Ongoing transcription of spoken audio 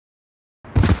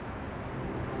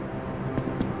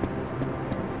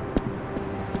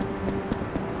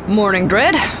Morning,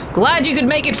 Dredd. Glad you could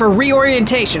make it for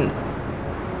reorientation.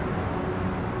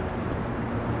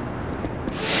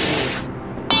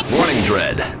 Morning,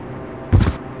 Dredd.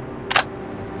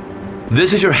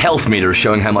 This is your health meter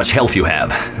showing how much health you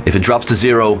have. If it drops to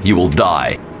 0, you will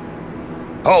die.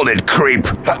 Hold it, creep!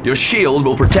 Your shield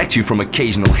will protect you from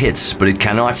occasional hits, but it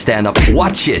cannot stand up.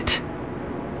 Watch it!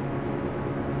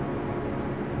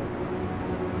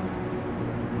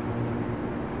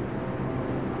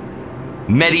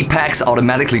 Medipacks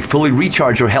automatically fully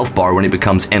recharge your health bar when it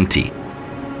becomes empty.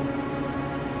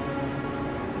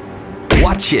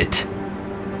 Watch it!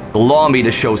 The law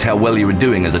meter shows how well you are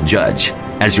doing as a judge.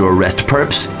 As you arrest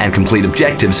perps and complete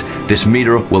objectives, this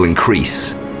meter will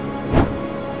increase.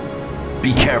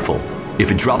 Be careful.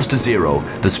 If it drops to 0,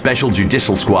 the Special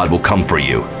Judicial Squad will come for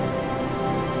you.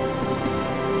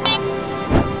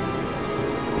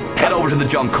 Head over to the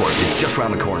jump course. It's just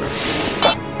around the corner.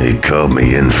 They called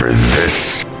me in for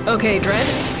this. Okay,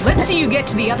 Dredd. Let's see you get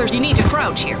to the others. You need to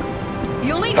crouch here.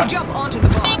 You'll need to jump onto the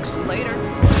box later.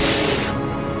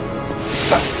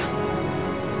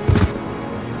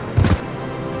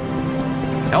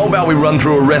 How about we run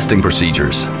through arresting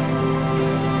procedures?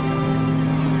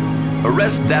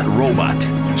 Arrest that robot.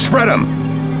 Spread 'em!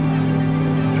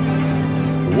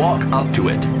 Walk up to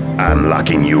it. I'm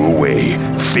locking you away.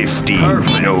 15,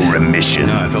 Perfect. no remission.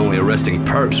 Now, if only arresting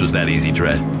perps was that easy,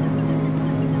 Dredd.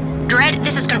 Dredd,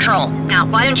 this is Control. Now,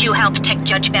 why don't you help protect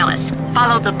Judge Bellis?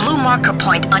 Follow the blue marker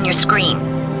point on your screen.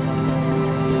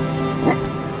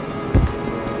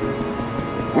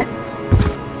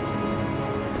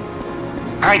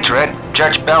 Hi, Dredd.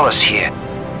 Judge Bellis here.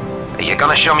 You're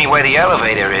gonna show me where the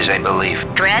elevator is, I believe.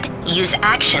 Dredd, use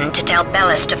action to tell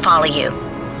Bellis to follow you.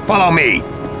 Follow me!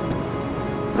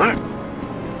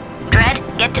 Dredd,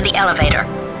 get to the elevator.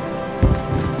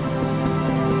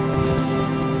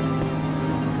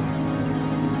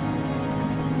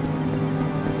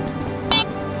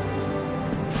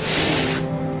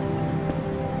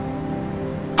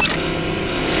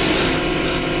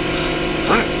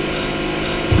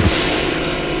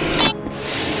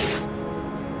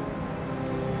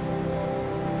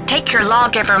 Take your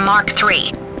Lawgiver Mark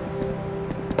III.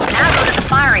 Now go to the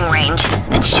firing range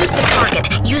and shoot the target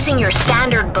using your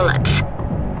standard bullets.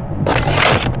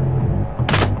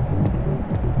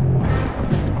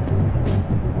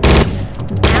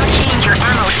 Now change your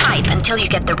ammo type until you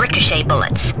get the ricochet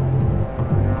bullets.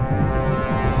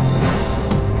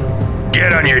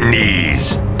 Get on your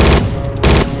knees!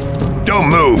 Don't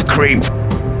move, creep!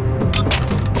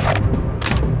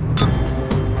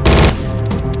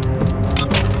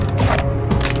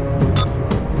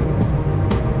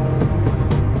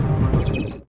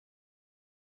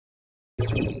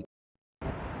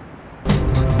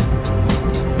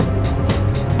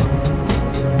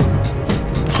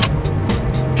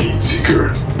 Seeker.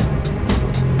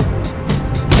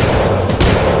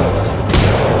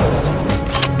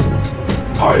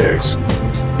 High-X.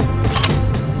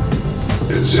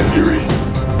 Incendiary.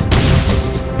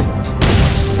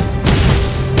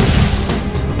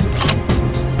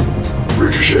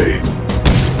 Ricochet.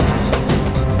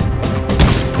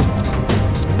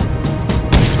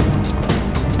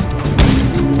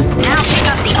 Now pick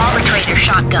up the arbitrator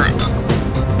shotgun.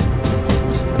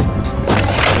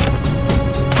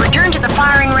 Return to the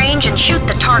firing range and shoot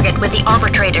the target with the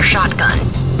arbitrator shotgun.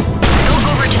 Go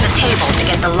over to the table to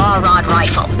get the law rod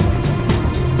rifle.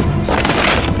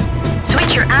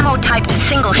 Switch your ammo type to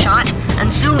single shot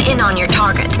and zoom in on your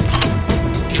target.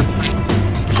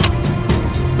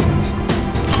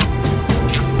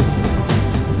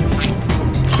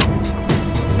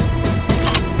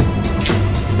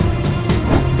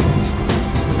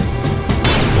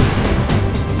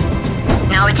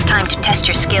 Now it's time to test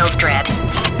your skills, Dredd.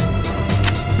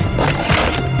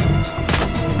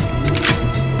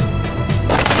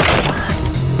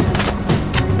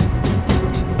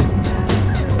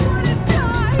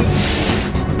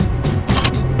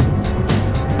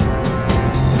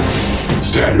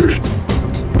 Standard.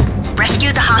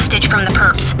 Rescue the hostage from the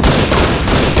perps.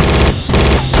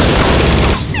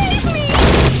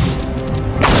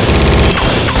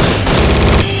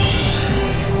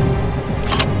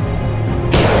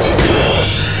 Save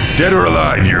me! Dead or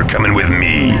alive, you're coming with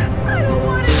me.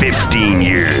 15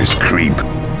 years, creep.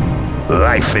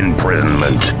 Life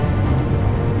imprisonment.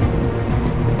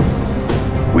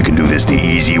 We can do this the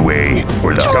easy way,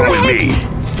 or the come with me.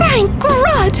 Thank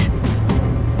God!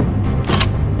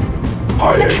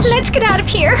 Let's get out of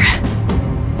here.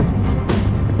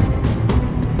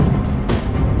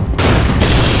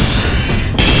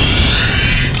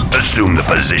 Assume the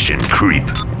position, creep.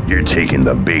 You're taking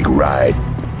the big ride.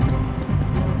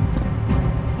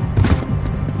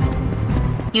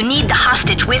 You need the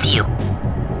hostage with you.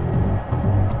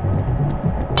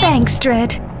 Thanks,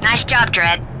 Dredd. Nice job,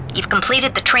 Dredd. You've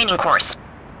completed the training course.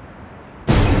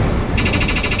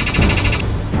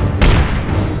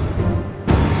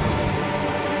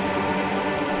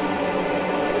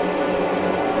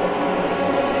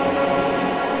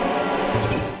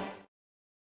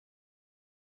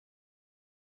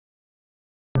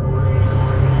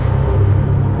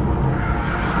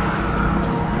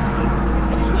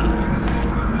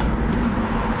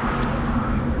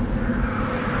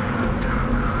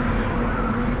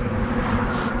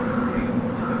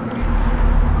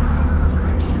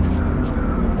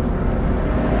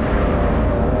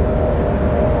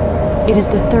 It is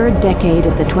the third decade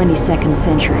of the 22nd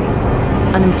century.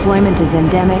 Unemployment is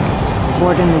endemic,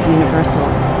 boredom is universal,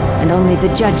 and only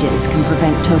the judges can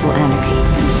prevent total anarchy.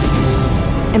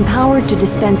 Empowered to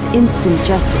dispense instant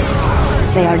justice,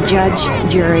 they are judge,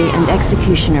 jury, and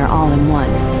executioner all in one.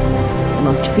 The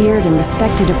most feared and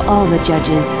respected of all the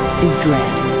judges is Dredd.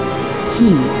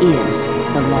 He is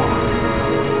the law.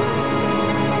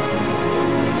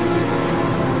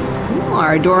 You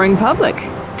are adoring public.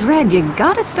 Dredd, you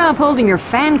gotta stop holding your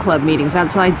fan club meetings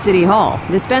outside City Hall.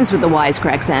 Dispense with the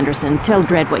wisecracks, Anderson. Tell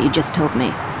Dredd what you just told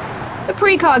me. The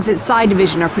precogs at Psi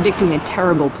Division are predicting a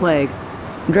terrible plague.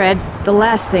 Dredd, the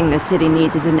last thing this city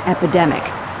needs is an epidemic.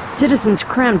 Citizens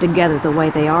crammed together the way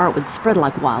they are, it would spread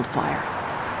like wildfire.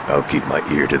 I'll keep my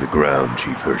ear to the ground,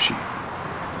 Chief Hershey.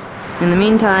 In the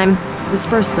meantime,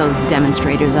 disperse those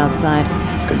demonstrators outside.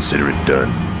 Consider it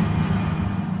done.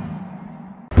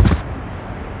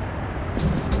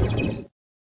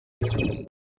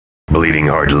 Bleeding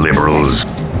heart liberals,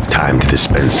 time to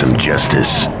dispense some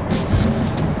justice.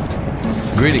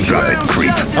 Greetings. Drop it,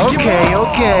 creep.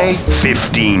 Okay.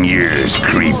 15 years,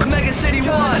 creep.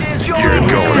 You're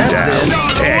going down.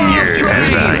 10 years. Hands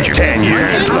behind you. 10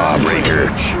 years, lawbreaker.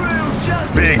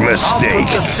 Big mistake.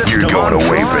 You're going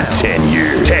away for 10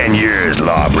 years. 10 years,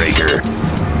 lawbreaker.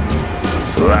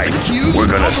 Life. We're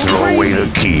gonna throw away the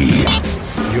key.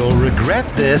 You'll regret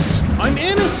this. I'm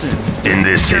innocent. In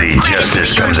this city,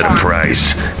 justice comes at a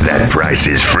price. That price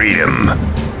is freedom.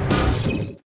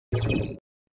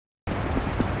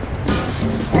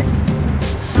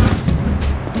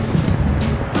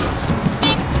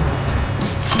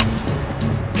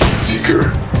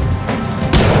 Seeker.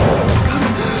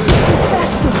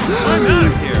 I'm out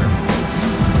of here.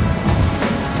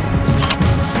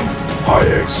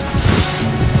 High-X.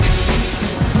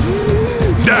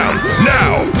 Down,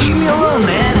 now! Leave me alone,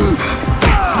 man.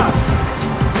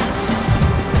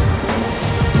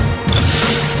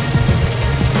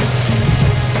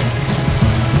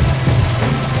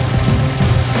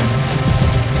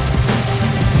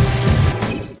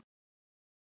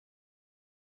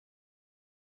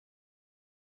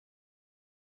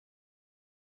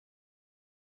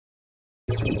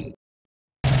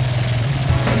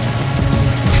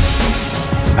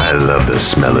 I love the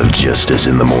smell of justice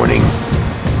in the morning.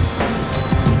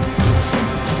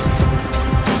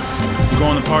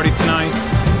 Going to the party tonight?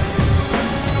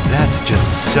 That's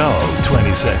just so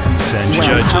 22nd century. Well,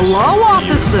 Judges. hello,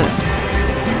 officer.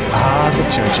 The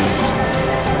judges.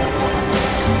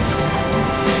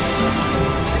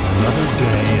 Another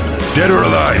day. Dead or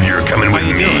alive, you're coming with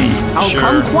me. I'll Sure.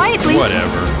 come quietly.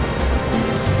 Whatever.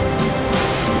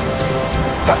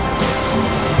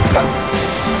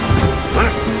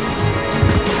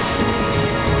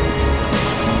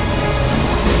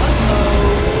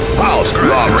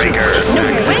 Lawbreaker.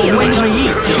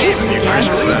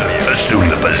 Assume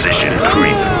the position,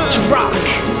 creep. Rock.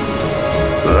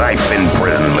 Life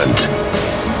imprisonment.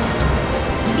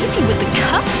 Easy with the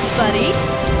cuffs, buddy.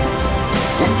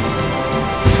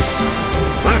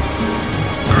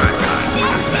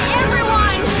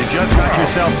 You just got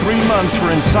yourself 3 months for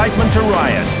incitement to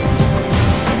riot.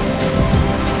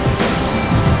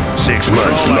 6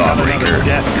 months, lawbreaker.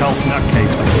 Death cult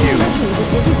nutcase with you.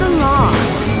 It isn't the law.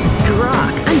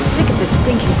 Rock, I'm sick of this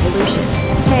stinking pollution.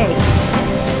 Hey.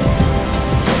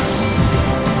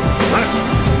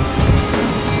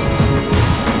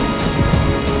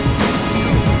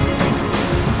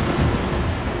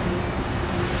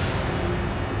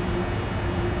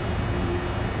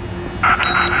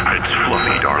 It's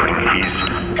Fluffy, darling. He's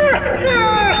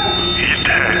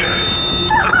dead.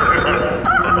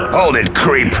 Hold it,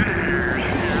 creep.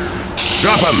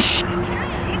 Drop him.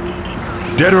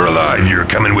 Dead or alive, you're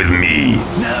coming with me.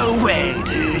 No way,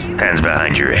 dude. Hands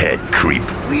behind your head, creep.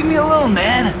 Leave me alone,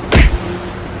 man.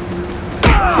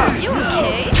 You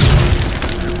okay?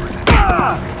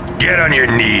 Get on your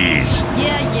knees.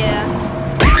 Yeah.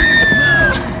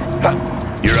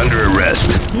 You're You're under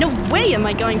arrest. No way am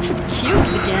I going for the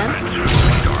cubes again.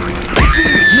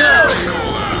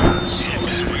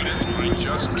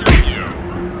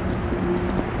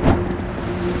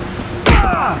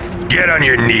 Get on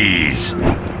your knees.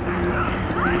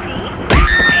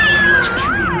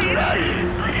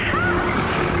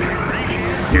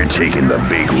 You're taking the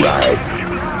big ride.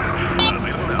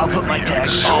 I'll put my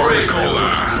tags. Sorry,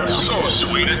 Cola. So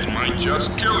sweet it might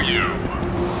just kill you.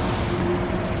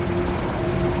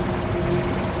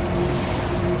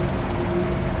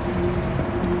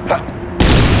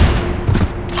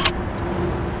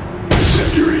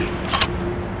 Incendiary.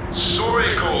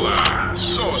 Sorry, Cola.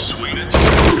 So sweet it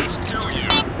might just kill you.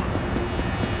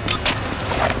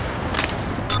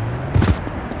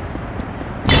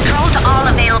 Control to all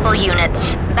available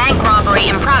units. Bank robbery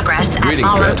in progress at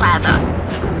Greetings, Ballin Dredd. Plaza.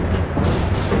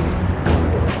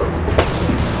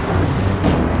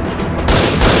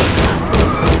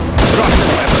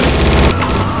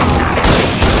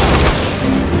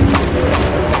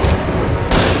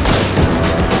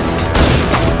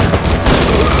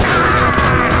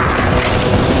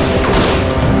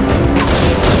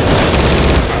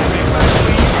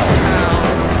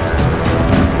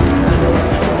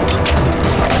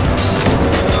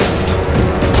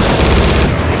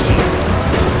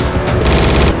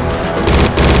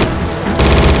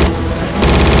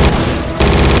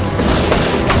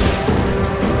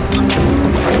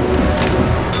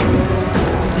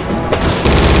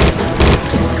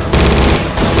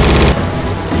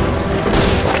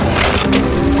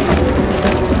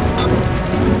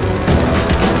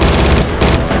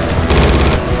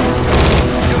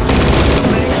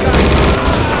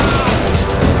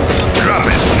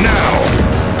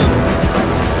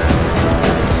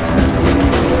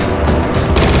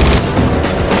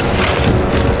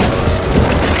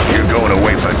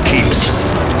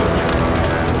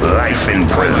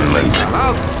 Imprisonment.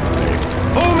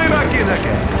 Pull me back in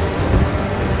again.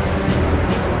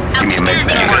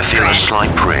 Outstanding You're work, gonna feel a Dredd.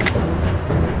 slight prick.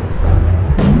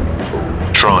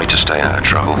 Try to stay out of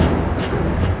trouble.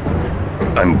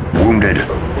 I'm wounded.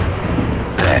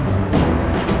 There.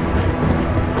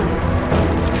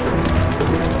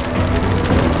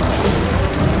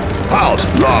 Halt,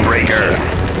 lawbreaker!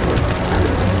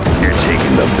 You're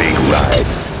taking the big ride.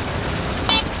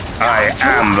 I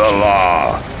am the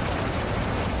law.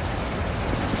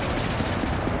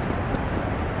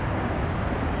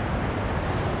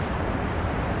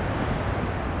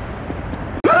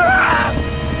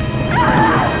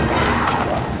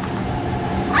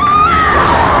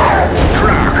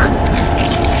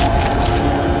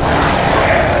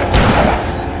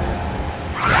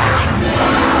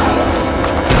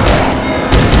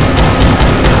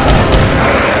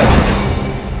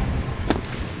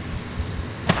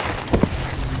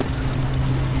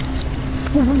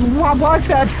 What was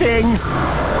that thing?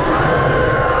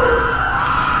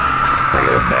 I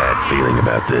got a bad feeling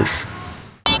about this.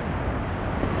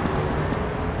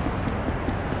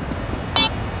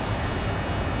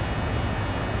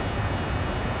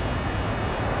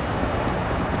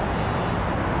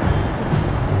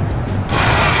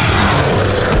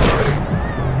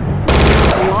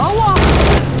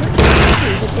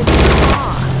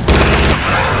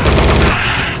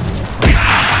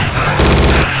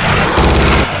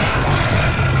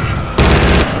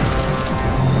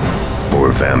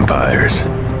 Vampires.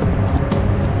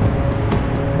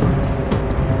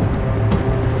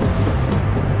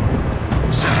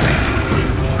 Simply,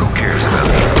 who cares about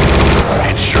it?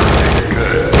 It sure tastes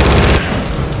good. Simply,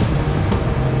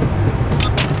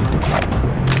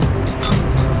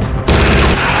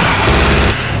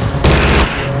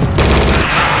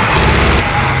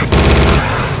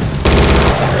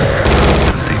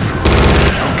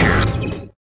 who cares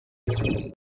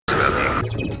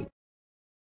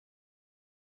about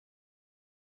it? It sure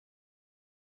did.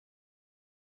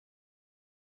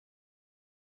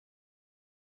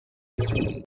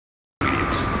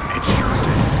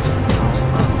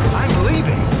 I'm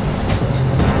leaving.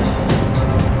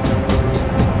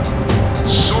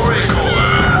 Sorry, Cola.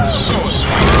 So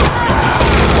sweet.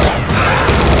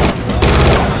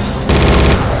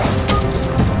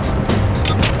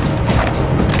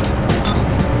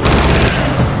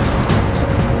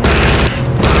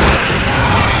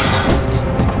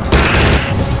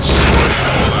 Sorry,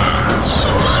 Cola. So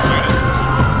sweet.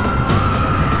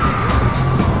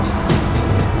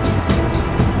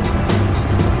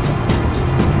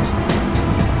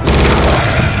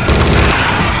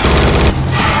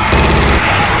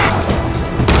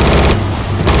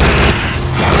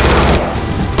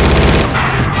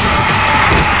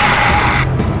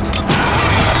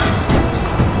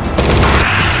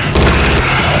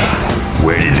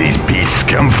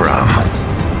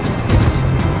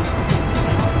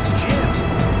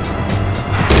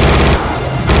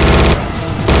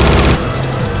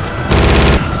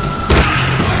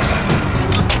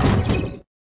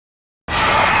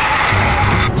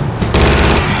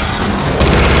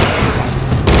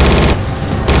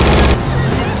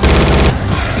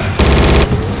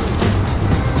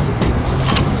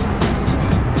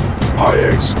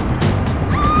 vampires.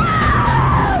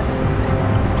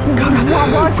 What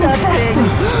was that thing?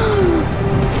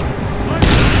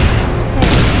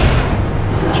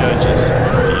 Judges.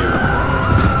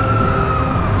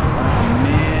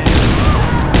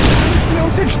 There's no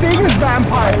such thing as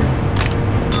vampires.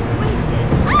 Wasted.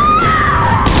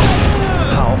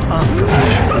 How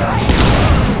unprofessional.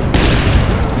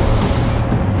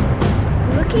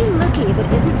 Looky, if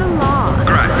it isn't the law.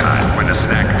 Crack pot with a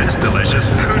snack this delicious.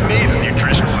 Who needs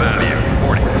nutritional value?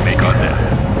 Warning, may cause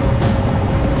death.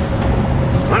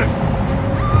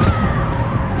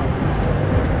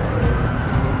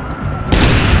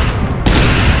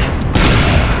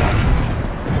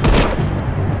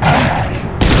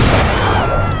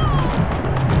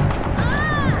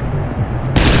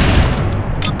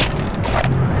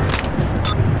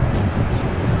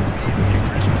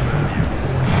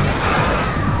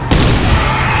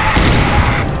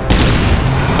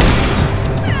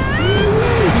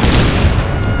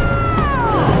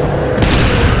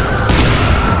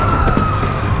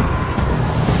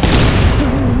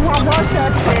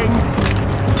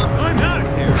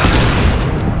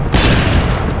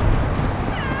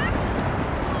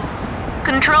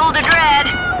 Control to Dredd.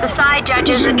 The side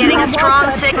judges are getting a strong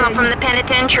signal from the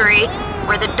penitentiary,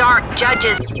 where the dark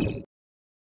judges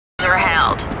are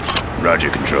held. Roger,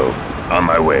 Control. On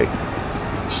my way.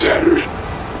 Standard.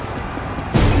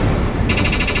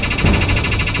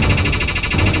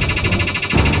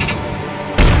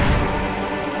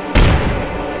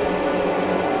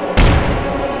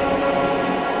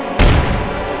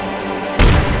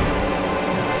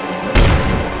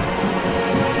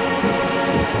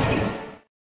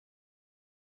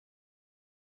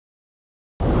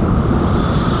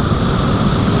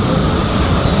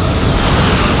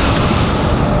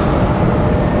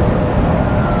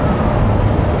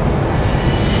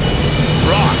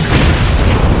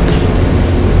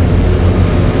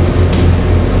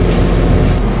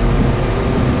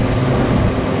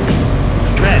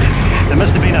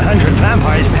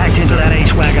 vampires packed into that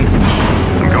H-Wagon.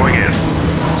 I'm going in.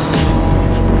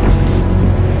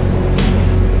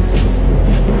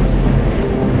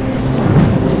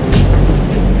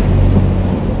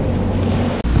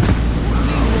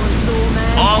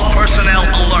 All personnel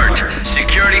alert.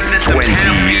 Security systems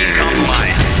have been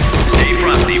compromised. Stay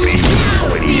frosty, people.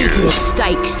 20 years.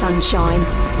 Mistake, sunshine.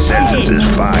 Sentence is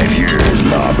 5 years,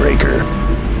 lawbreaker.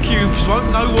 Cubes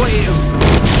won't know what hit 'em.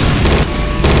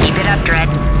 Keep it up, Dredd.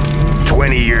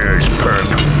 20 years, perp.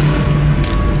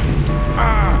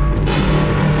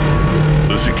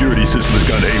 The security system has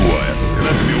gone haywire.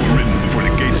 It'll have to be overridden before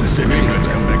the gates and sentry guns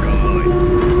come back online.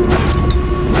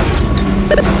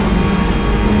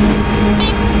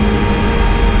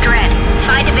 Dredd,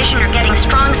 Psi Division are getting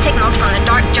strong signals from the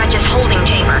Dark Judge's holding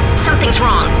chamber. Something's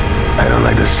wrong. I don't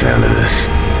like the sound of this.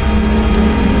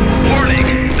 Warning!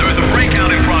 There is a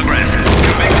breakout in progress.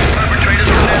 Convicted perpetrators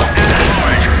are now at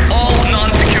large. All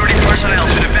non-security personnel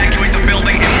should evacuate the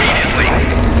building immediately.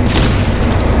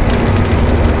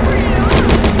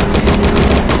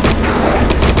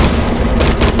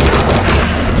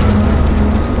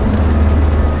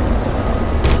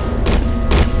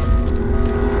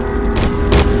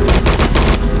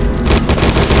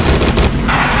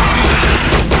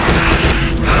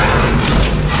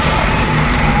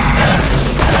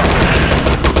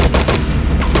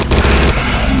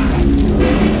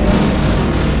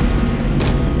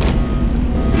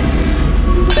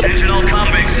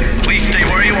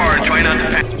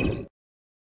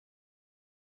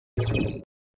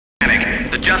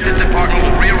 The Justice Department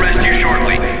will rearrest you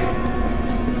shortly.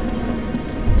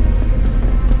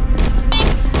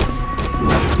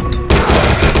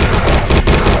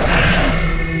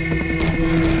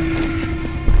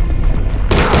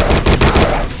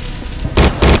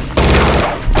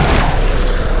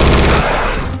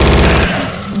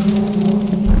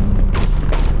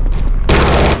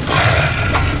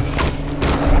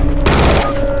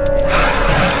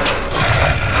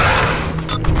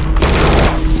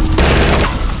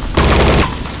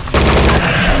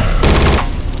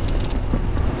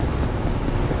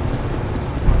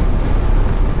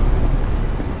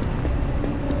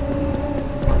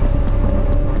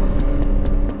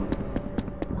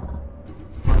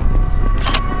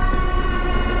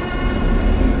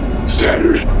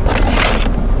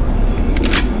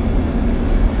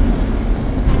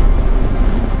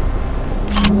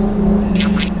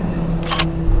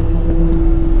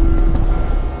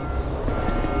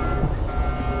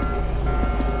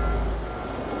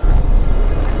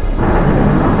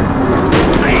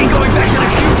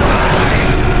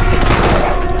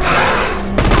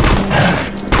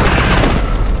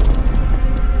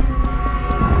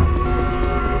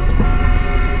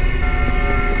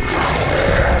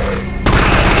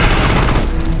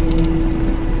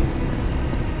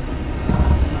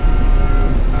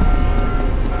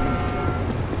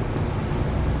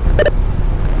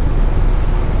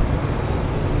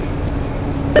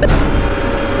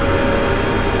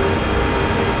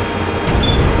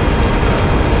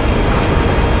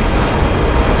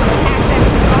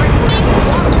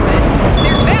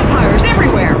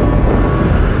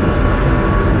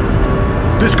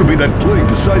 This could be that plague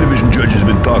the Side Division judge has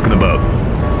been talking about.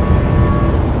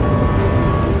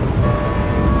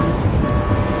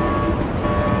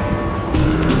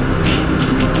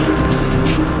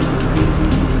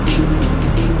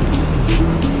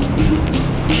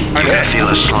 I feel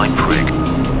a slight prick.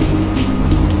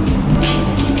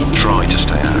 Try to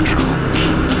stay out of trouble.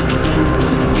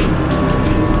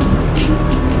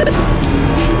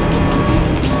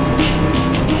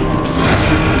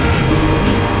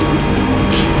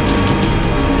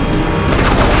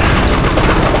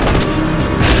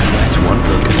 That's one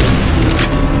purpose.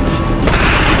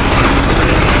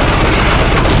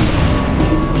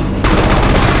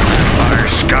 Fire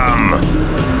scum!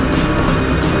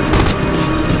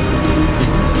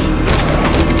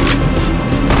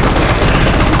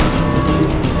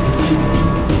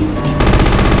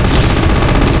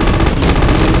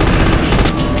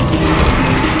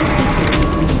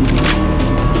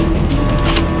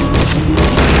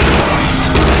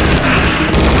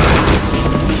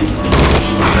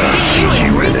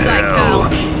 Resyk, pal.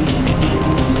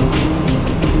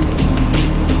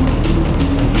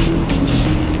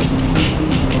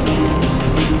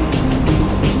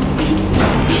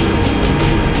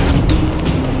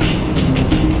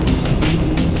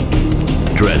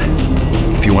 Dredd,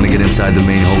 if you want to get inside the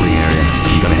main holding area,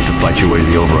 you're gonna have to fight your way to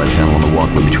the override panel on the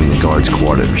walkway between the guards'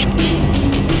 quarters.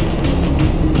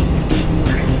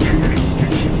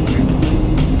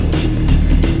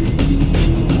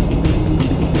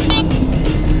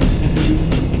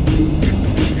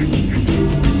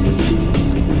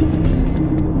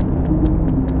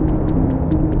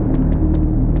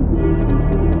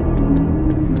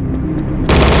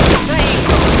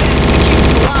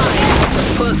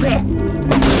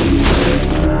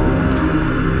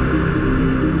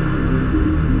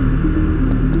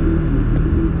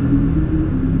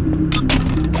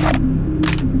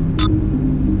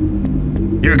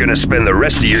 You're gonna spend the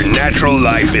rest of your natural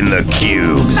life in the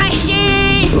cubes.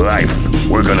 Fascist! Life,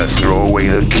 we're gonna throw away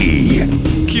the key.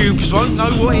 Cubes won't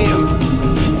know what hit 'em.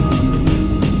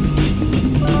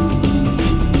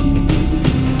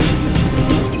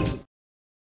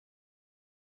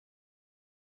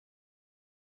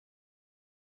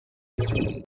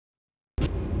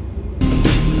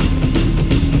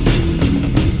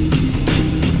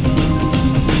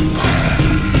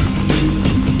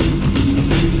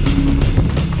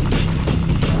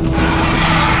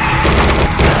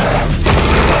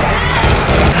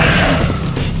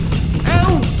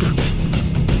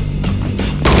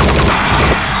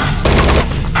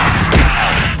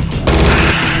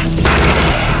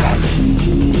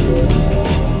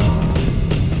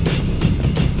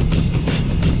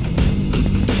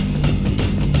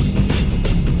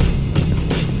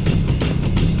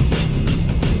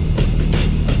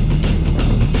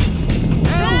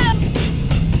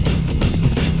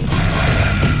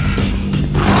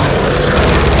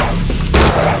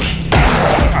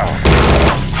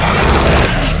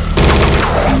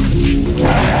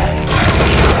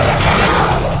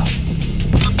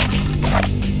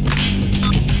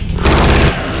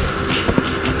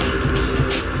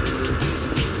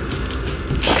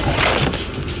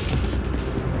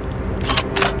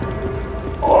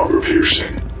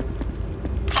 Piercing.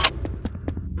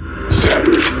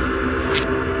 Standard.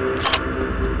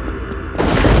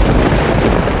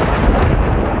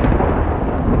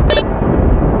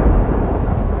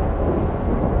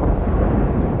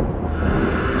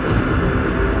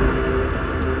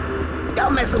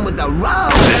 Y'all messing with the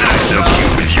wrong. This is so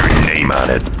cute with your name on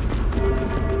it.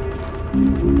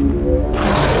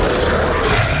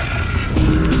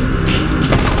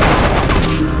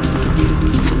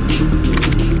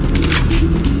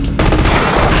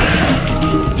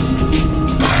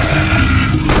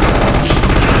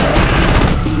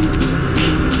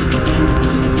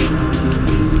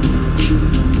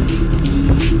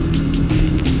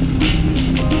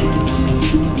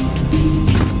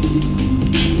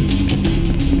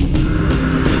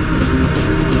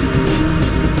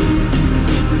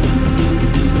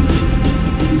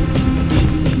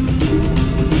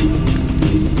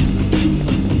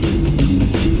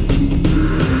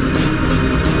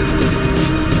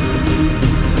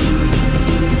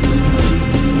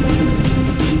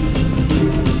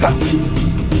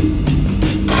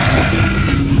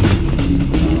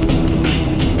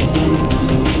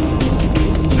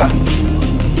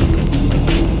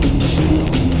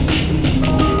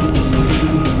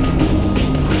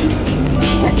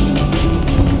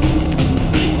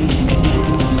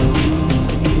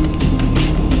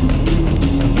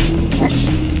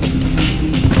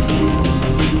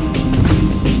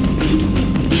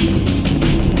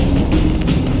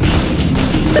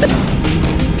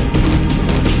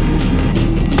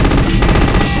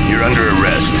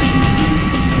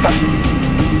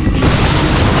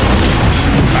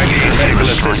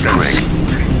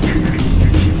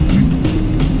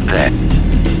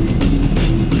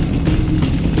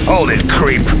 Hold it,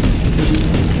 creep.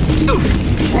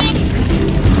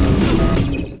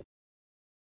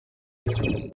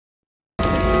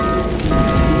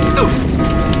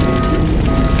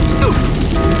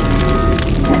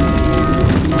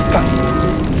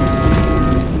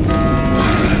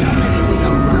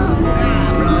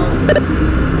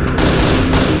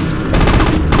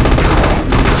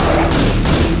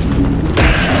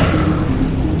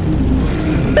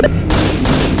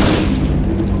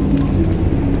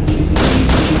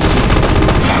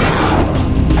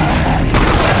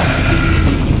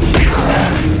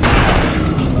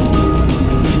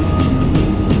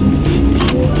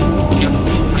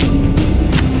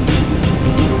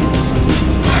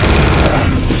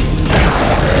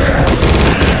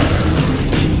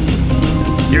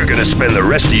 Spend the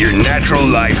rest of your natural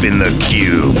life in the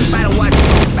cubes. Better watch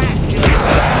your back,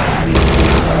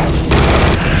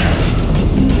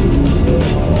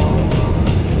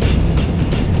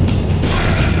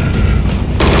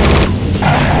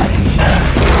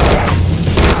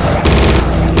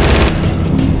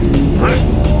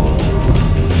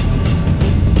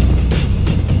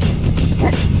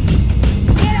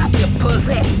 Get up, you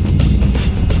pussy!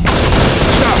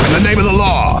 Stop in the name of the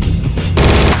law!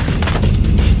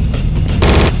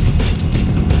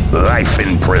 Life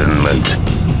imprisonment.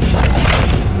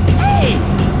 Hey!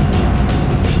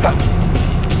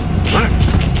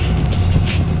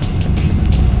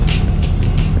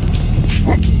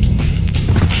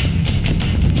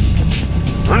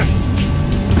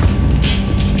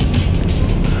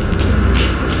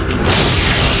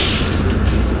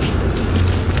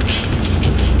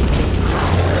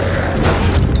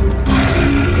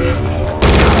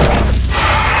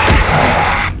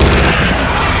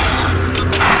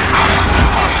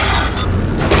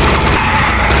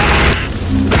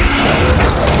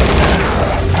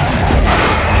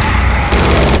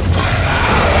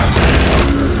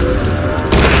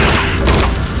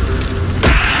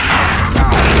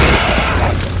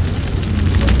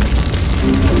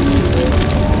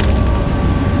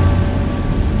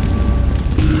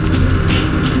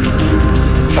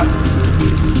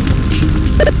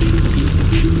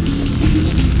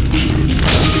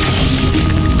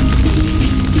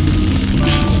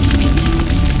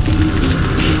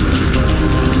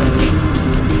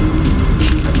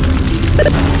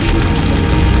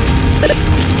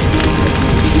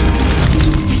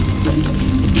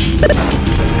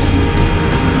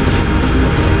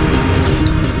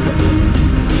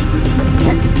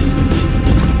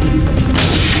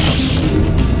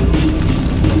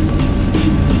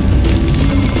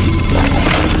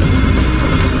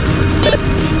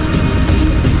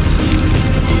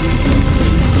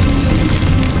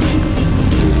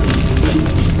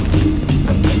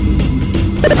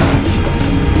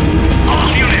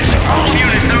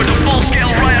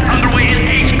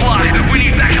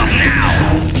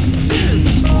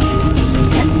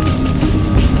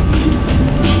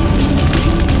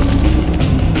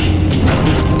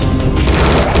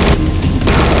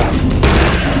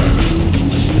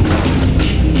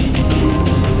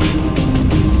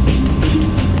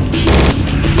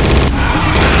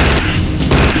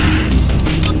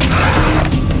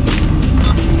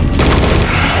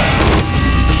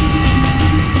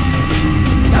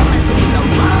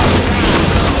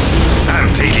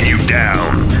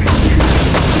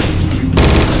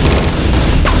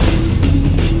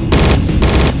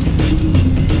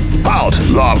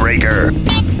 Lawbreaker.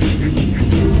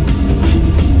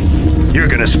 You're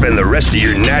gonna spend the rest of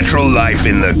your natural life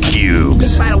in the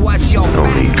cubes. Better watch your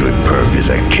Only good perp is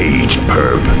a caged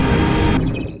perp.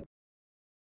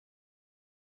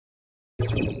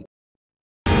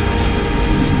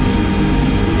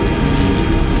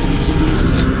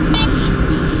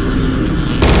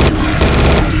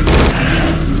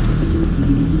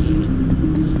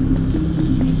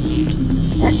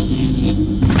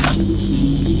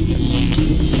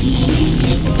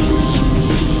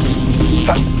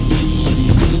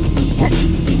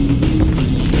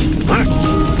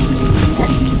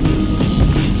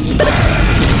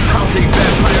 I'll take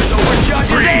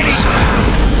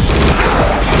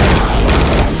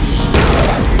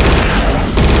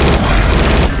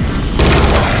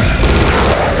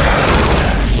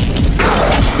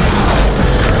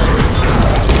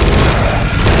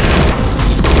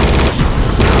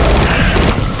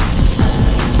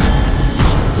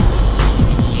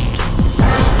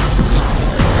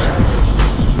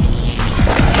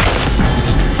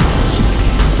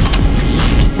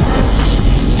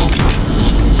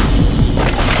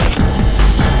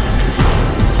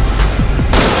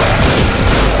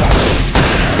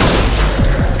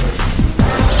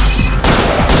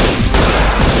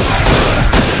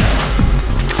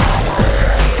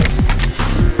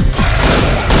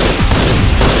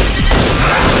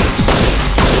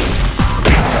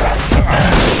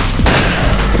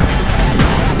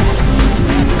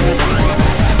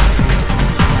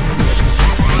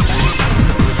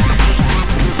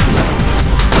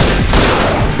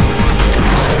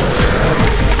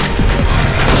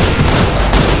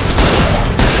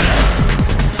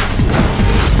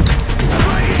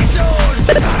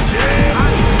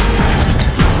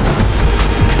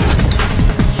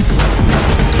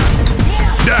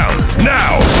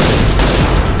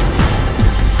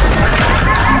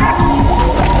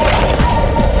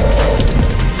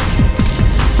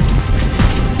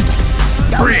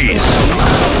freeze!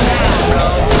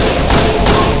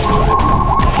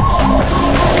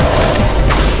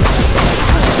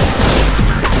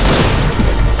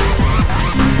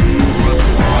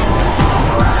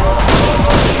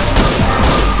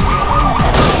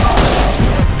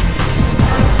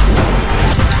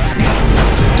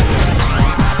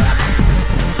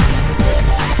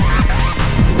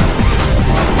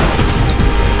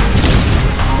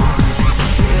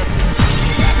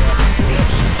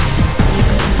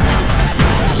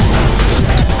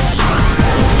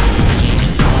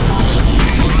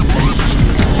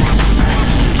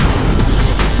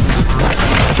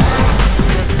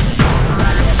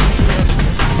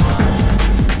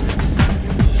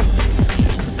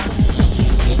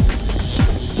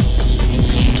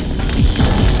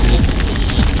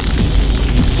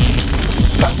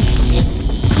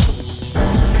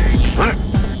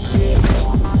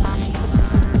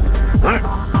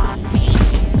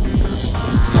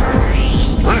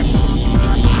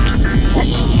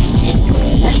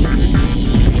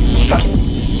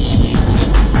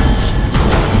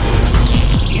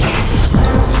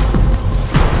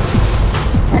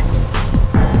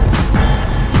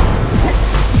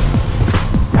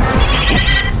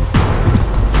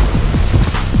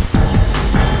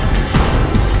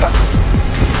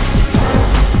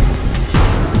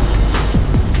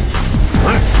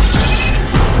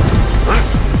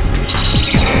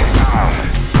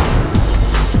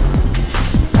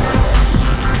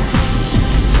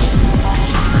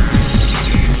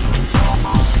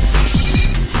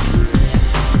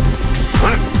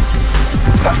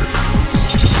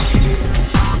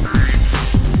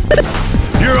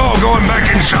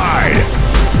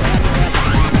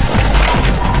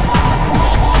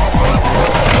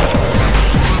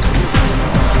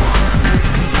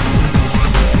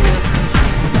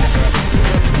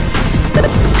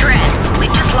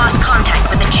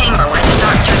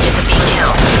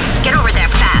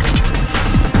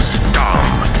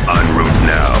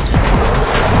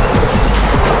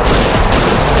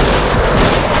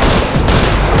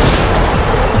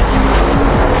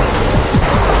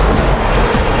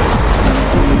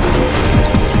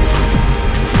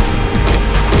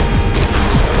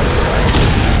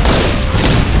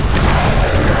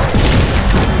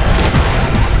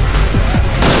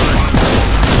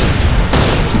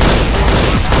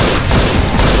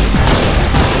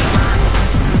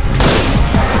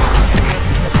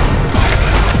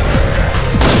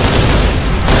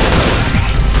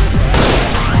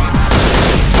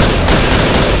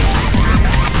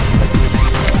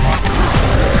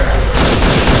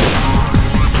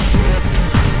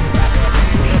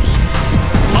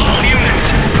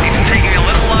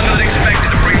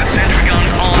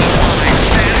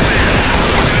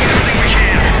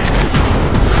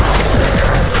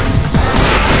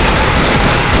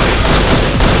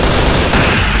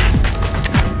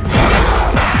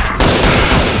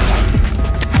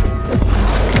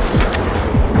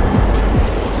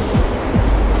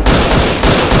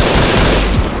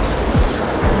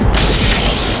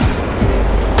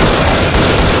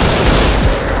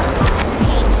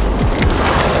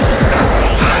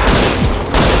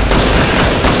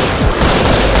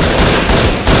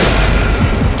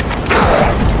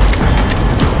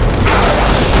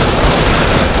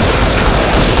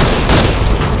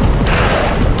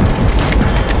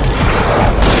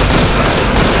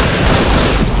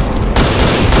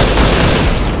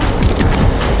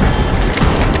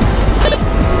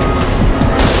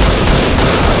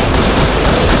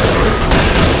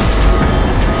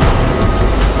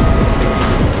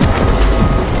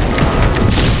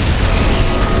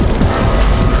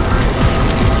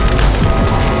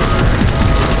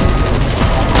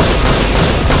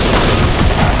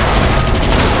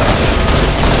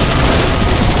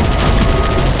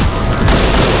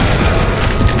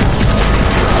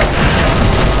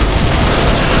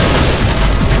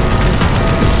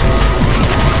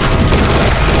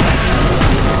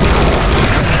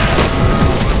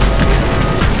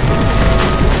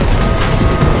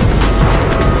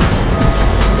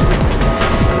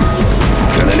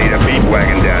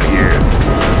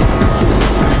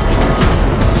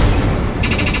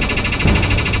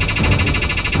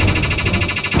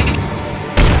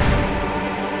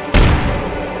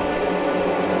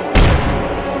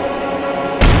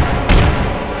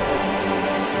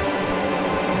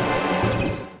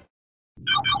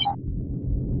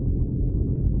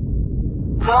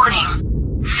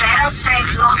 Warning.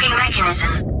 Fail-safe locking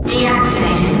mechanism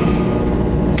deactivated.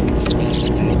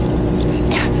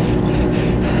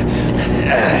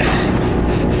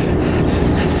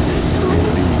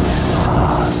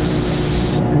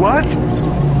 What?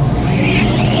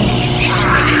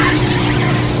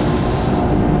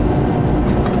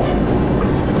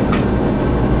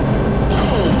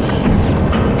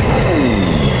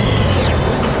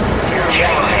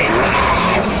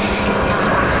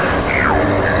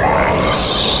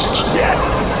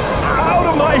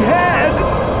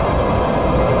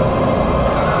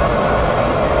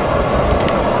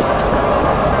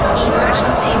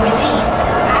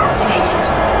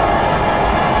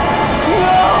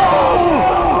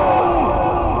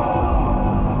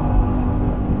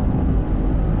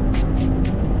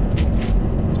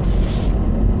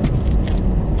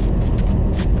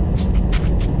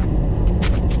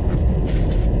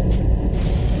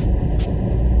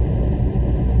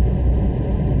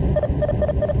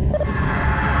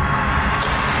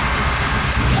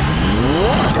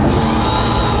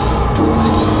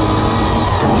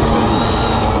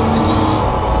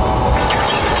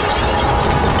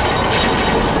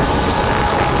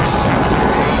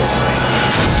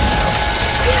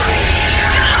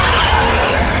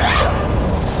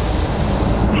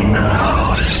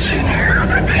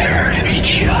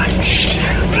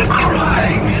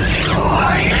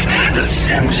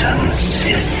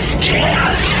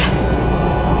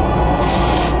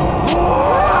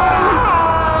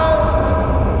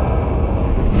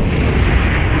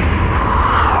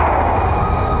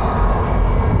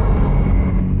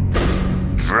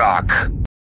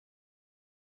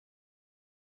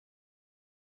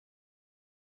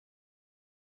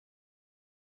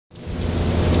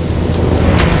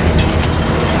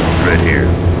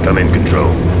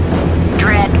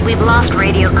 Lost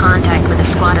radio contact with a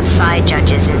squad of side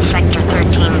judges in Sector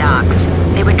 13 docks.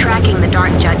 They were tracking the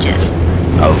dark judges.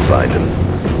 I'll find them.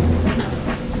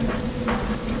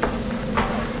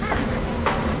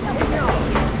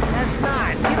 That's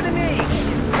mine. Give it to me.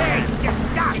 Hey, give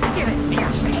it.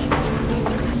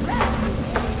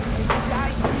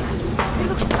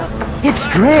 It's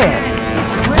Dredd.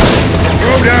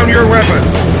 Throw down your weapon.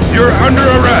 You're under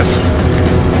arrest.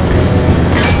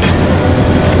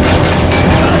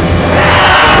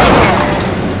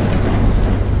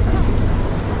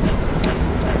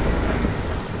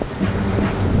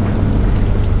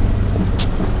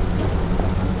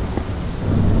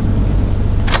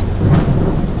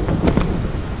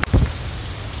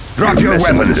 Drop your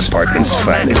weapons. The department's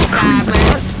finest creep.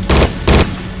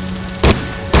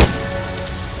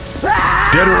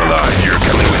 Dead or alive, you're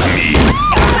coming with me.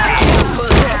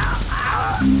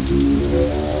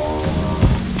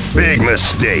 Big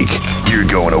mistake. You're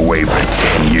going away for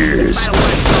 10 years.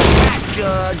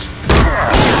 Judge.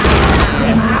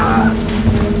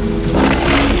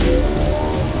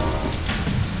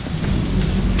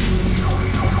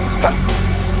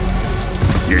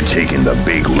 You're taking the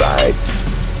big ride.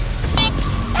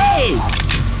 Hey!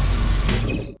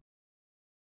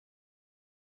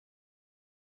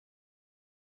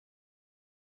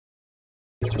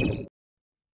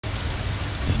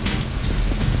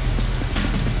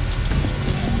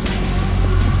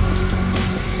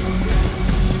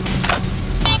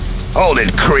 Hold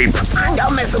it, creep.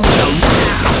 Don't mess with me.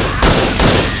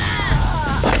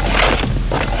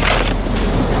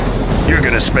 You're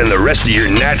gonna spend the rest of your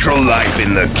natural life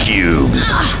in the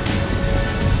cubes.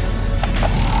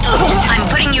 I'm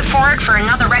putting you forward for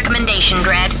another recommendation,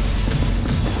 Dredd.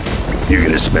 You're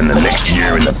gonna spend the next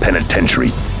year in the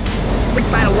penitentiary. We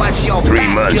better watch your 3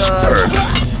 back, months, Judge. perp.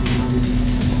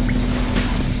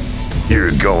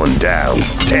 You're going down.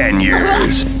 10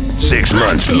 years. 6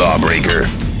 months, lawbreaker.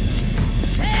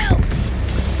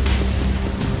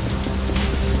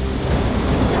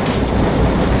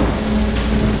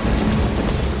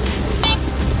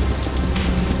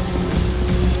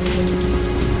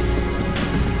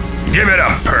 Give it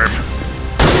up, perp.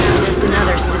 Just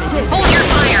another statistic. Hold your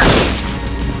fire!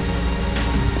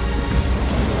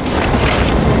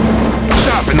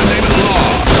 Stop in the name of the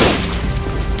law.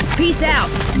 Peace out.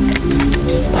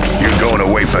 You're going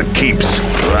away for keeps.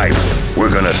 Life. We're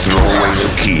gonna throw away the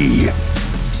key.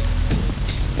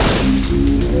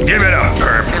 Give it up,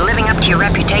 perp. You're living up to your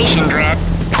reputation, Dredd.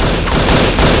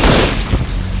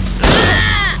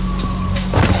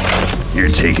 You're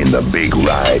taking the big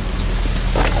ride.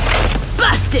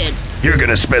 Busted. You're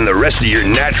gonna spend the rest of your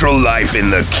natural life in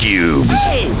the cubes.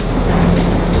 Hey!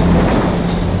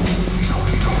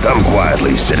 Come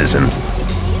quietly, citizen.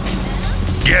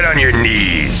 Get on your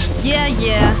knees. Yeah.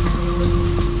 You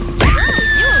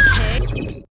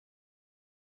okay?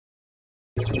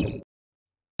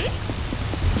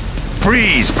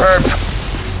 Freeze, perp.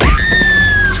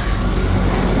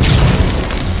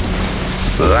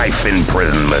 Life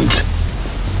imprisonment.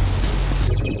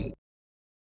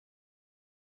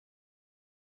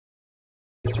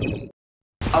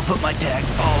 I'll put my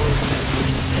tags all over the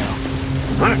prison cell.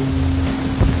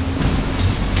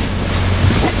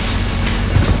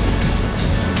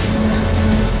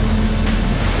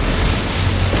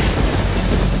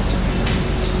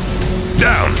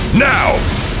 Down, now!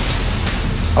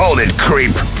 Hold it,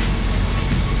 creep.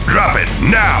 Drop it,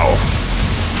 now!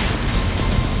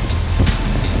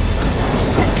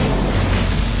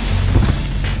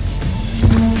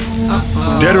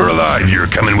 Dead or alive, you're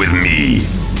coming with me.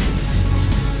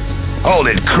 Hold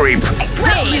it, creep.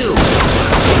 Hey, you!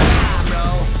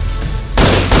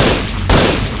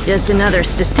 Just another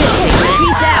statistic.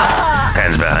 Peace out.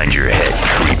 Hands behind your head,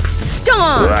 creep.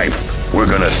 Stomp. Life, we're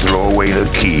gonna throw away the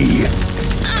key.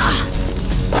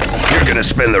 You're gonna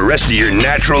spend the rest of your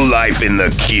natural life in the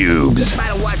cubes.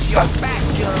 Better watch your back,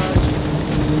 Judge.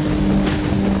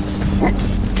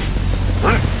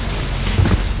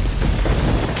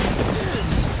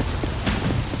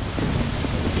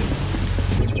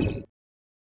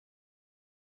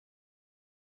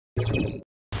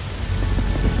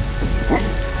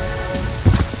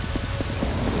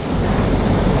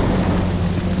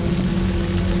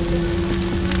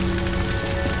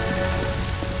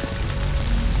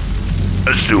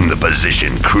 Assume the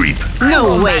position, creep.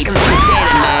 No way.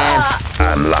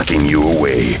 I'm locking you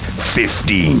away.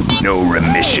 15, no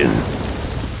remission.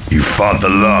 You fought the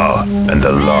law, and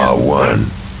the law won.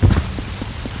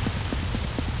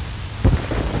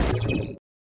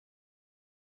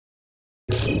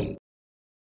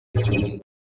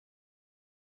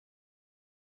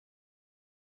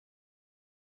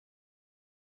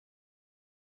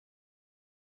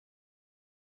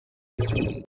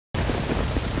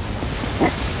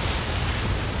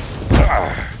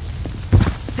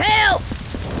 Help!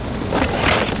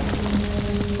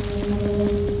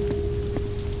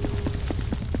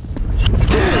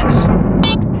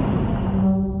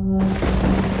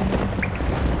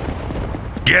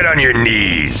 Get on your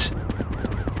knees.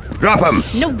 Drop him.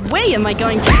 No way am I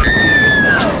going to.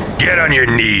 Get on your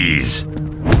knees.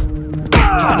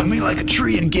 Tie to me like a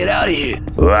tree and get out of here.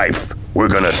 Life, we're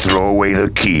gonna throw away the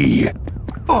key.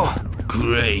 Oh,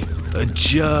 great. A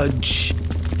judge.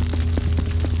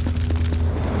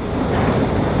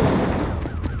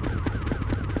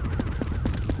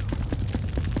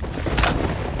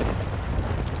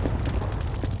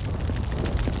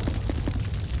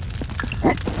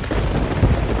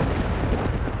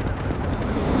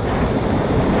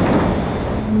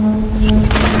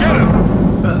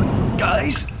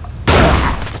 Guys?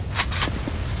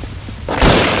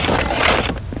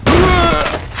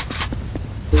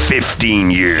 15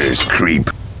 years, creep.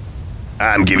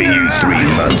 I'm giving you 3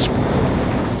 months.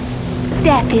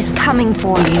 Death is coming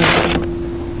for you.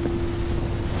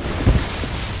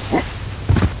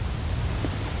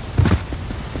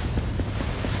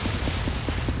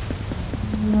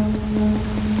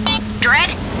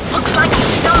 Dredd, looks like you've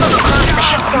stumbled across the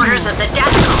headquarters of the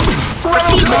Death Cult.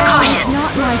 Proceed with caution. It's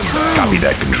not my time. Copy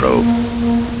that, Control.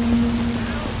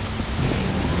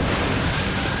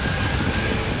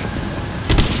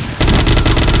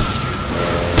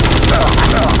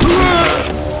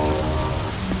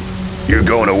 You're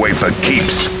going away for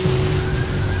keeps.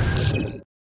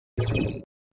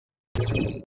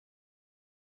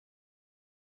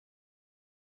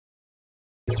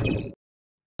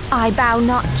 I bow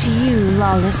not to you,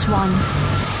 lawless one.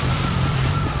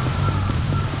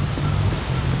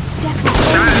 Death will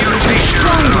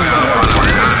Salutations,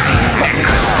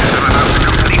 Icarus. I'm about to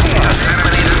complete the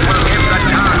ceremony that will give the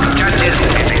Dark Judges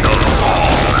physical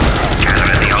form. Gather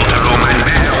in the altar room and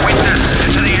bear witness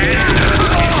to the end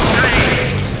of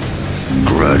history.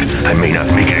 Grud, I may not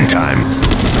make it in time.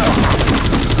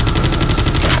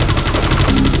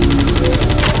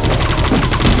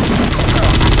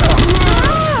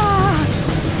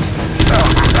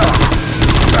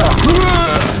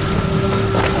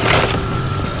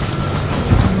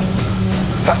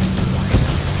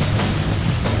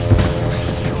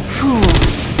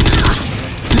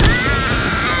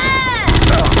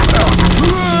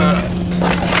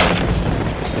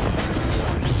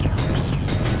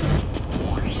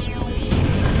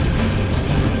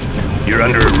 You're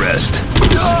under arrest.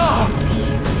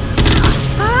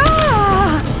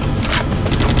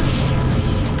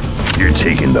 You're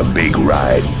taking the big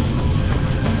ride.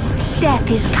 Death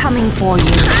is coming for you.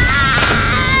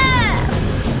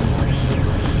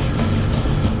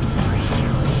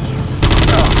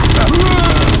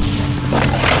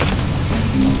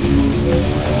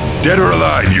 Dead or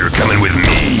alive, you're coming with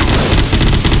me.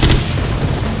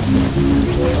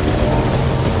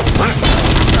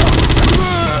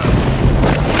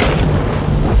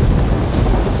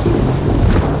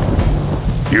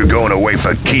 You're going away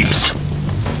for keeps.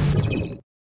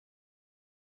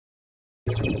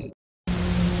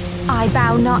 I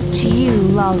bow not to you,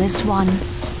 lawless one.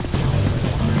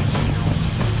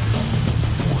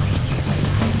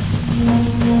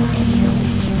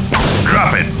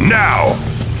 Drop it, now!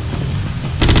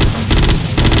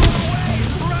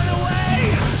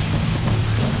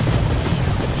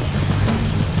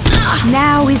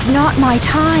 Now is not my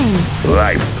time.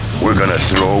 Life, we're gonna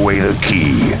throw away the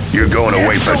key. You're going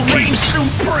away for keeps.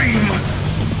 Supreme.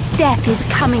 Death is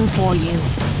coming for you.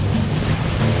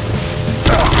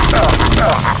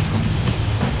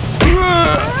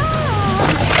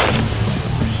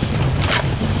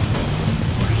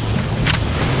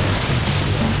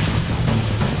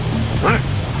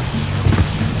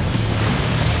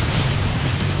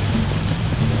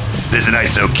 There's an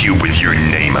ISO cube with your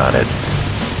name on it.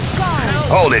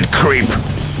 Hold it, creep.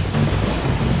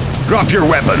 Drop your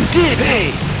weapon.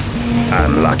 Hey!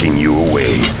 I'm locking you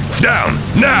away. Down,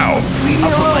 now! Leave me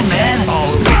alone, man.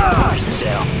 All over the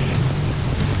cell.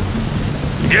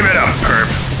 Give it up, perp.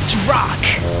 It's rock.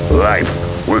 Life,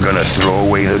 we're gonna throw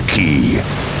away the key.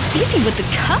 Easy with the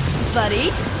cuffs,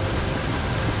 buddy.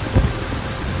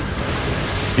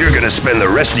 You're gonna spend the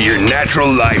rest of your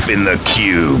natural life in the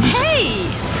cubes. Hey!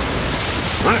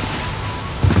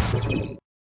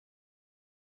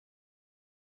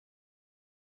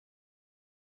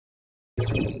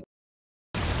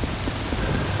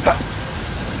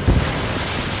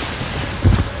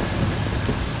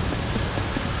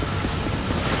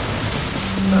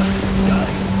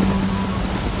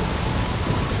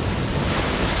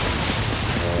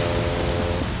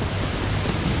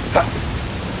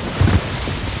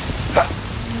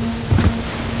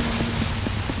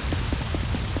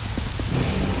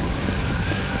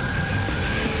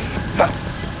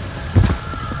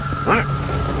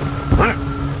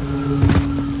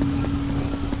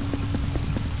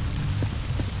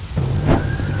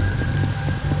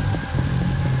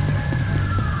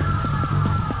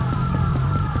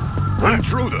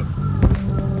 intruder!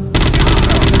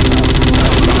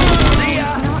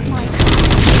 It's not my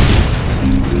time.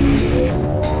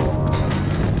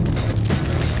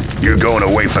 You're going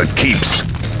away for keeps.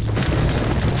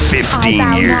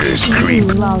 15 years, creep.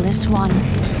 Lawless one.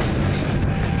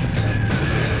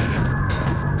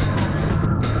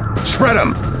 Spread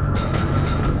 'em!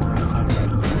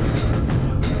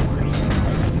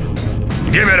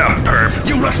 Give it up, perp!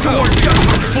 You rush toward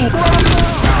justice, fool!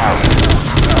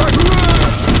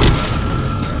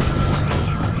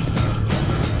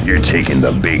 You're taking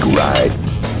the big ride.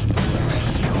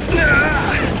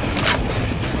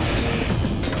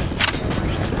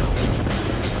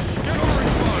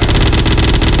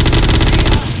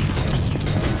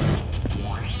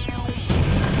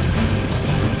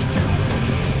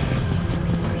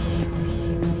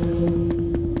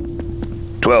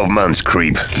 12 months,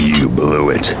 creep. You blew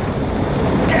it.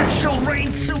 Death shall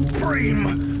reign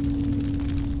supreme!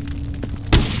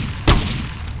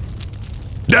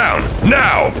 Down,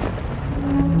 now!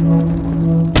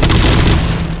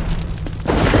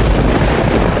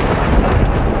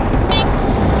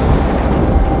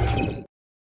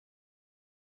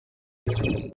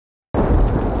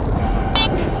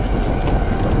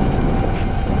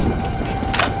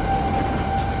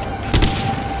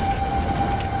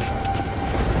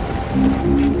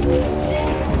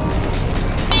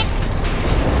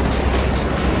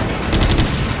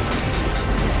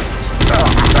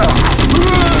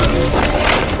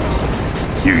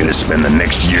 'You're gonna spend the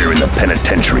next year in the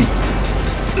penitentiary.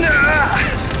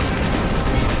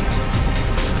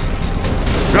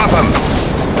 Drop him!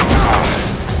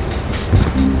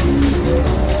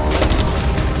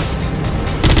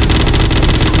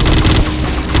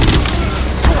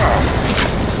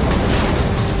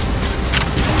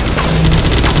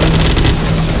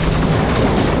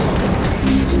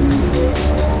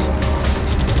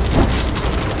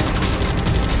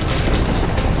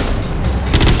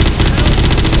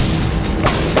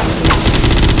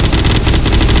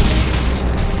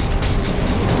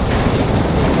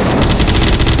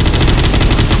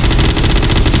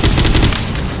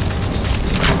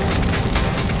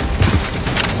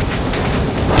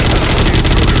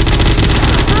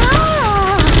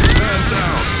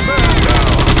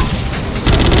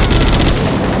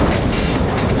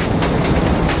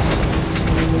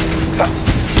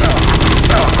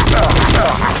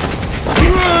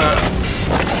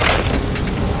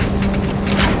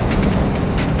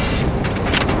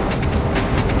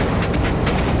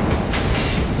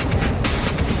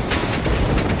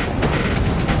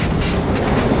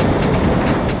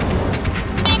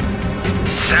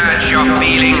 Your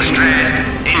feelings, Dredd.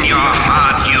 In your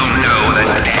heart you know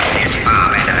that death is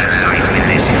far better than life in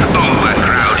this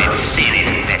overcrowded,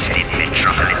 sin-infested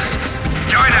metropolis.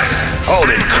 Join us! Hold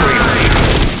it, creep.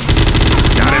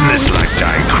 Not in this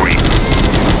lifetime, creep.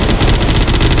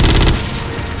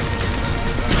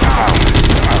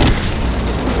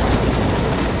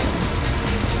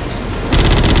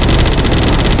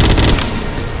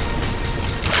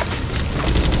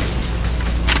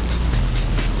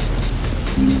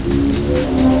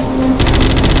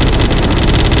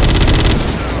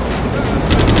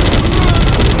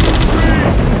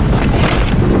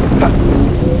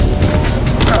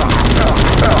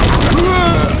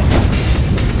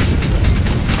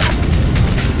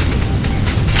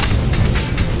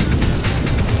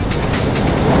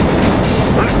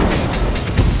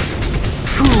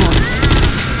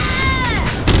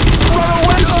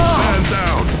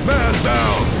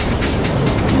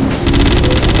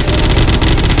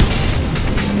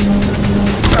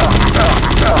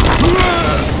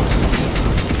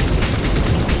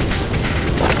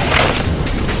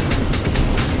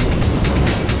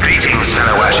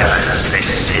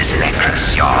 This is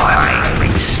Icarus, your high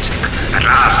priest. At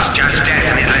last, Judge Dredd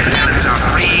and his lieutenants are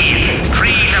free.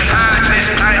 Free to purge this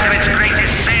planet of its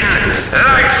greatest sin,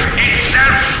 life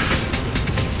itself!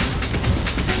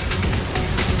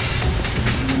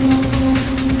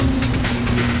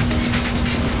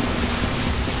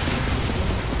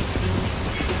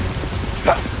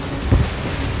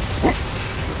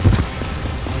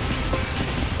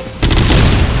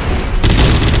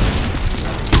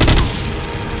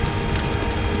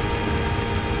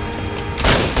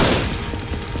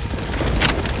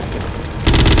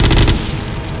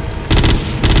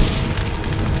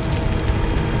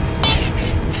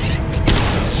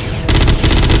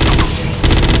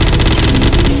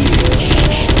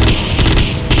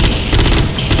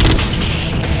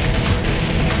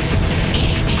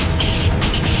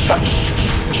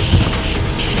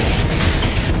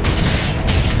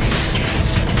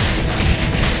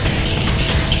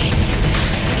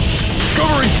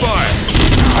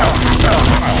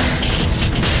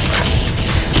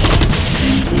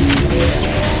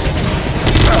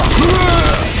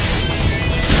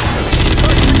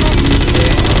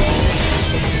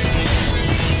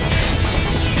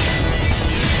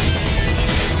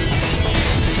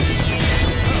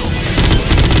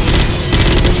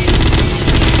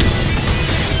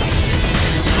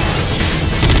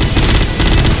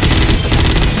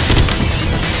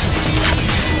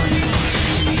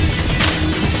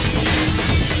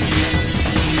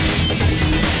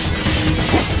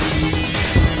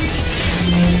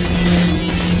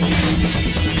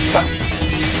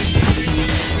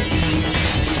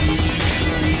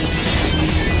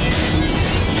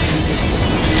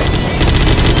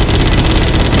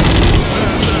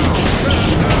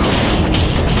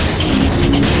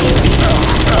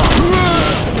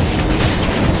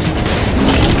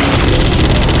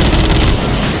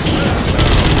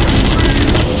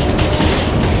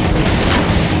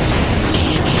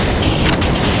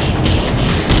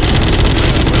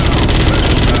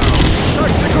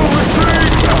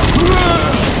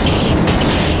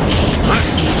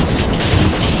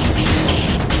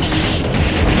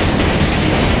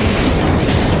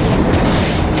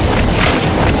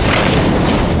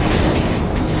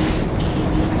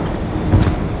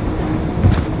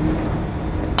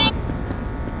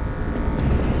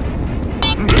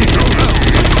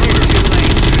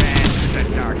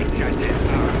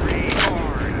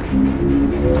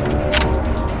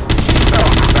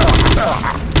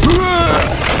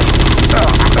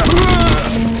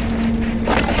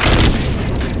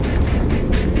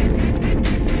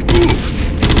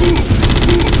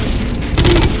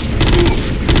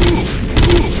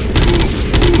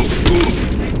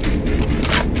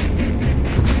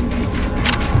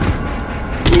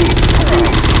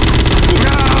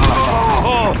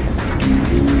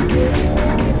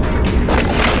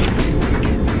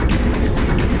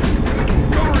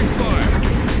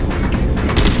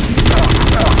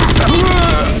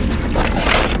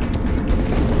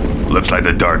 Looks like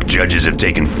the Dark Judges have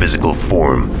taken physical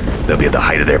form. They'll be at the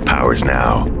height of their powers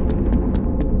now.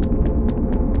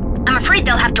 I'm afraid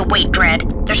they'll have to wait,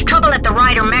 Dredd. There's trouble at the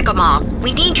Ryder Mega Mall.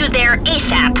 We need you there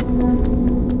ASAP.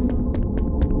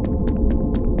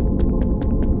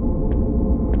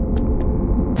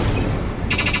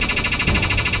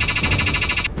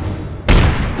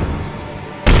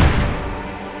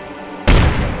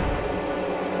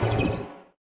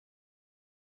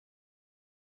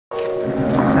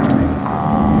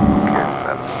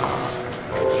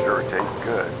 Sure tastes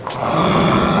good.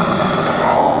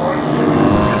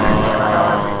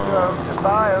 To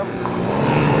buy 'em.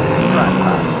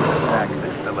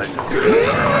 This delicious.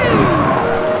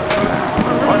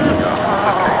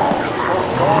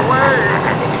 Go away!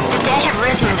 The dead have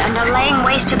risen and are laying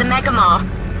waste to the Mega Mall.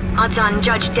 Odds on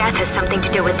Judge Death has something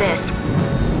to do with this.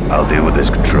 I'll deal with this,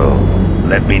 Control.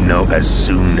 Let me know as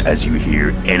soon as you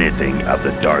hear anything of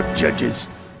the Dark Judges.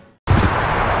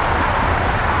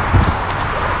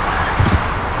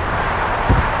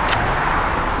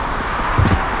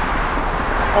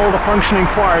 All the functioning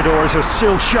fire doors are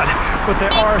sealed shut, but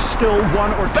there are still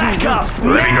one or two... Back up!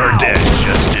 Living or dead,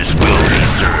 justice will be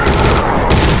served.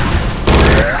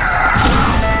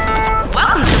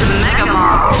 Welcome to the Mega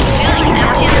Mall. Feeling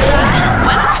empty inside?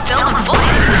 Why not fill the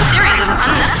void with a series of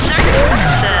unnecessary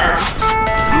purchases?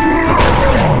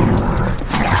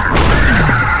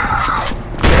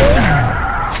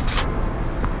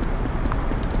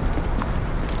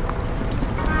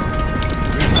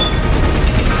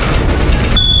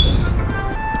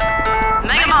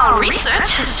 Research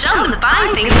has shown that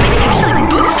buying things may actually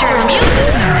boost your immune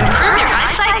system, improve your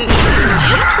eyesight, and even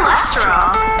reduce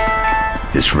cholesterol.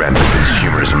 This rampant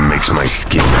consumerism makes my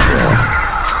skin crawl.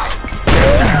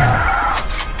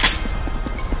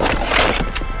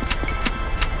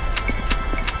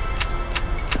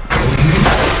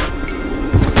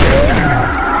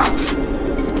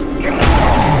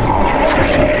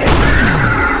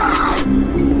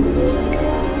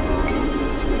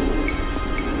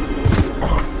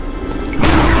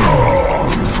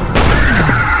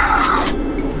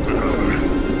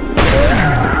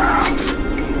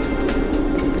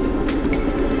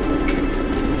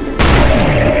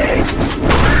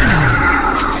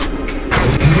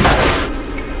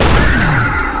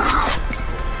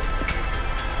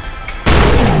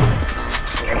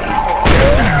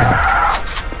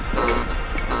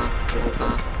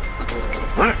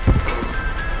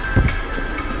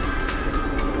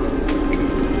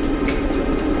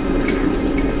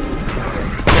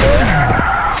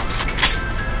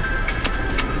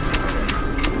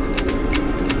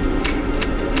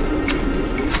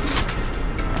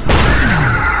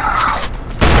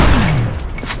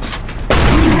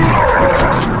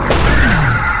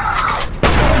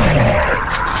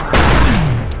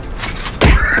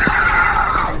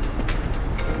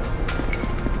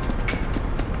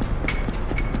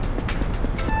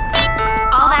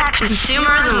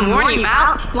 Consumerism worn you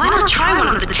out? Why not try one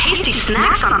of the tasty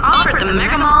snacks on offer at the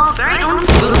Mega Mall's very own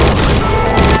food court?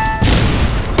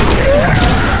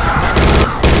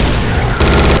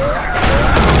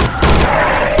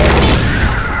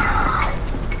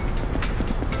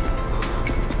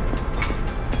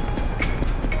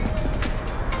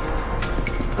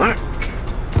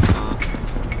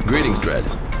 Greetings, Dredd.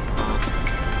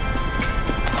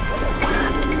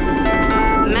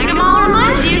 Mega Mall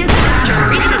reminds you, after a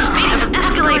recent spate of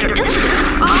escalator incidents,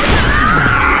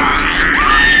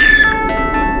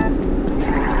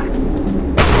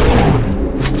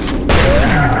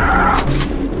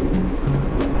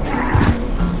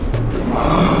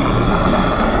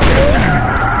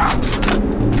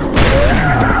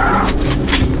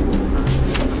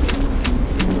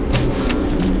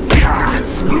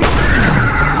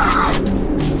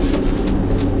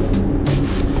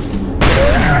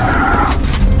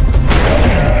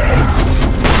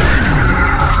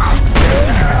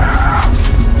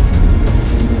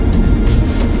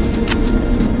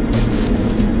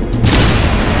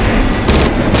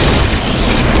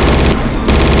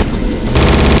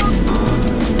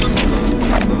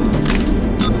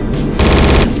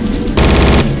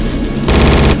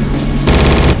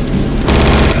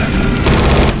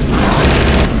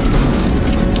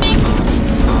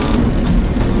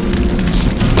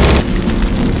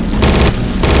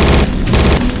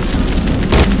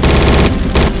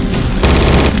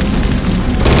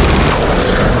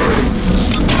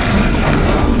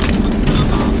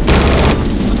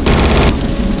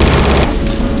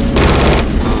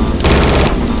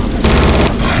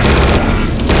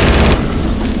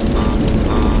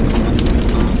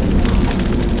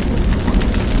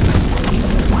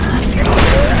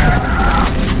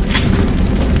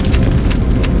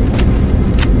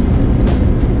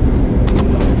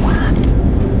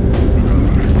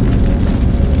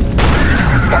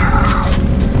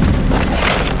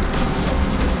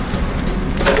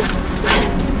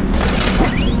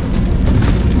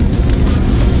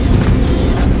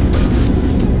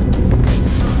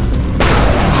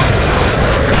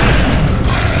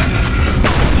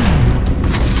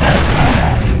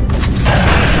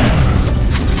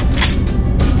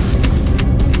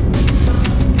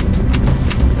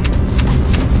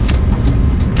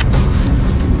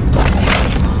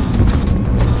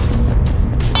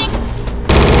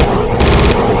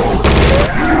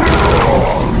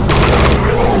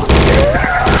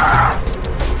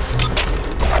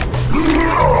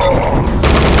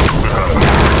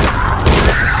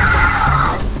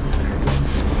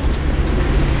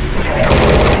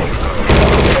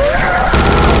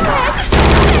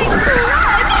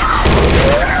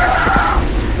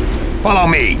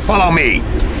 Follow me.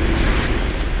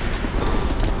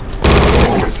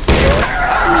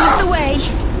 Lead the way.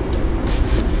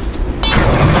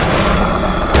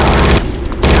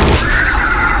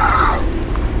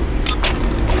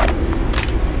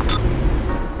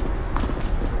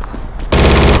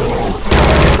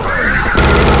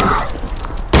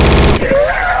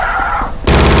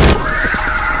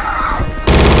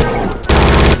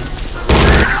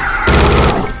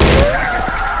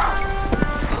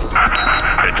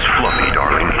 It's Fluffy,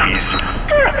 darling. He's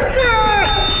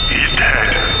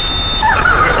dead.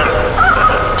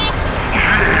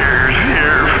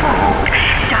 There, folks.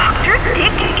 Dr.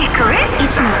 Dick Icarus?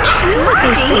 It's not true what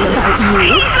they say about you.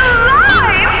 He's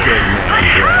alive! Good man,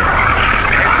 Dredd.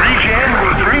 Regen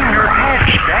will bring your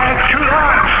pets back to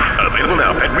life. Available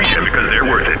now, Pet Regen, because they're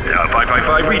worth it.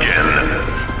 555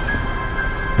 Regen.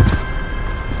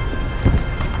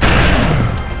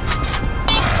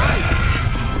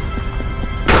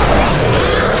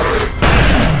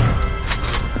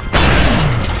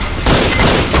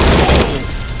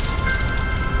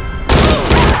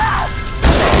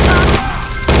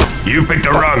 You picked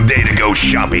the wrong day to go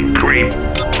shopping, creep.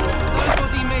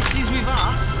 Nobody messes with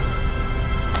us.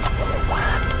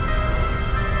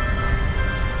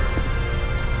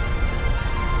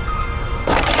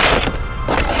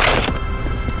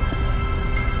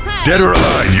 Dead or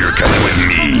alive, you're coming with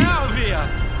me. Out of here.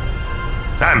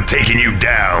 I'm taking you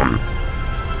down.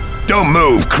 Don't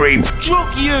move, creep.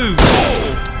 Drop you.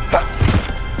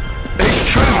 It's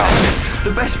true, man. The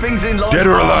best things in life. Dead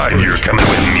or alive, you're coming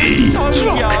with me. So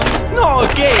young.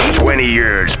 Not again. 20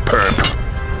 years, perp.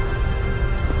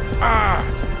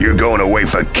 You're going away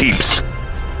for keeps.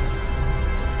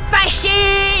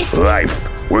 Fascist!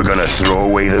 Life, we're gonna throw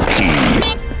away the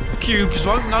key. Cubes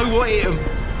won't know what hit 'em.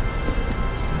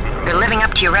 You're living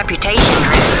up to your reputation,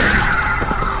 Dredd.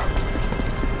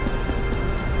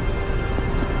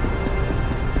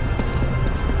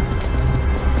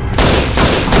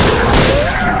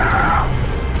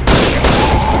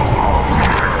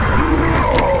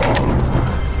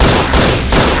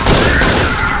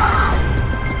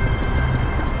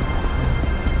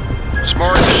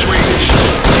 Smart and sweet.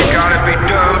 You gotta be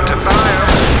dumb to buy 'em.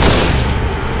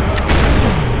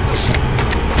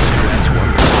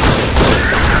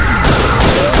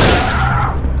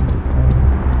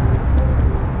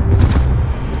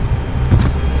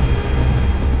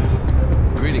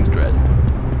 Greetings, Dredd.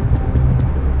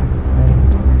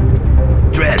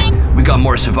 Dredd, we got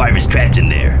more survivors trapped in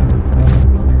there.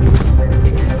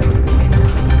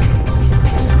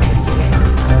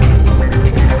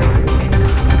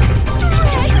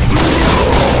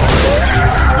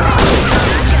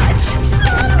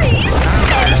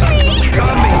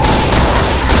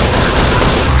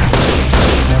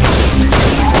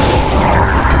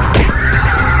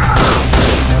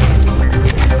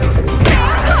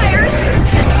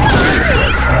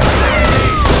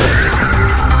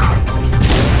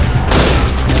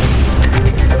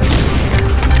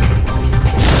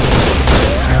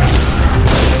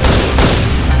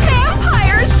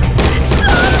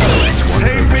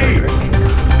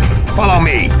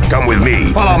 Come with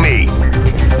me. Follow me.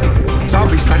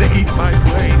 Zombies trying to eat my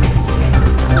brain.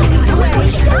 I thought I was going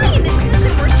to die in this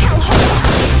consumer's hellhole.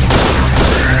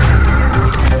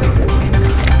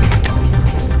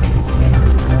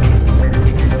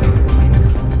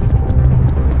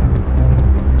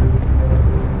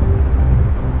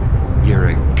 You're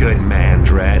a good man,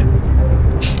 Dredd.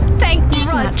 Thank you,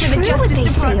 Rod, for the Justice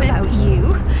Department. About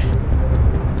you.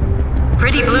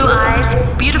 Pretty blue eyes,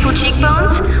 beautiful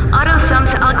cheekbones.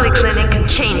 AutoSum's ugly clinic can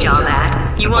change all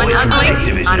that. You want ugly?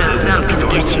 AutoSum can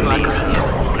get you ugly.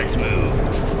 Let's move.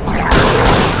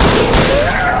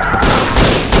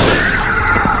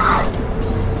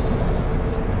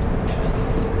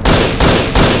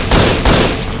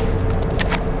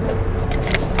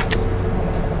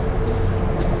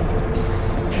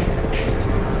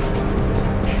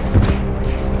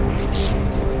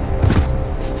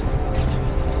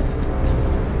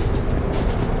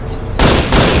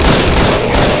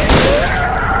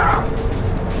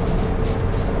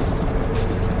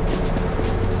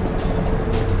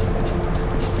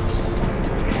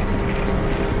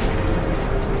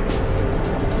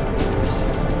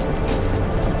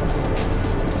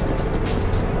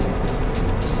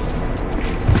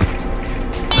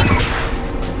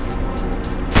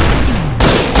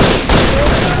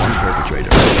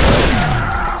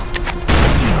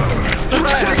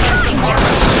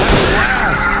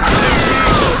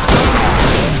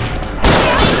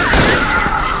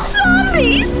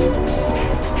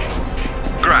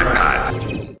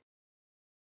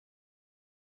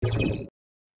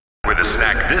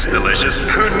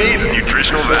 its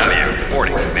nutritional value.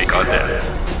 Warning, may cause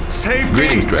death. Save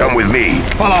Greetings, Dredd. Come with me.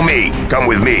 Follow me. Come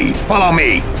with me. Follow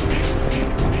me.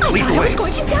 I thought I was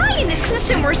going to die in this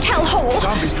consumerist hellhole.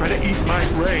 Zombies trying to eat my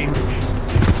brain.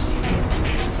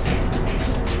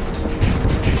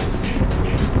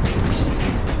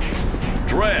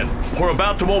 Dredd, we're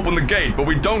about to open the gate, but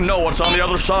we don't know what's on the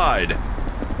other side.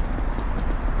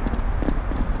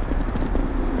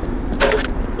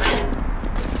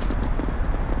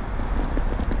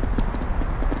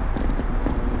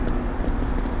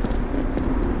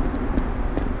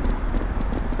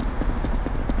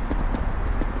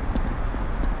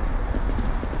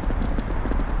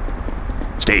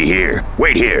 Stay here.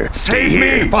 Wait here. Stay Save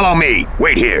here. me. Follow me.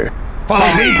 Wait here.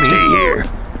 Follow me. Stay here.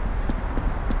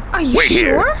 Are you Wait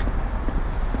sure? here.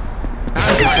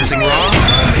 Is something wrong?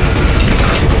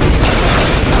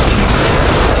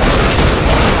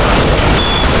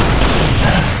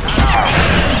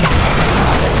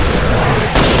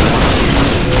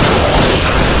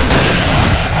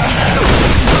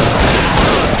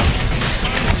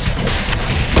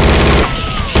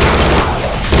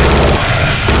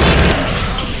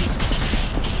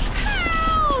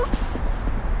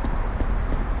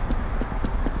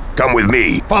 Come with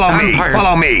me. Follow me.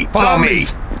 Follow me. Follow me.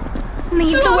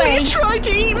 Lead the way. He's trying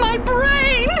to eat my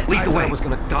brain. Lead the way. I was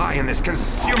gonna die in this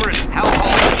consumerist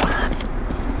hellhole.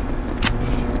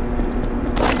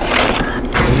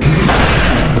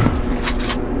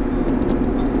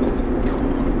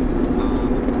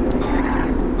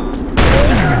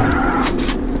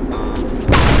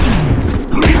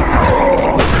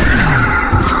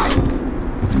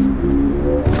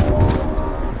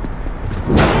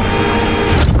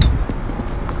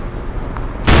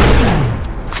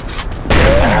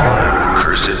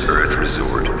 Earth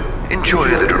resort. Enjoy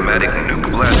the dramatic nuke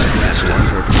blasting vista.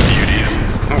 Beauties.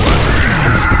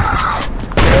 Wonders.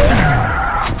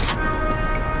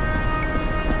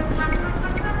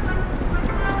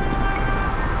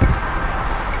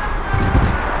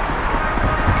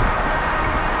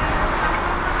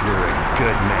 You're a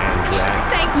good man, Dredd.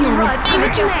 Thank you, Ryder, for the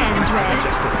Justice The Dredd.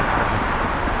 Justice Department.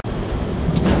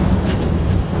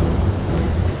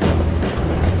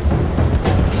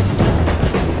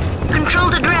 Control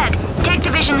to Dredd. Tech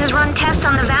Division has run tests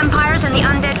on the vampires and the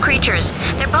undead creatures.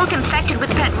 They're both infected with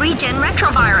pet regen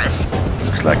retrovirus.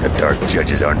 Looks like the Dark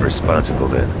Judges aren't responsible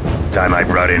then. Time I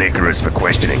brought in Icarus for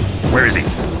questioning. Where is he?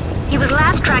 He was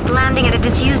last tracked landing at a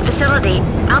disused facility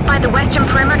out by the western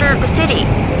perimeter of the city.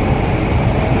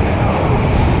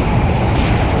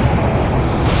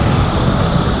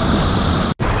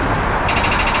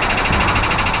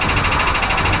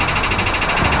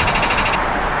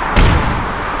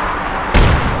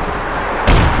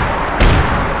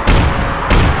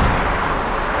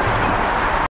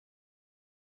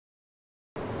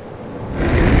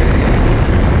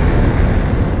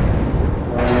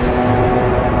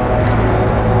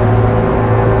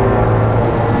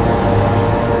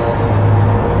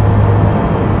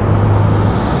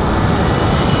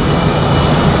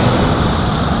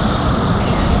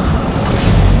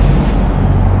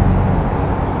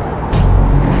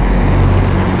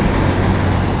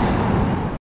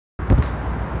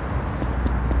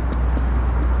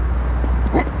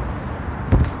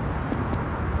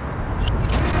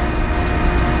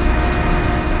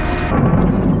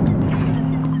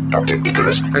 Dr.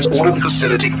 Icarus has ordered the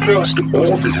facility closed to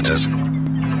all visitors.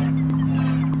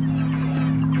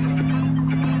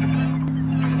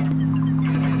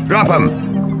 Drop him!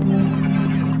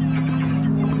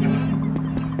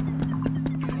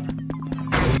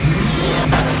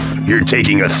 You're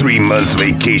taking a 3-month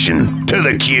vacation to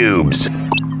the cubes.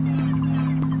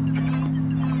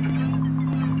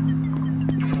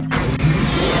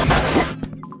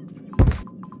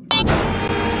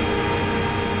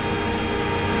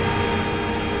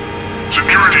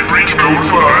 Security breach code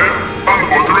 5.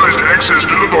 Unauthorized access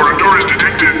to laboratories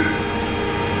detected.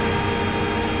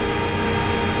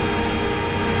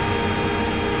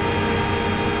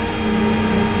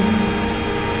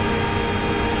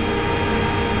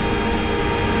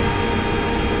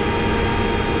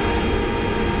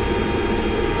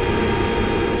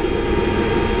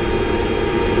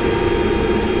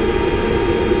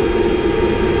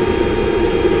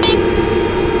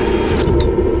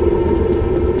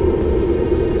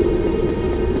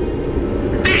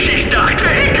 This is Dr.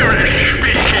 Icarus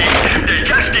speaking.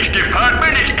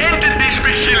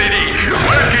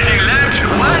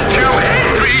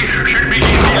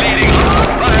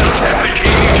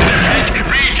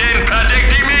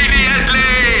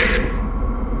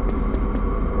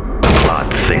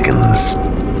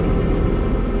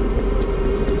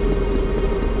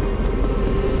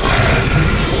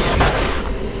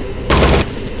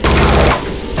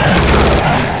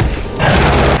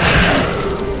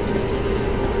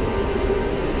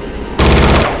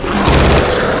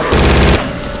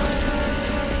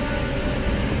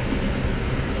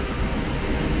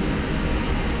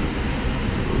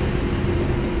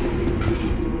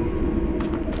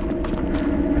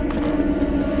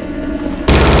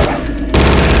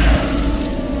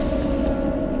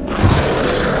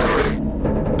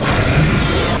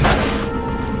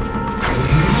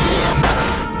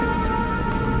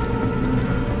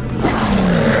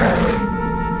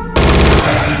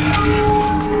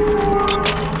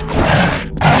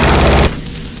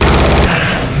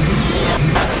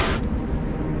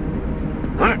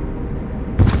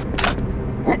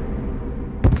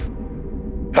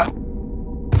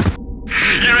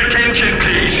 attention,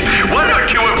 please. One or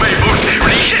two of my most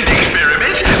recent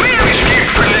experiments may have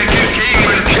escaped from the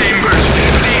containment chambers.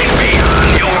 Please be on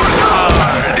your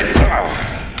guard.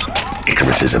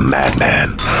 Icarus is a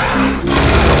madman.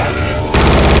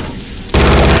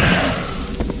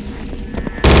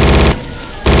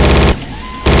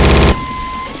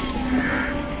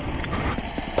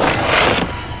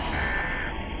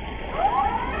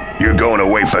 You're going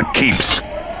away for keeps.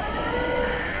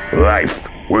 Life,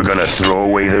 we're gonna throw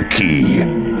away the key.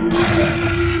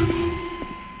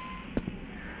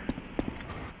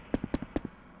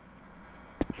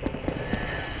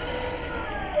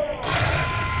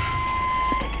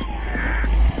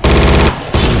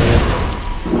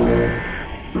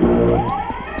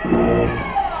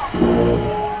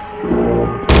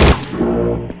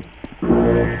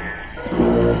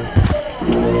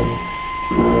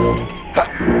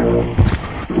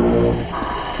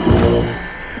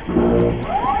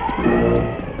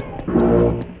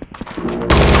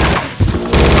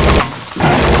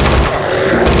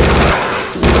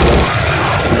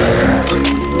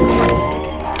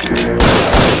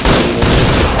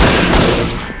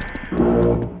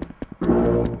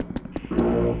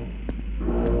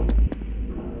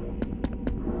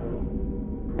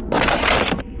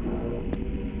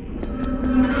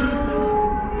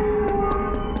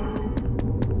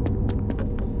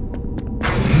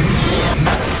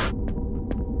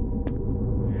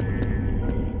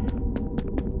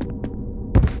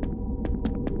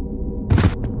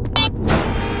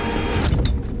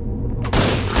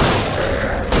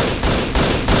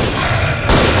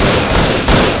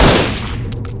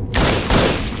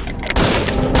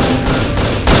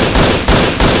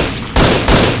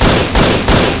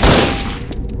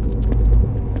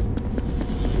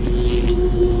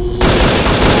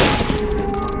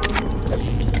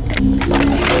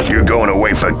 You're going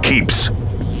away for keeps.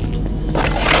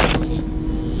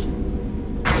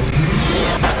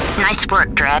 Nice work,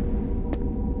 Dredd.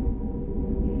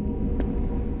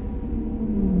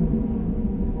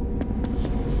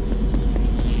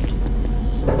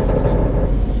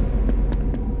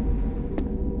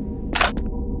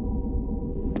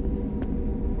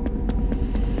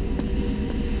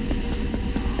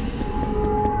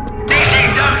 This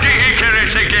is Dr.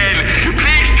 Icarus again.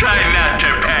 Please try not to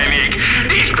panic.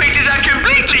 These creatures are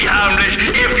completely harmless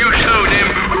if you show them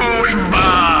who's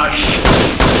boss.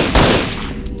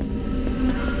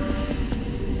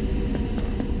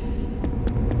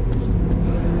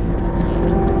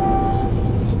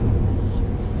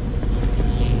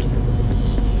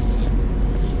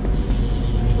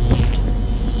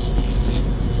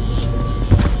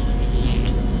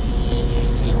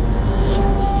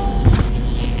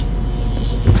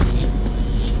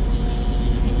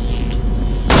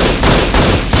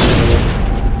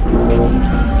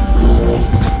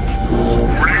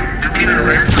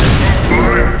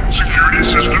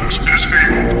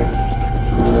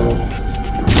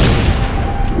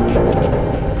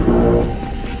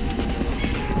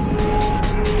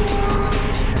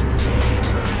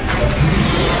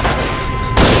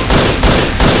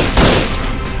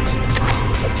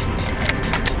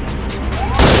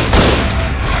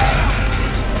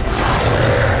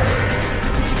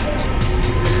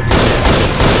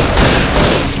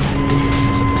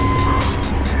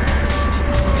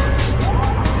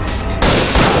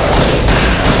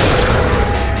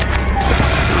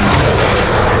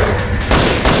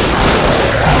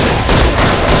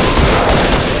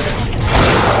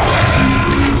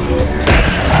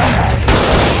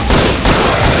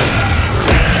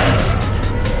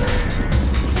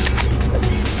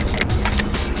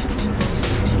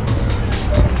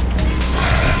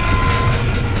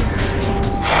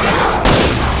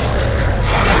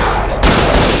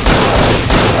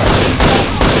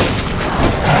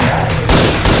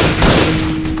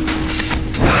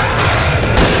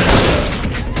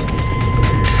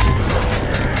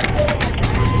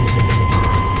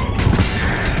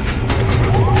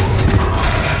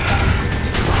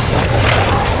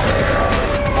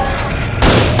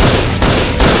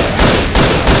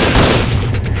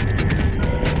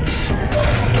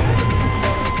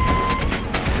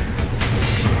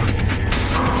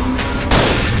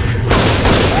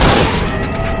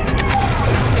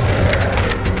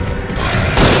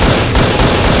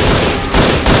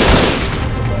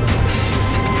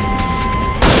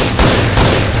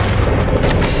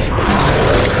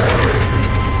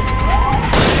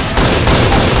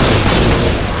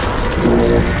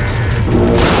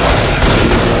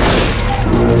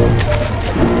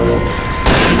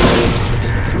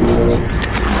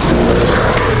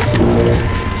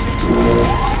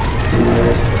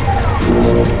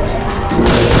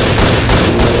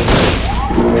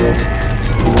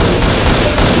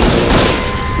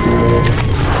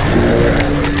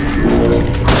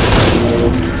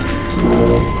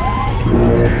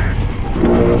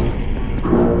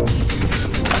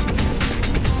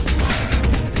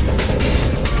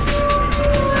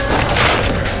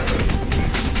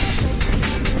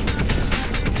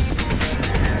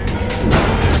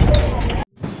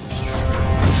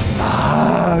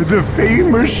 the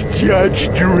famous Judge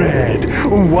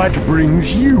Dredd. What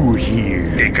brings you here?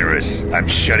 Icarus, I'm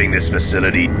shutting this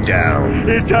facility down.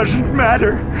 It doesn't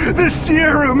matter. The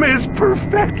serum is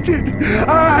perfected.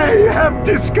 I have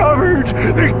discovered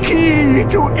the key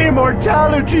to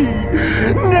immortality.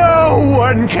 No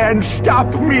one can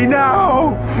stop me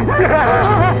now.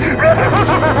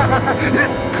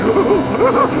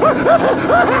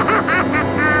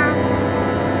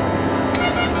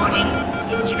 Warning.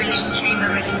 Incubation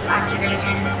chamber is activated.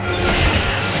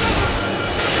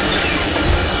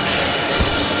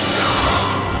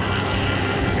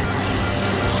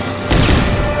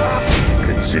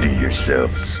 Consider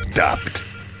yourself stopped.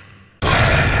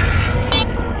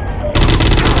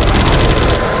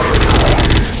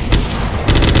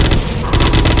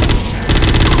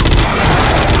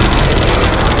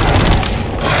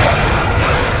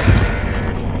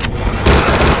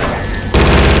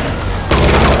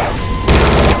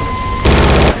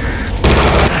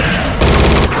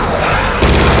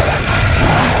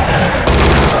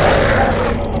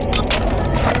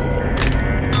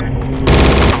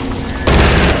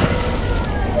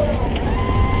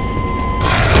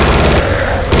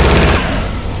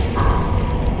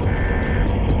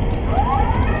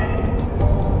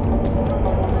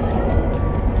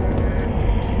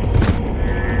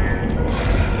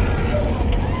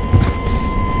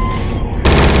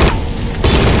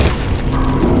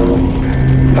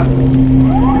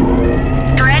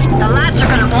 Dredd, the lights are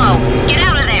gonna blow. Get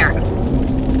out of there.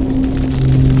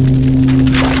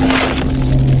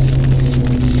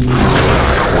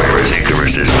 Where is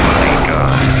Icarus's money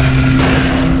gone?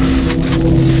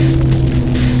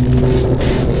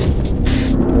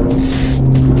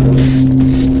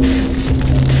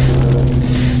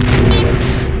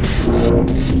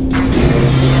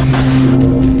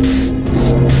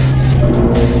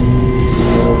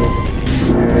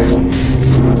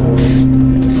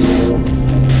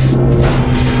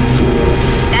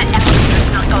 That elevator's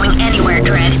not going anywhere,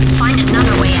 Dredd. Find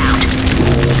another way out.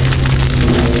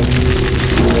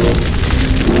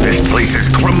 This place is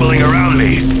crumbling around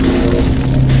me.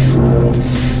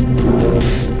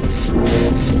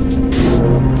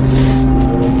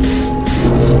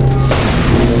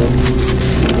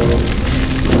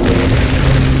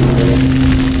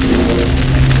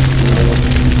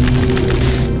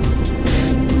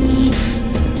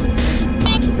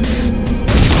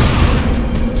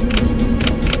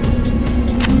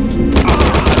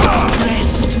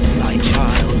 Rest, my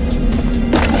child.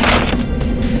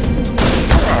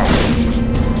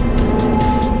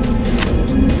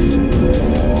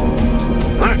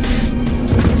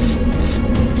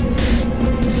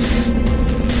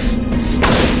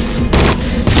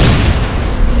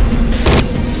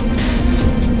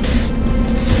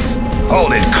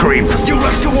 Hold it, creep. You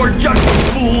rush toward judgment,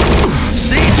 fool!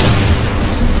 See?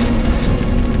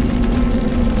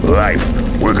 Life,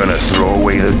 we're gonna throw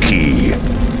away the key.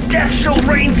 Death shall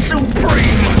reign supreme!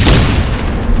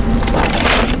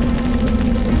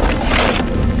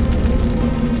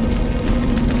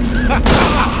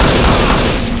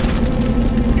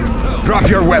 Drop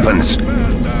your weapons.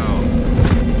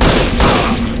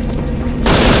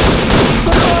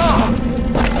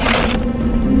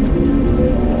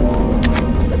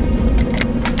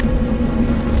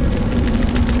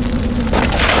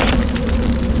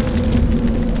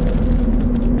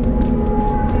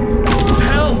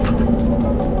 Help!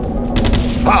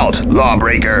 Halt,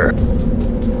 lawbreaker.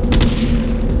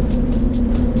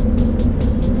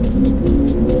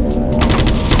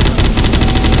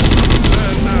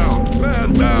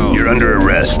 Man down. You're under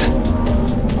arrest.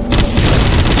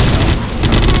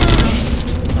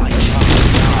 My child.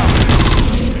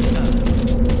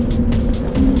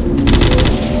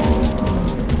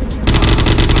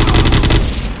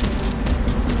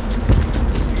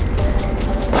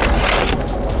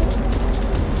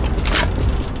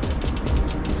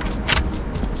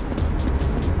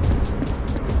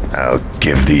 I'll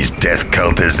give these death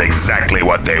cultists exactly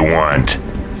what they want.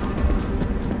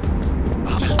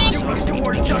 You rush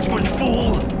toward judgment,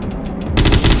 fool!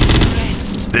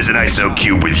 There's an ISO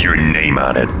cube with your name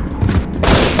on it.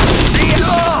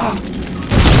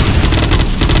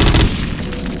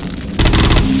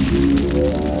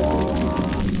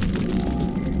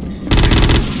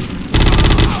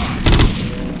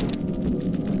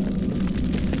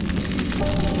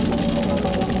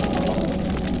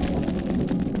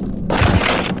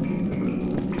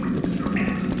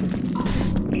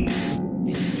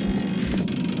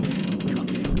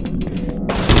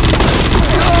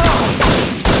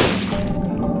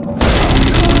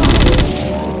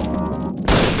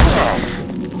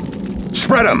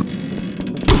 Spread 'em!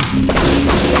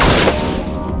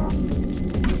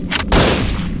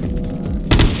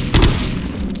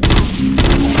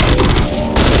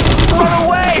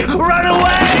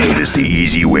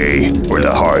 easy way or the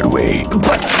hard way.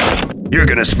 But you're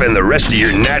gonna spend the rest of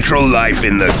your natural life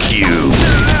in the cubes.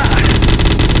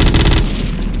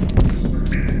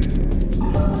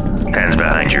 Hands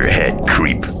behind your head,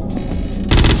 creep.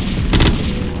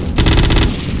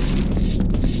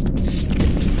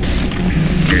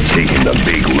 You're taking the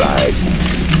big ride.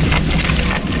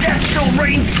 Death shall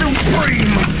reign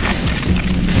supreme!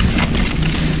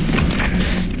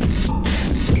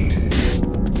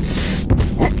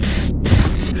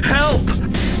 Help!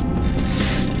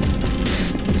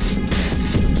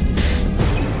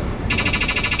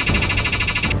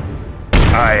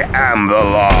 I am the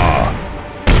law.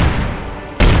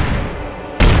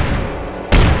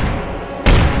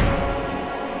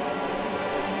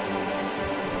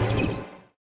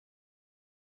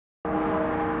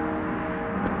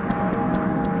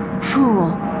 Fool.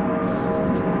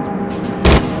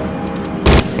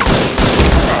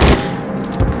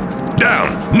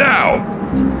 Down, now!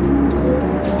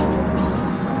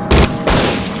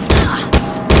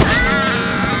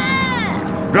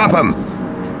 Drop him!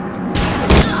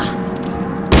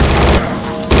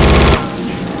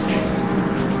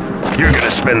 You're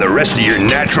gonna spend the rest of your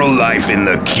natural life in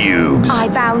the cubes. I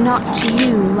bow not to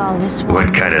you, lawless one.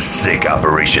 What kind of sick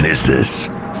operation is this?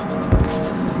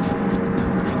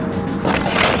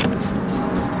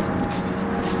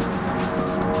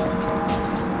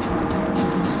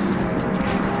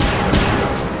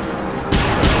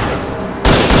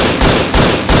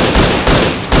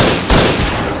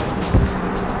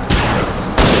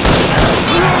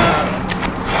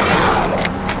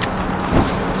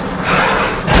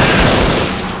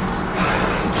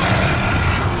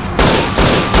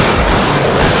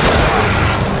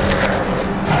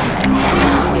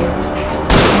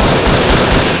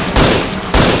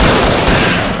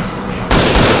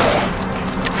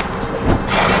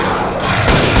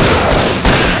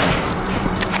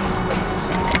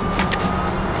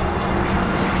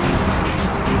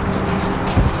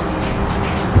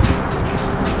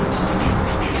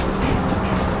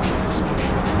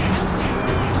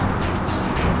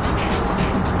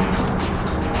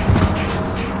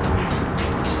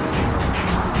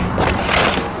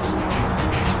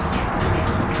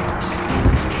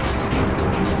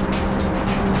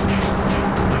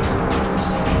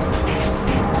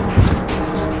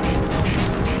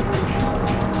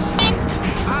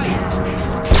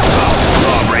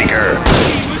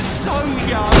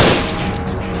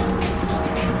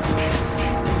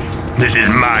 This is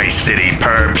my city,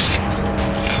 perps.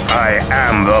 I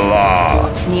am the law.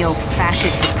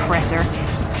 Neo-fascist oppressor.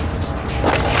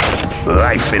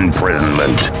 Life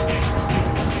imprisonment.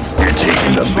 You're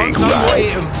taking the big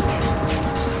ride.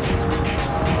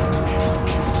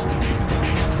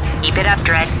 Keep it up,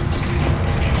 Dredd.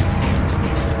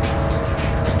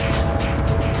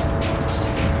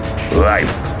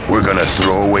 Life, we're gonna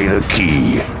throw away the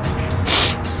key.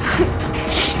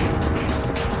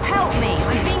 Help me,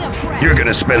 I'm being oppressed. You're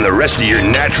gonna spend the rest of your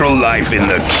natural life in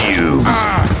the cubes.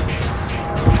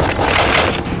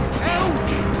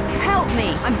 Help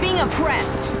me, I'm being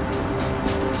oppressed.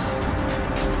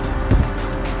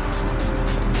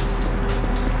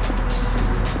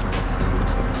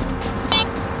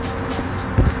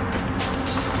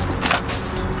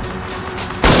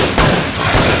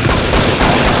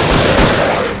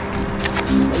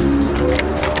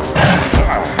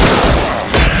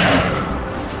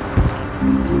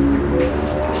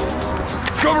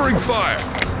 Covering fire!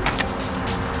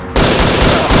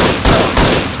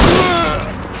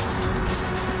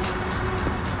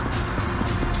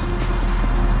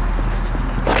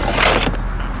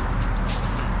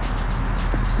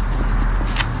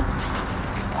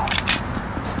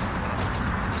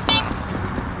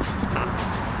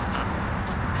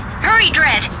 Hurry,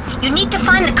 Dredd! You need to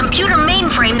find the computer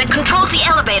mainframe that controls the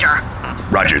elevator.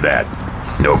 Roger that.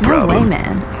 No No way, problem.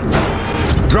 man.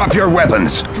 Drop your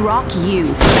weapons. Drop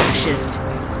you, fascist. Should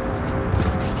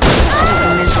have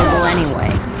been miserable anyway.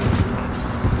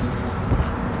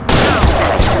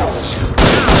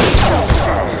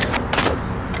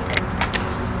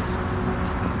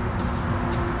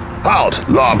 Halt,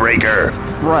 lawbreaker.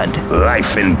 Dredd.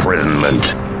 Life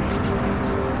imprisonment.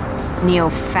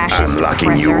 Neo-fascist I'm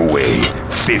locking oppressor. you away.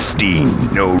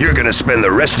 15. No, you're gonna spend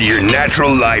the rest of your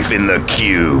natural life in the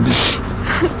cubes.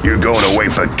 You're going away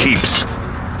for keeps.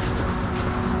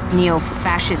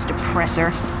 Neo-fascist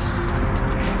oppressor.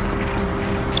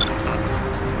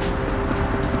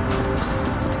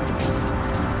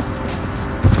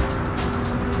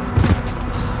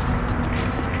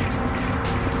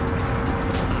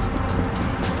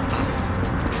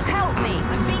 Help me!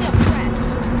 I'm being oppressed.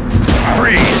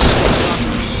 Freeze!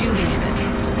 Shooting at us.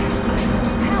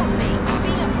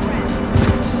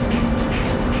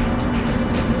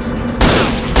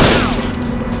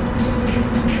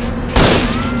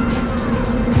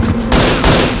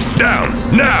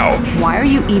 Why are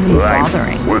you even Life,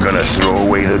 bothering? we're gonna throw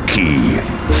away the key.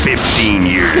 15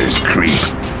 years, creep.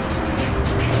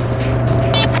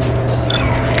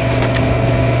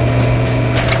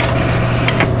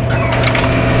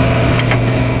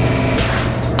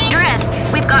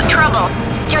 Dredd, we've got trouble.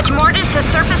 Judge Mortis has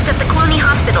surfaced at the Clooney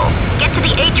Hospital. Get to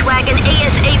the H-Wagon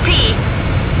ASAP.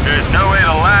 There's no way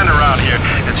to land around here.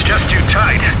 It's just too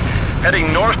tight.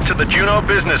 Heading north to the Juno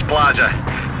Business Plaza.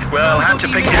 We'll have to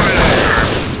pick you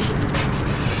there.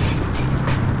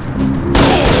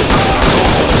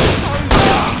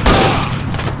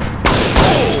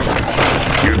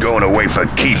 You're going away for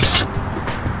keeps.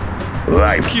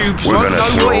 Life, Cubes, we're gonna no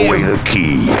throw way. away the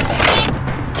key.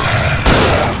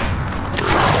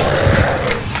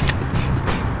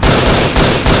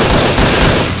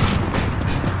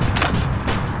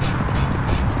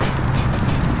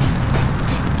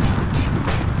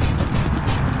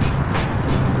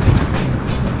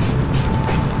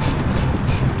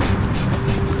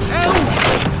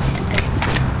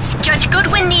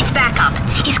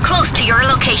 He's close to your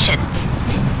location.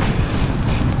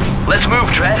 Let's move,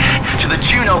 Dredd, to the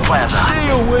Juno Plaza. Stay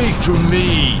away from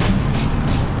me.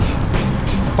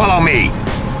 Follow me.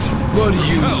 What are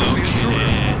you looking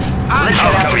at? I'll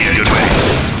cover you this way.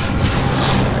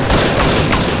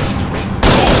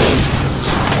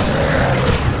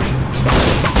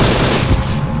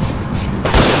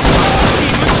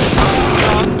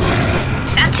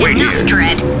 That's Wait enough, here.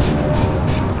 Dredd.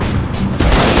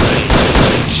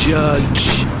 Judge.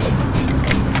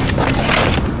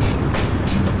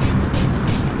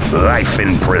 Life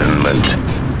imprisonment.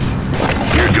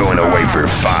 You're going away for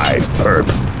 5, perp.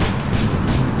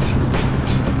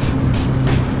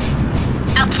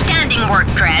 Outstanding work,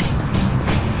 Dredd.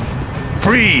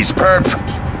 Freeze, perp.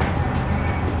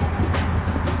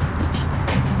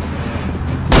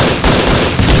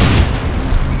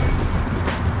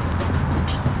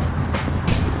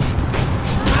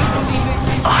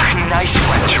 Nice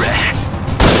one, Dredd.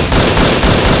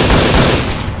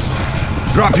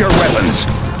 Drop your weapons.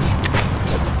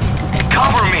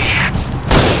 Cover me.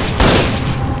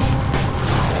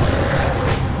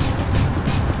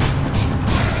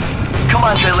 Come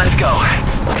on, Dredd, let's go.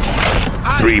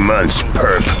 3 months,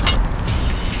 perp.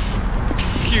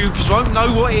 Cubes won't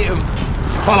know what hit 'em.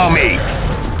 Follow me.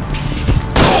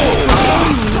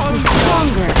 So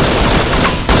stronger.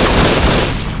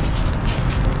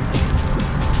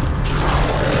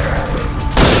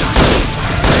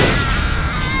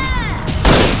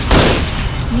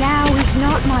 Now is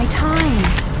not my time.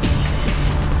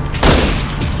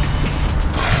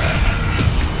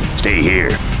 Stay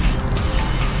here.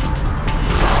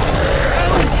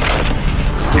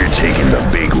 You're taking the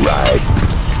big ride.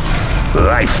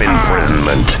 Life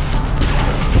imprisonment.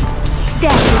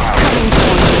 Death is coming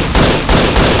for you.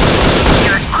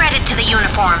 You're a credit to the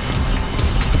uniform.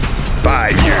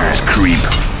 5 years, creep.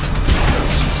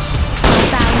 I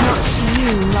bow not to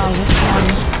you, lawless one.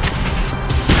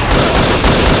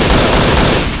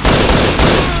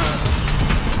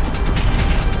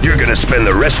 You're gonna spend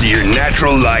the rest of your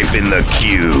natural life in the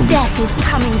cubes. Death is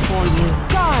coming for you.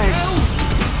 Guard.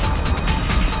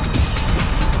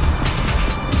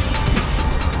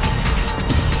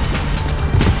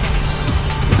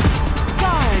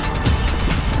 Guard.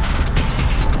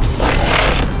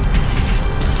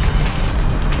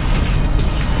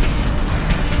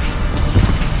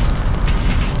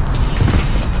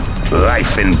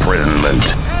 Life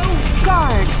imprisonment.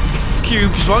 Guard.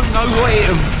 Cubes won't know what hit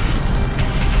 'em.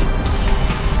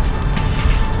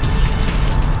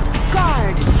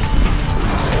 Guard.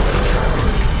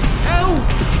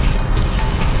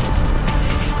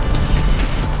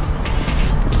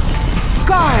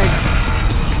 Guard.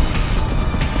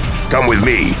 Come with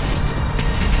me.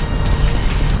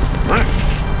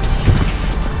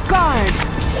 Guard.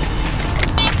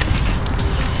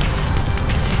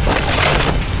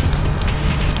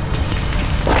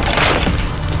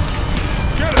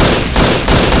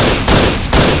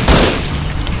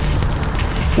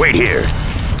 Wait here.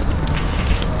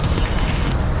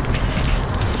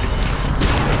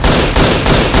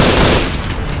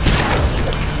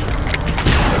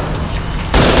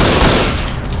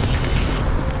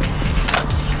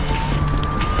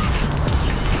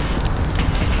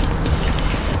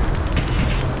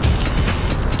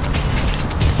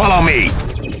 Follow me.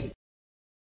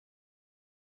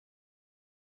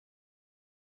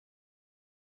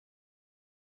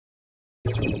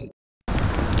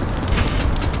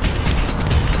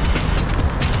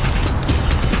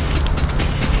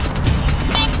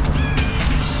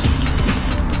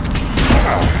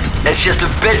 It's just a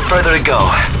bit further to go.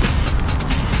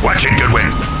 Watch it, Goodwin.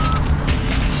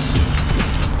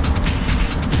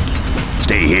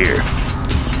 stay here.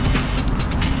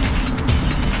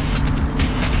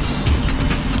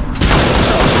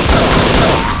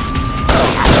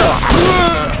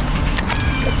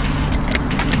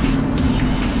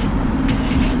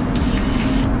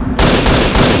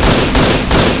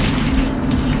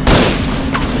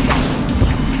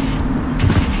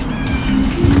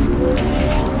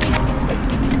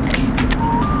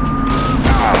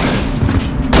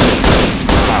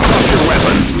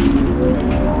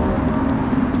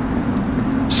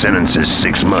 Sentence is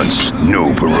 6 months,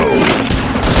 no parole.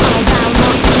 I vow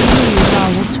not to you,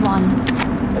 lawless one.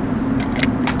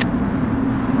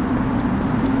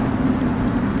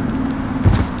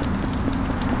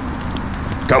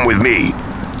 Come with me.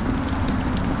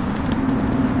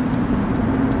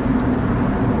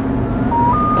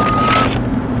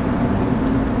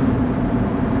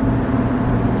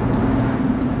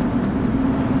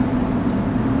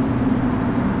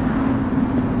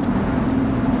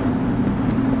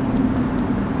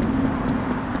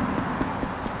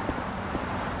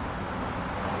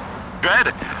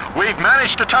 We've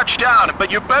managed to touch down,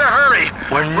 but you better hurry.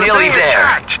 We're nearly being there.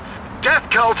 Attacked. Death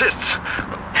cultists.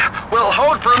 We'll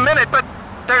hold for a minute, but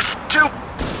there's too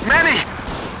many.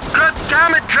 God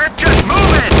damn it, Dredd, just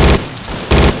move it!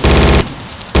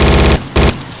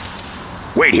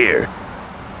 Wait here.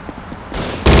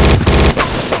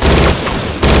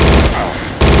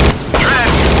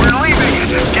 Dredd, we're leaving.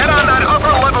 Get on that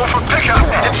upper level for pickup.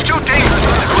 It's too dangerous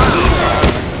on the ground.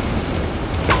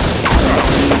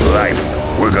 Life,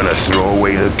 we're gonna throw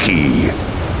away the key.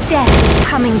 Death is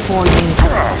coming for you.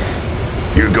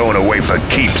 You're going away for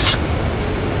keeps.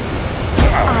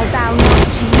 I vow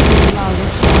not to you,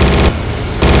 lawless one.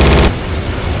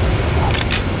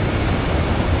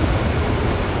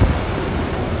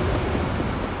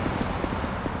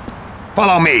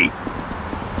 Follow me.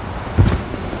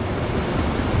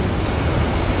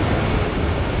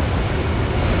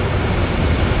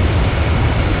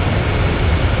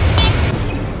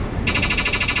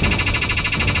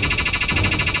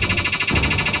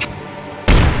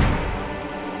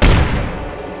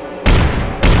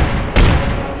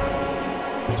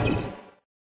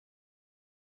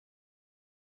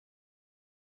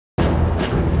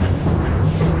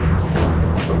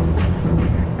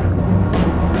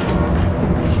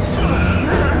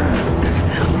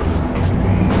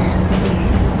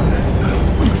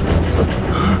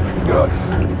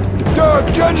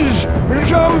 Judges,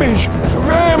 zombies,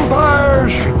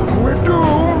 vampires, we're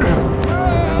doomed.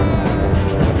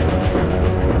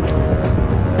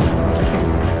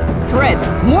 Dredd,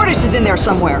 Mortis is in there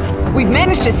somewhere. We've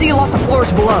managed to seal off the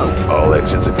floors below. All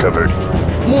exits are covered.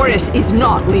 Mortis is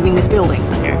not leaving this building.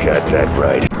 You got that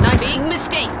right. Nice big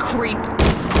mistake, creep.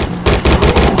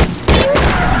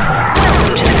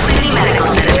 Welcome to the Clooney Medical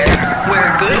Center,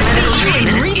 where good medical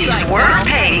treatment is worth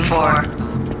paying for.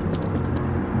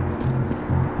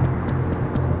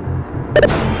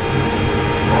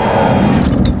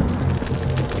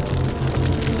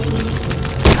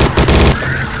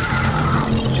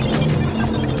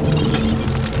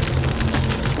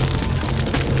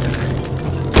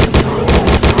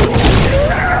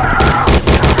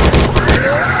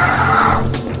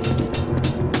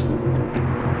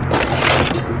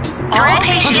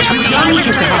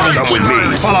 Come with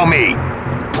me. Follow me.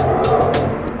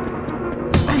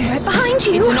 I'm right behind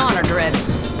you. It's an honor, Dredd.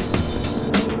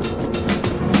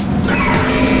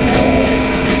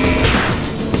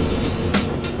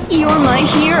 You're my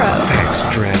hero. Thanks,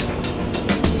 Dredd.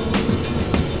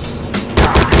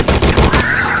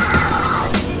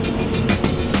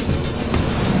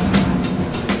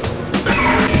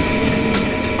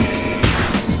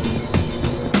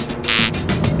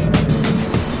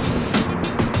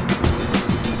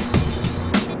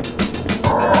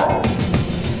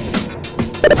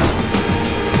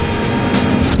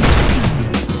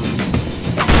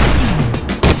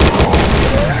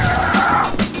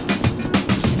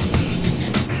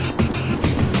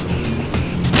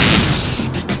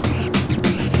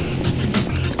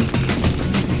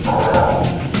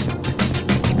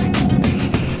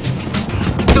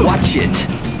 Watch it.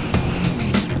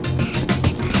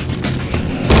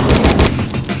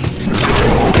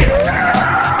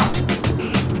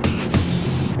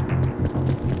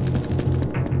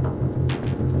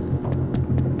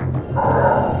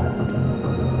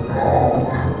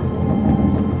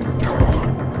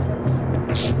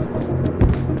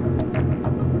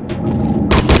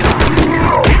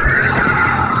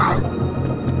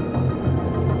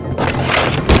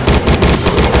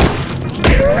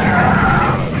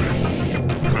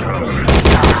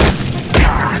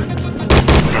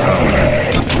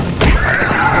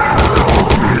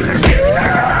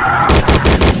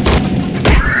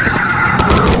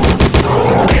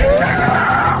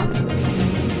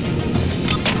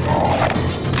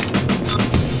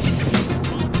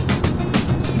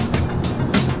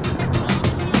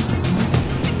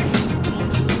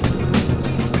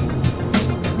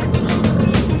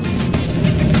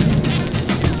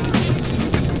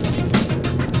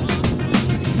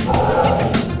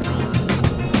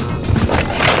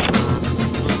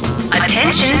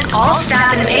 all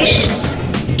staff and patients.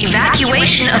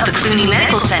 Evacuation of the Clooney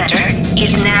Medical Center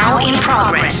is now in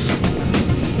progress.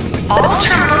 All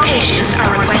terminal patients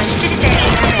are requested to stay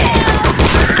in their beds.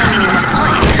 I mean, what's the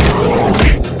point?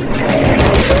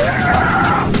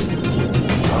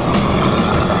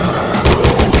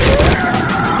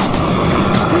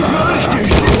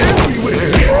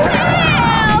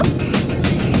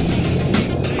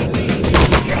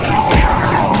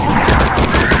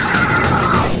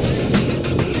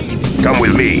 Come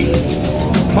with me.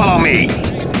 Follow me.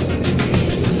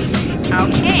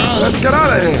 Okay. Let's get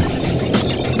out of here.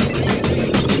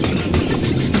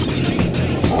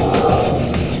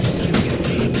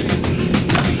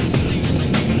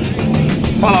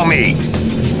 Follow me.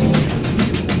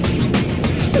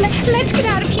 Let's get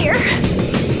out of here.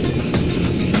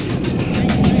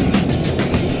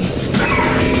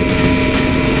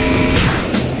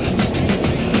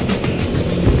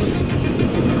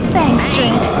 Thanks,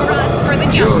 Dredd. For the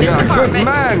Justice Department. Good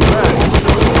man.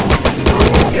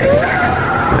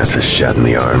 That's a shot in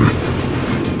the arm.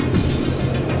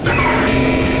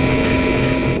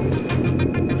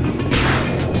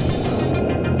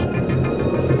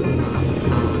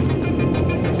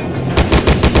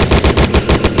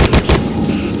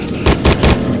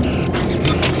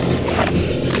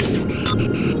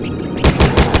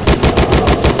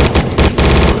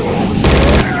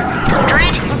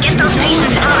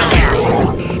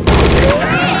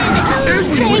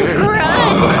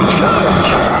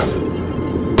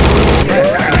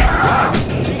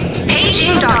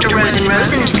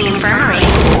 Into the infirmary.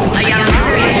 A young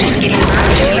mother has just given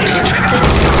birth to mutant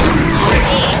triplets.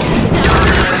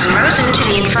 Dr. Rosen to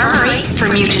the infirmary for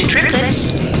mutant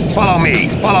triplets. Follow me.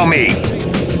 Follow me.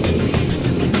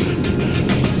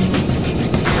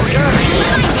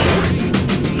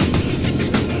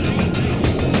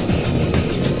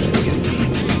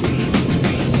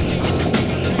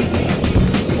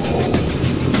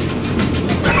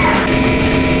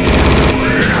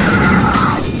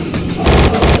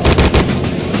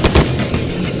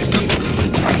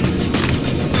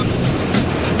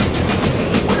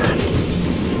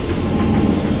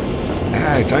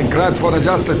 Thank God for the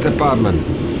Justice Department.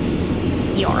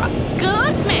 You're a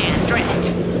good man, Dredd.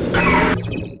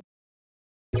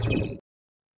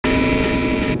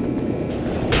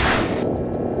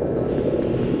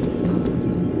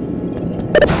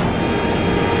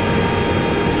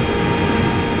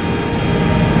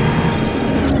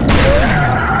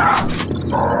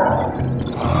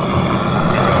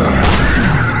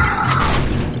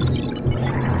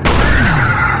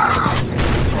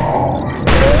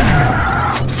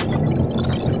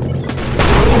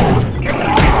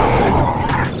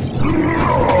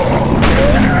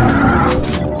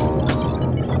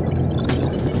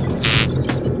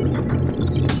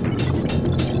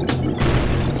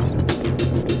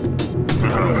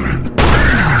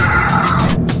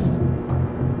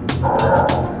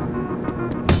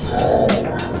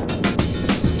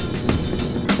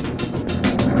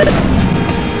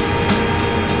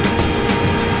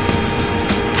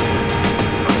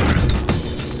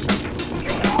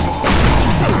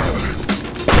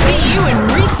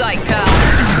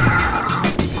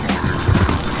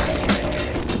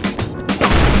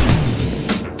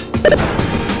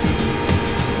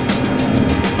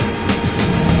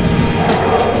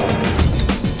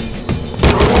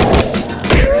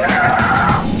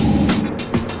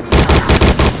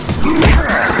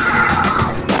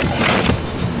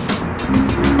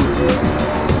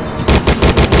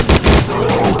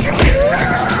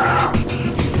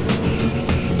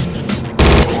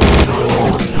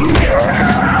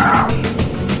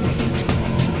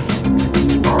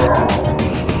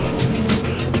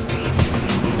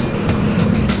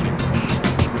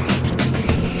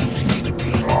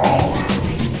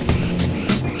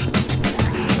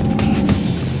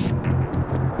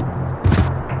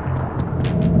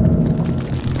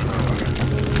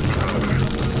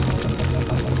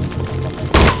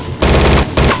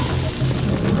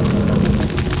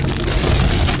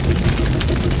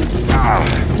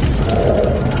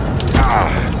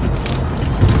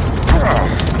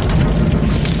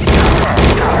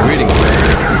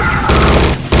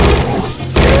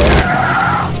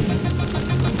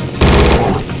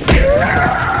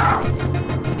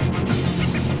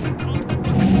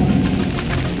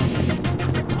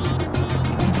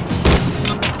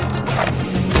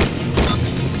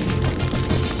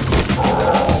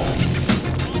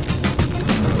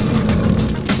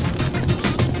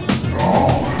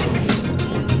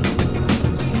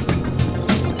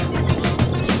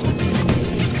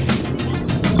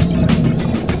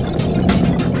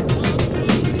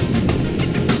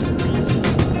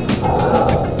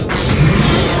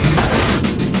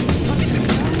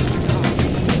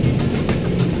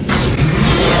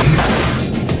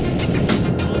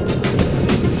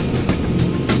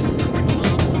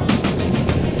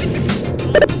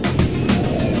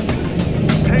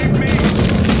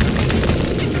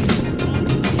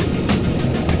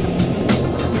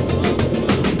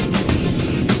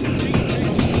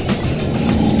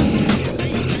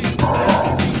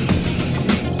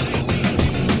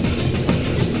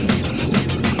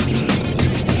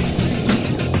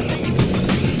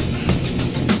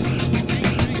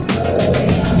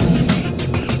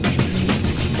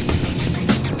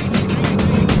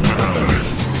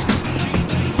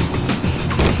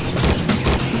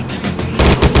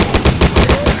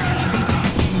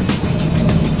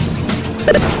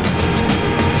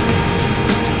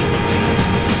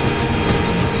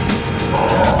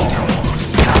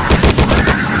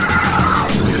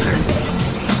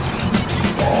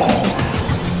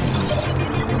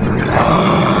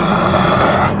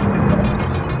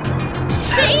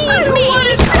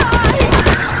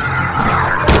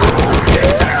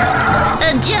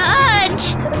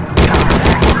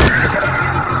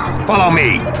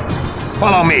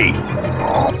 Follow me.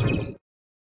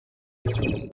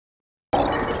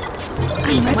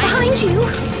 I'm right behind you.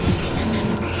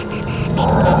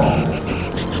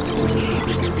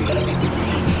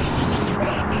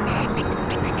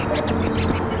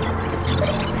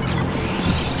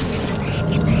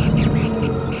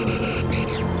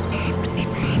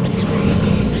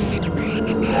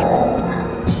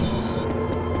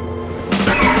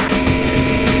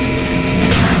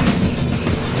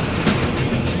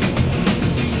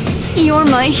 You're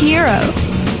my hero.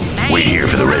 Wait here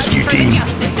for the rescue team.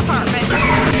 Justice Department.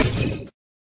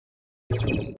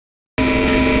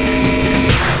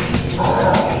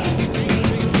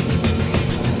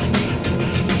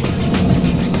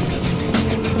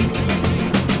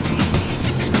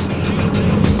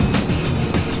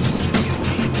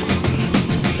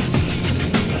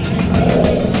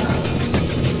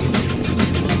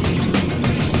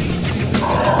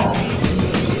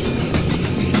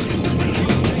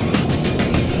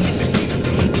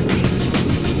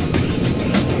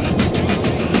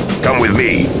 Come with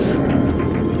me.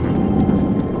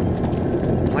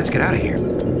 Let's get out of here.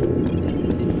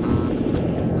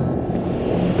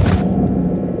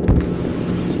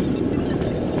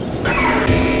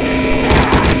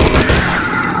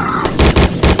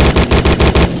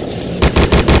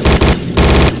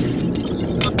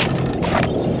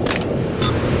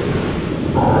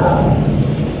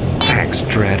 Thanks,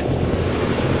 Dredd.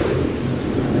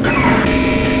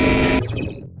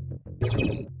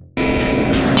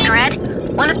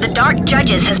 One of the dark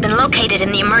judges has been located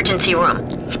in the emergency room.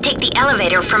 Take the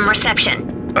elevator from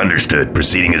reception. Understood.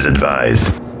 Proceeding as advised.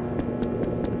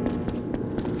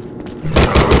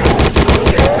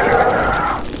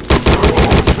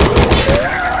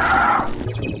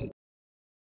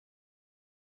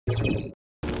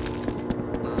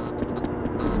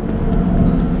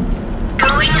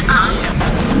 Going up.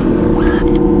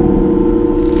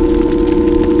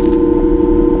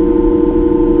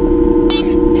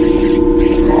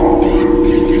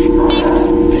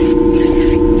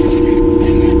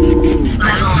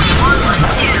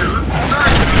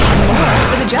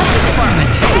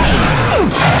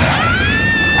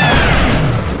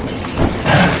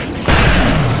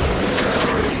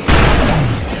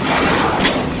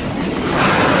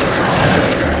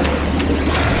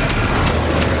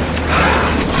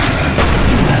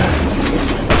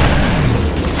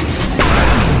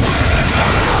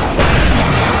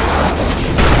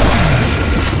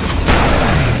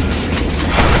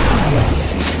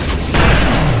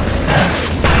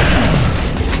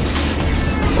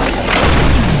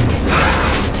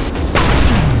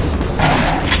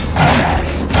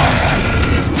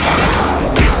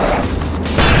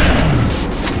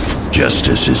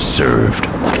 Justice is served.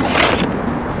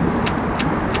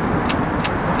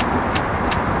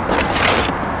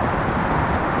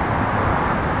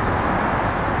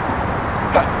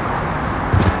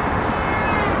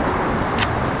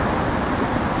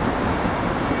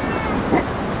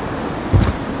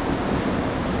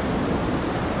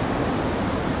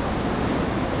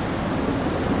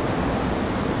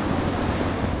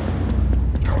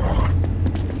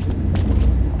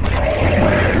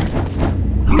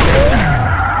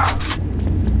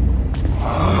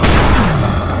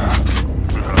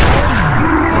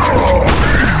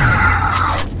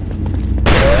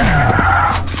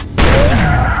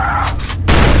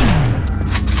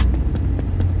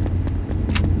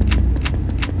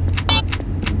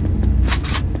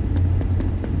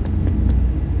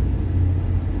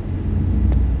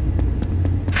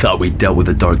 Thought we dealt with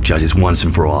the dark judges once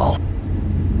and for all.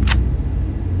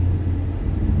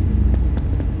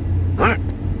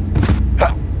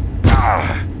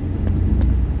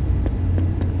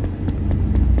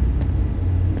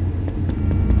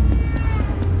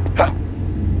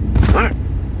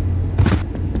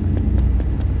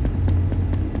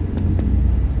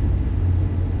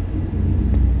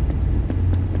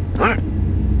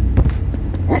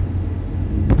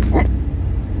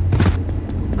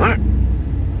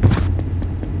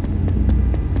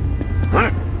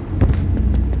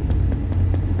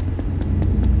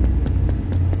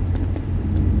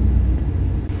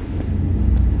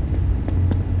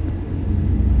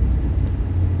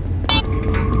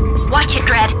 Watch it,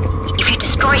 Dredd. If you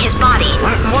destroy his body,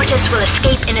 Mortis will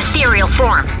escape in ethereal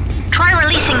form. Try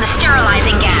releasing the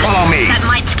sterilizing gas. Follow me. That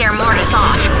might scare Mortis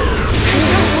off. I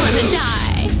don't want to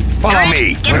die. Follow Dredd,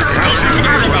 me. get those patients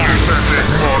out of there.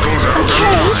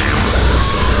 Okay.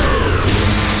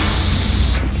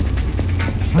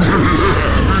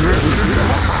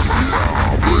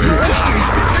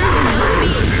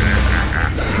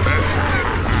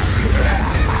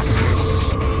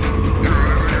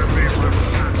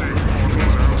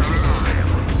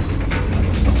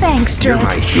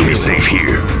 Dredd. You'll be safe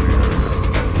here.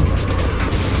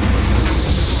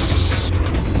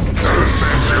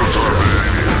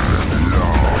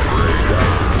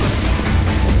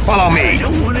 Follow me. I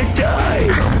don't want to die.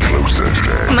 Come closer,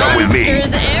 Dredd. Come with me.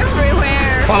 Monsters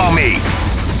everywhere. Follow me.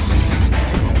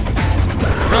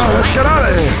 Let's get out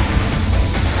of here.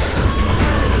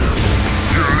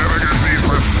 You'll never get these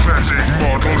pathetic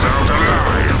mortals out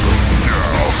alive. You're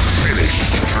all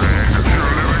finished, Dredd.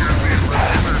 You'll never get these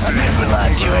pathetic... I never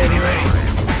liked you anyway.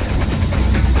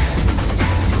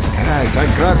 Hey,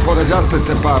 thank God for the Justice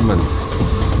Department.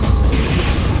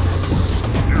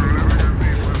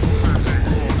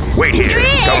 Wait here.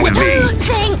 Dredd. Come with me.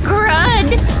 Thank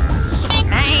Grud.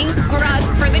 Thank Grud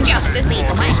for the Justice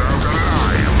Department.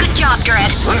 Good job,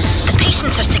 Dredd. The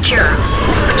patients are secure,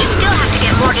 but you still have to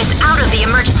get Mortis out of the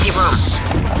emergency room.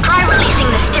 Try releasing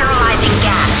the sterilizing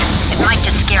gas. It might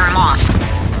just scare him off.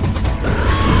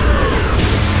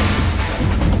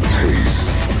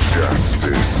 Taste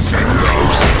justice. And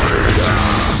closer, Dredd.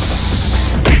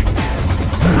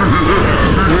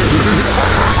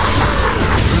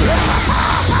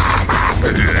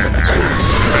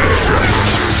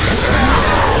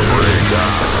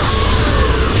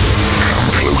 Come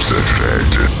closer,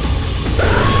 Dredd.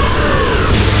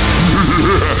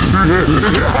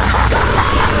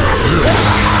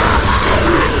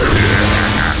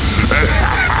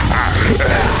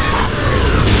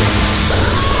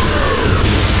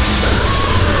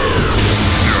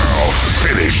 You're all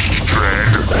finished,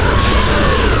 Dredd.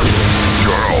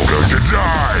 You're all going to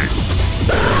die.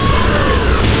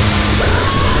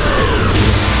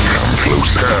 Come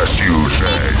closer, curse you,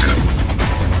 Dredd.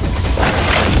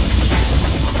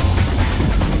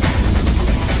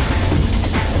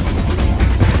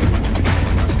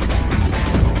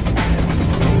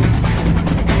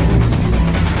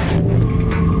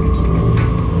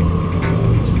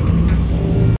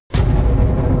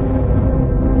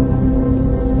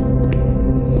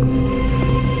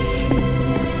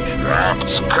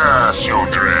 Curse you,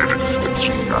 Dredd. The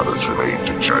 3 others remain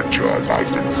to judge your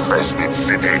life-infested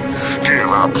city. Give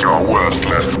up your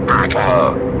worthless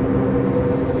battle.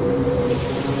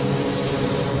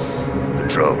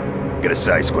 Control, get a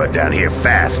side squad down here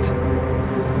fast.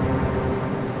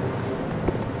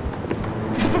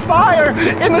 Fire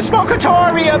in the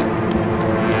Smokatorium!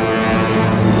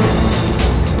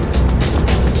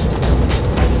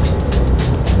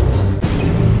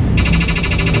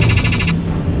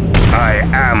 I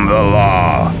am the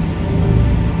law.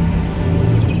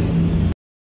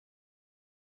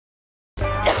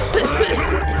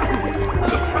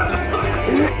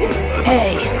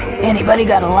 Hey, anybody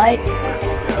got a light?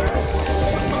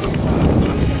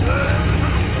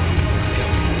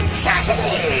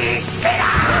 Certainly, sit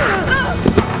down.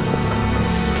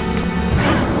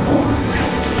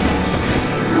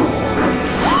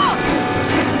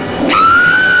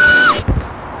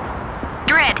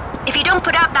 Dredd, if you don't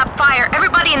put out that fire,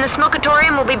 everybody in the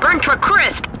Smokatorium will be burnt to a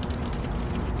crisp.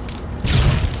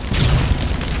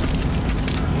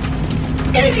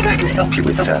 Anything I can help you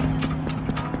with, sir?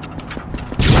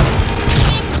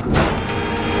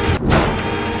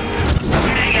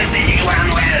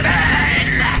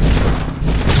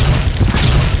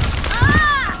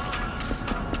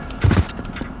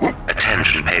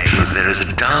 Attention, patrons, there is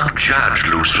a dark judge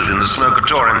loose within the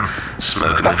Smokatorium.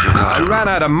 Smoke him if you've got I him. ran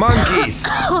out of monkeys.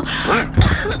 Oh,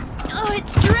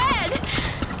 it's Dredd.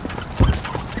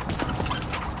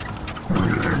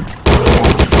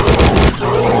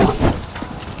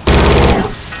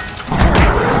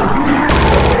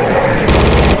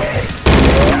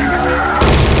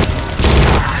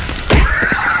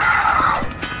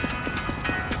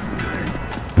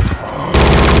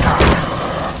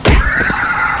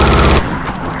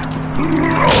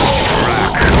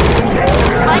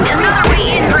 Find another way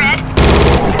in, Dredd.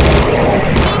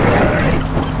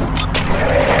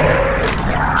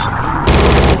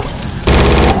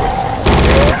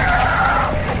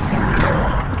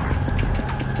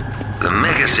 The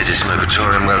megacity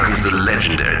Smokatorium welcomes the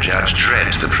legendary Judge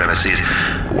Dredd to the premises.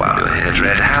 While you're here,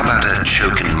 Dredd, how about a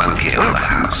choking monkey on the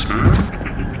house,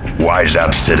 hmm? Wise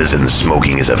up, citizen.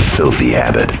 Smoking is a filthy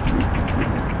habit.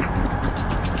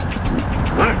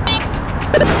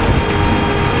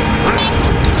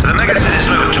 The megacity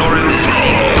Smokatorium is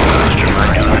legal. To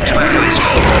remind you that tobacco is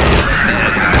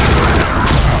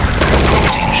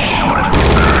getting short of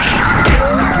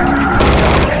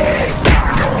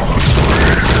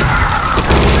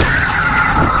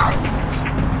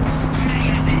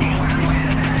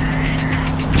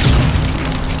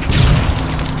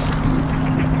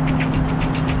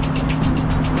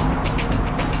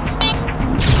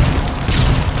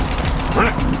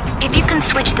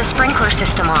switch the sprinkler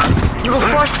system on. You will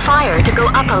force fire to go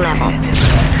up a level.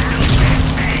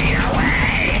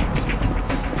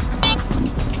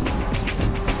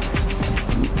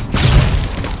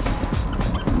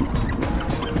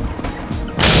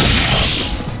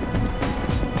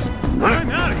 I'm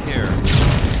out of here.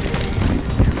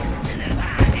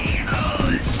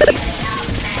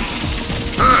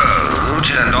 Oh, who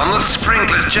turned on the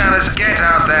sprinklers? Janice, get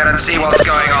out there and see what's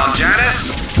going on,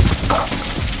 Janice.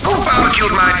 Who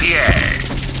barbecued my PA?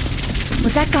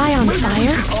 Was that guy on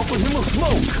fire? Offer him a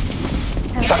smoke.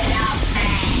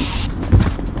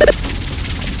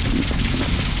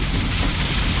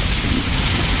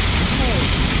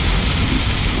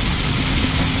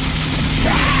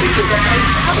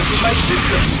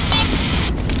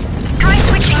 Try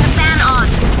switching the fan on.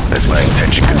 That's my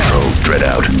intention control. Dredd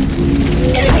out.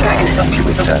 Anything I can help you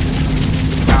with, sir?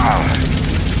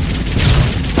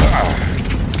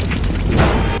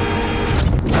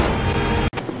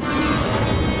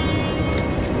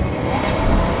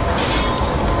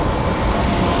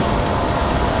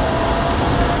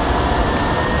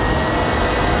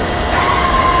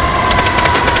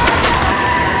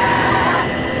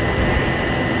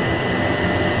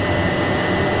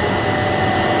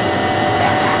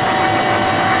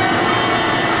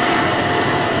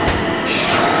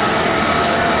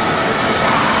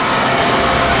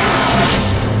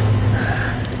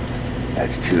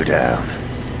 That's 2 down.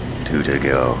 2 to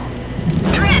go.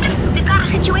 Dredd, we've got a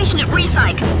situation at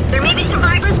Resyk. There may be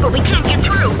survivors, but we can't get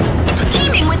through. It's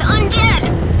teeming with undead.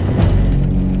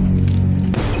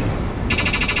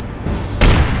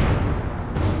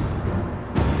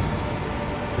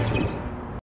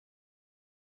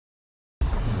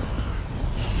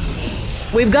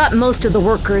 We've got most of the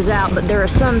workers out, but there are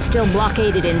some still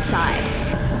blockaded inside.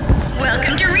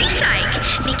 Welcome to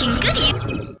Resyk, making good use.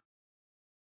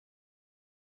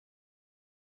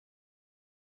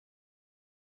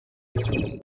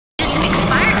 Use of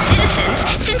expired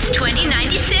citizens since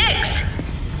 2096.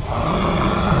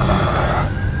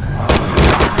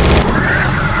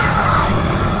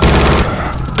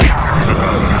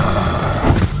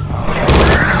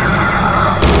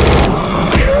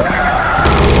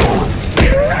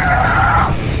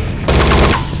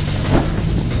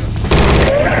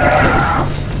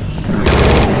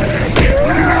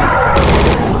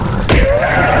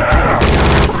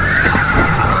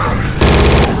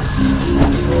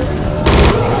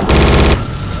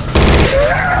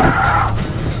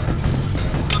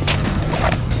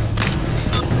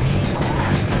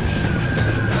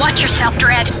 Watch yourself,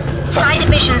 Dredd. Side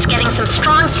division's getting some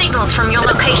strong signals from your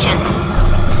location.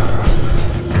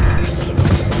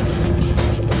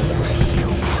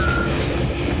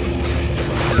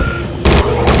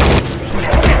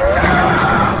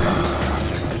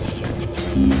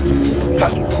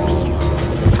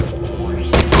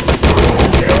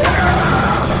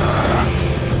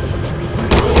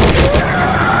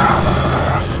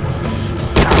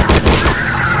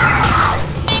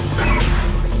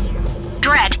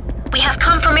 Dredd, we have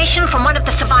confirmation from one of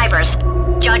the survivors.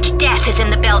 Judge Death is in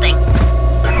the building.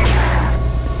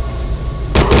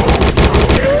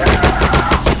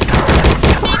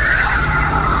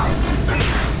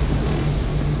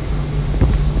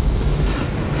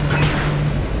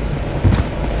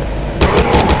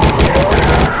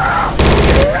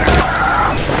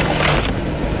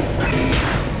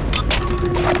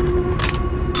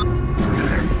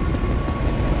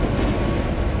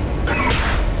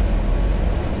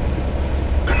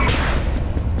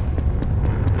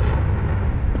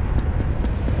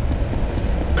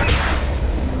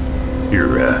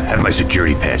 Have my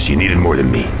security pass. You needed more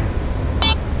than me.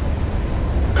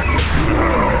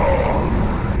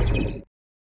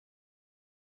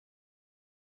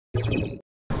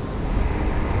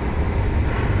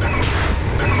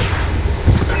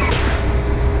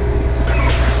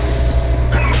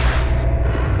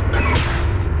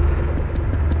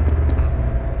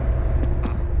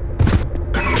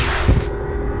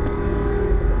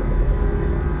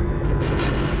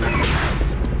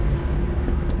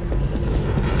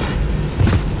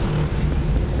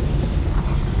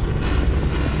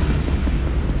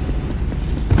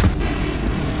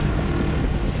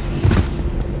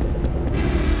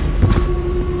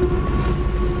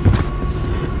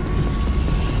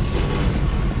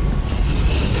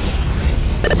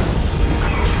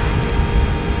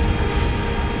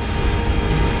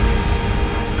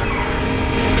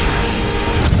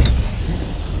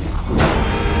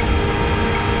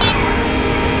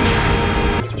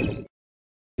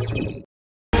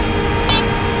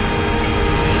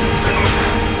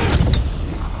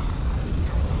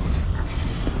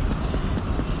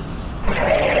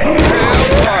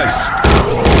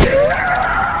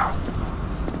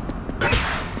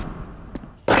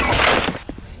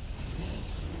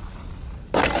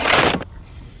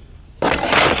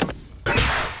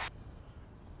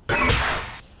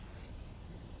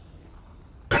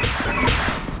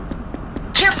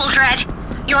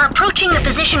 Dredd. You're approaching the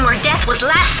position where death was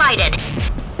last sighted.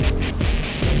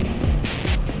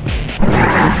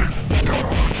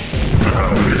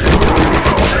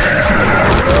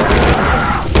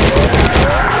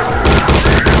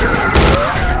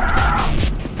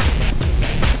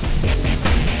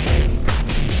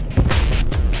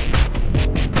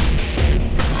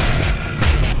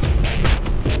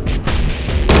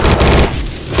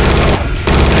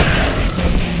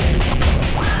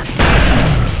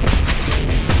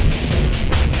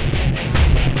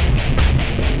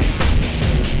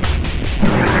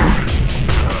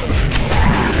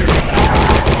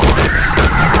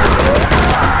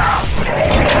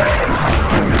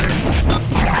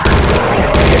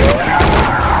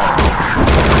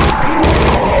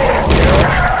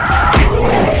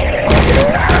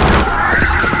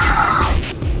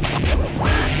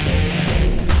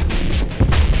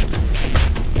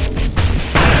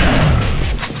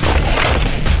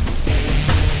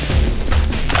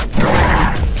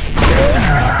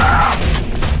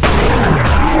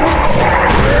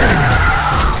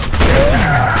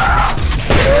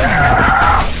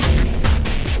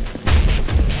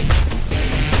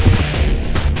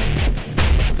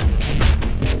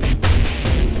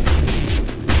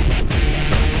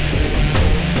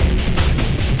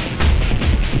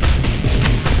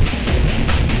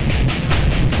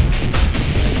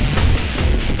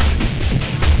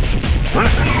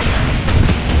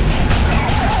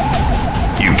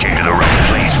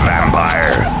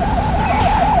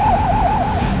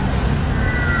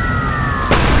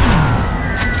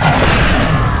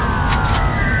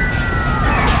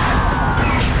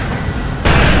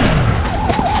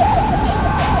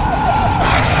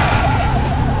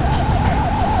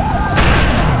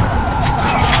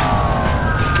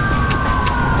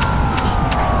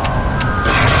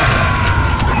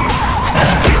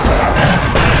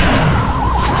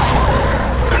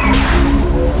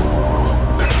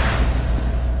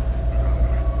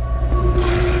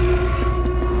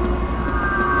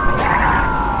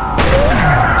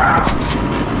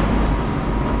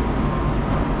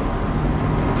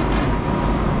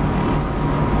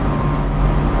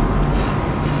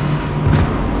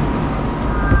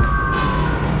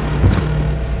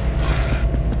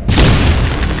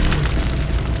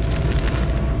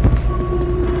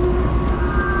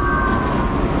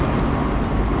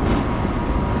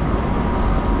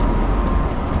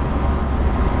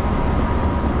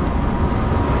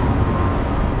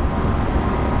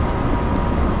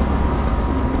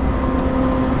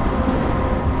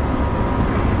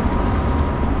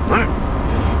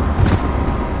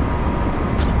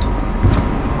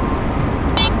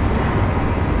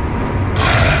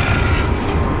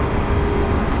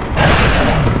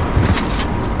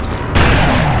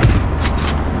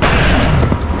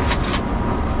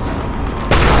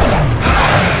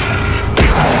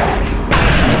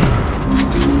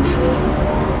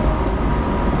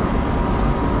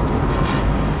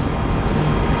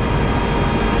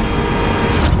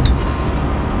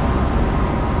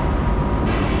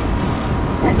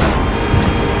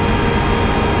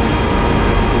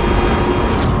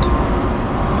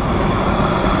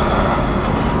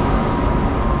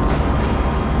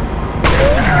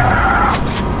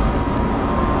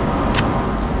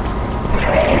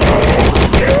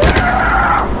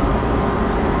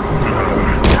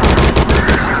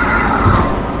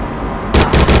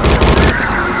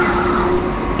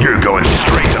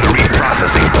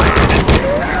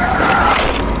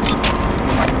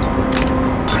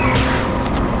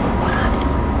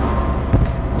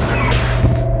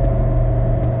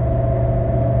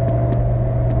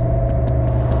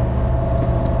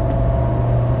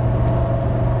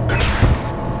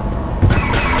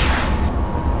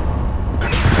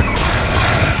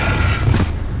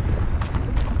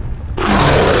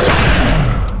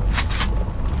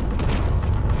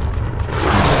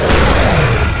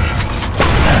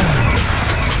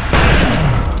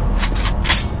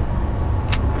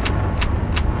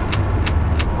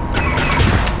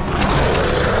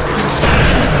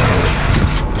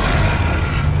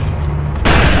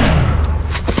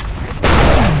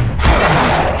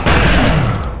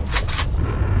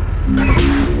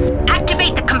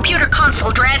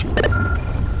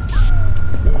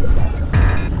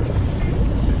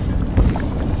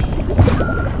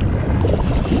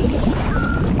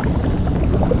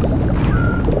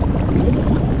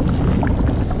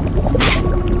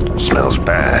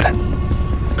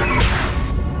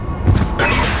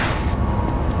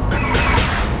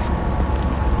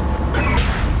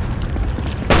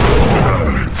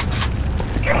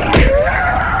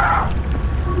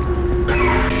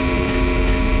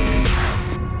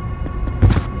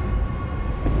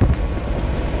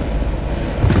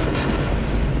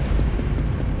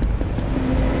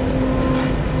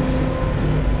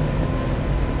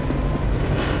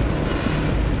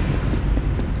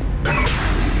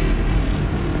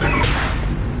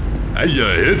 I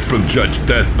heard from Judge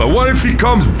Death, but what if he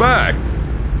comes back?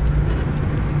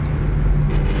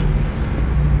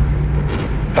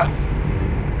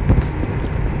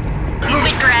 Move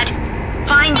it, Dredd.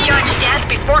 Find Judge Death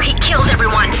before he kills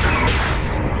everyone.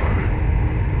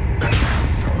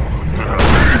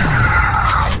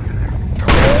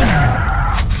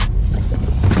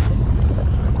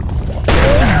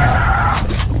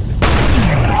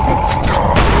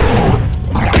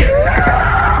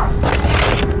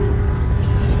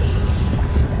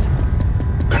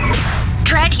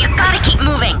 Dredd, you gotta keep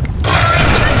moving.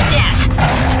 Find Judge Death.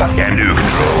 Can do,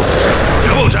 Control.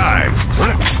 Double time!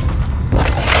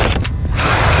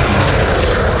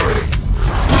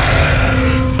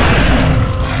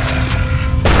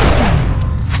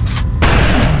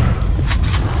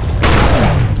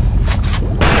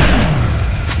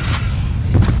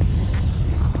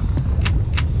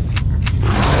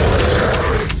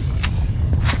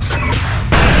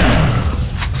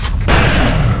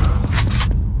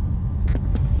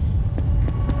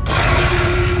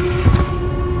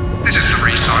 This is the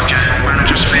Resyk General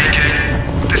Manager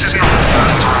speaking. This is not the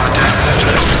first time the Deadworld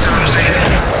has facilities in.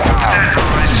 Dead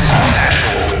rise, dead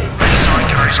fall. Resyk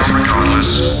carries on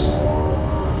regardless.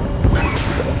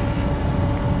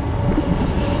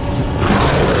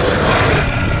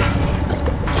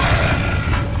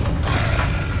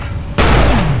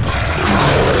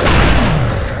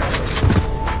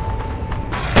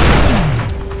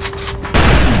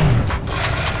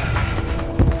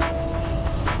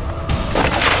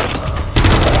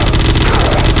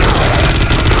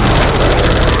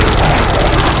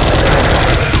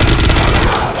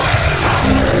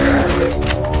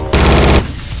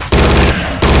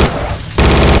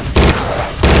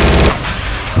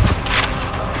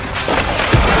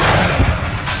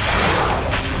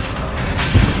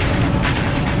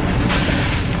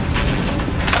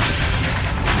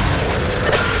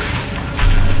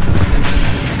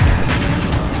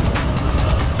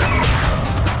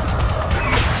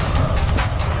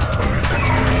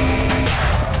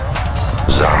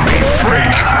 Zombie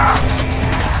freak!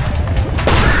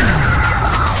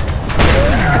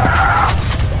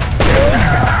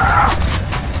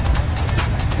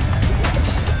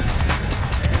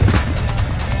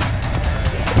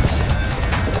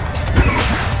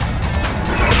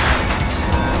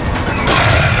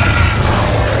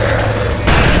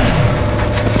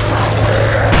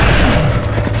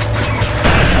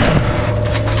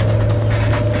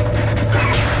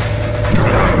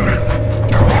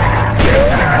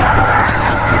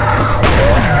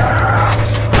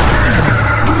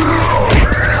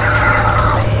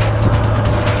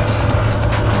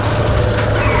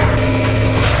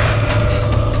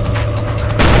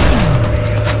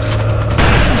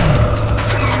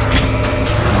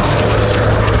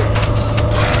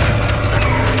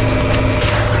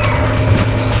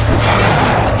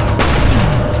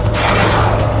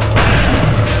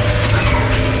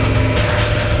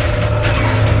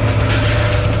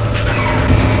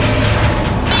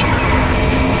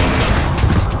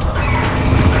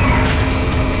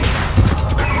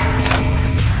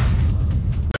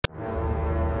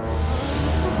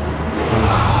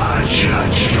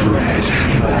 Judge Dredd,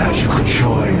 glad you could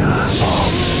join us.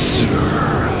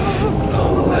 Observe a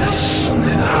lesson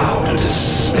in how to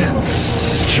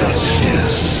dispense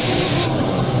justice.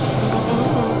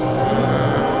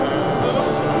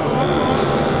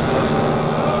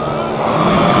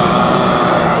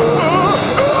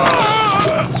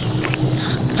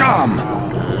 Dumb!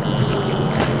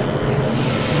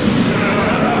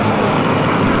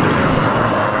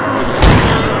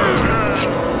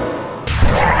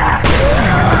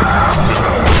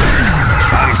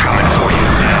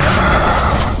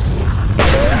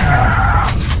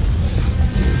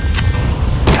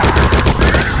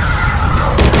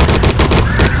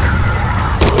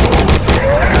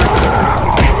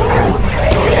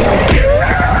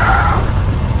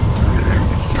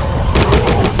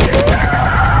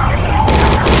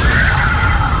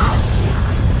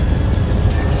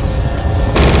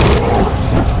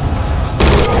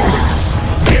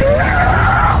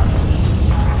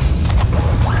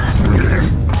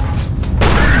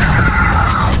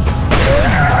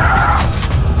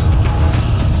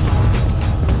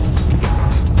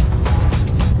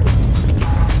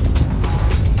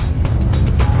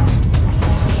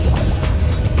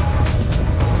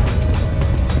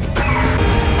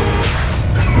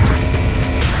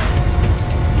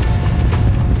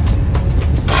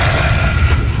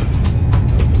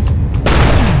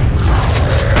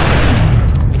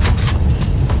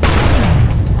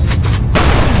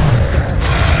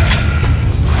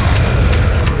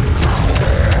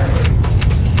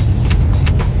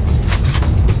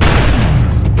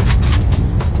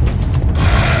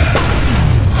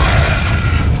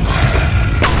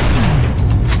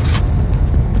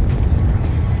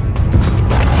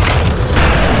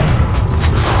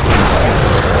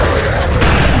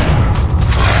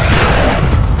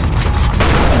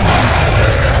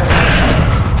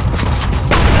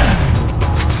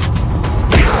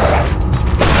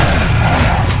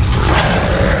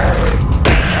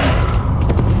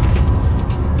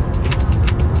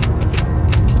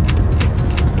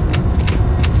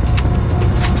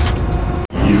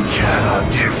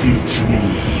 defeat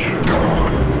me.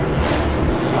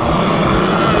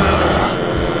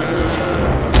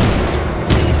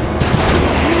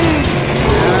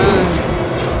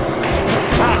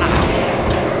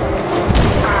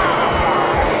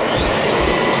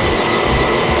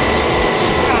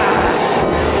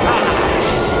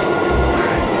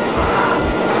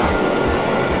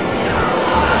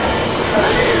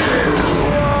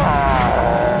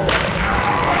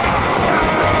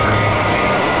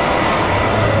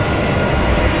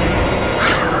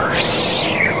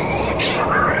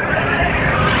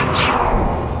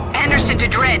 To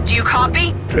Dredd, do you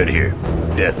copy? Dredd here.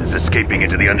 Death is escaping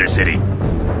into the Undercity.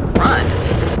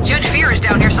 Run. Judge Fear is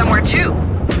down here somewhere too.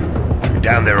 You're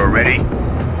down there already?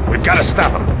 We've got to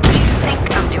stop him. What do you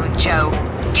think I'm doing, Joe?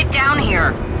 Get down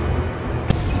here.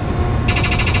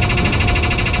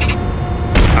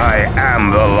 I am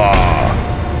the law.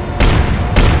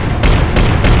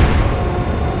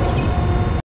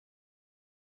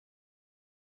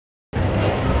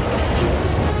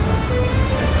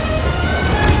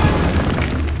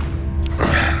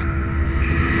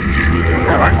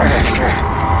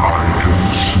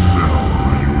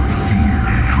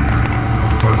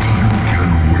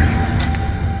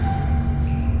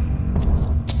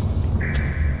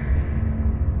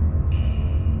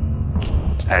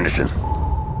 Anderson.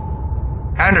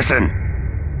 Anderson!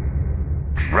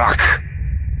 Rock!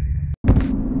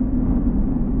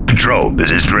 Control,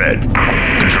 this is Dredd.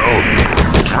 Control,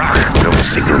 it's Rock. No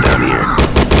signal down here.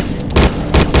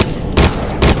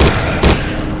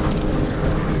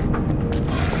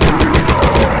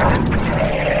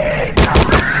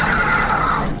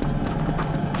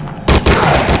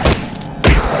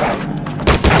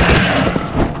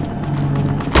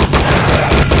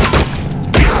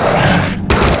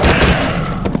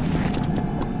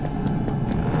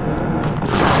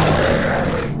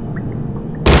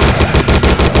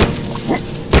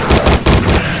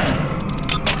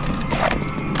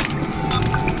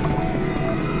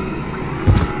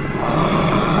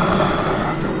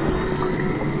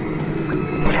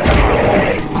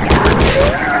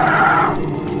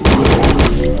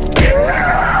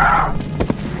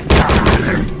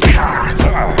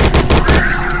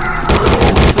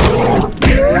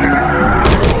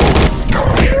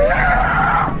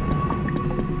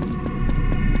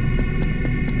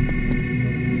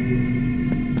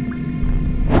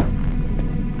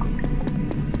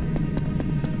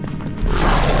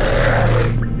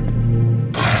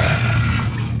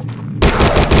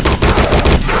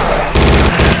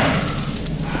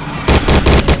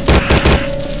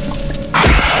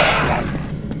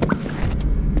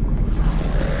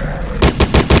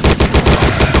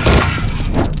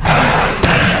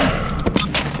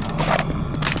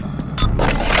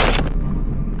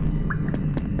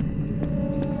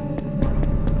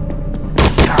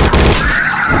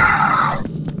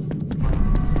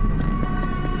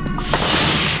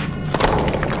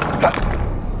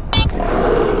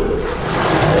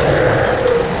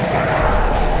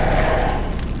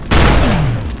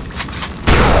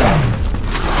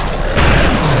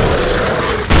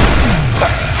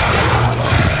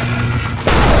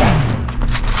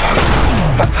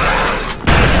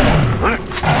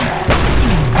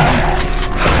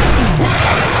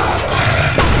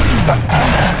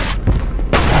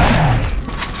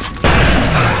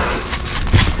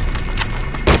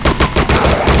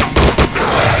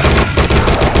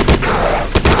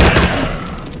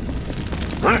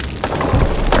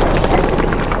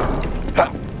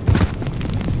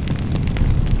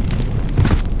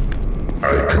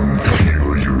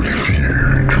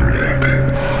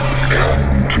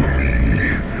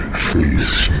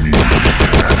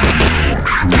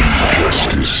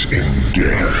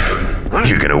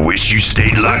 You're gonna wish you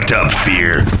stayed locked up,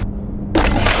 Fear.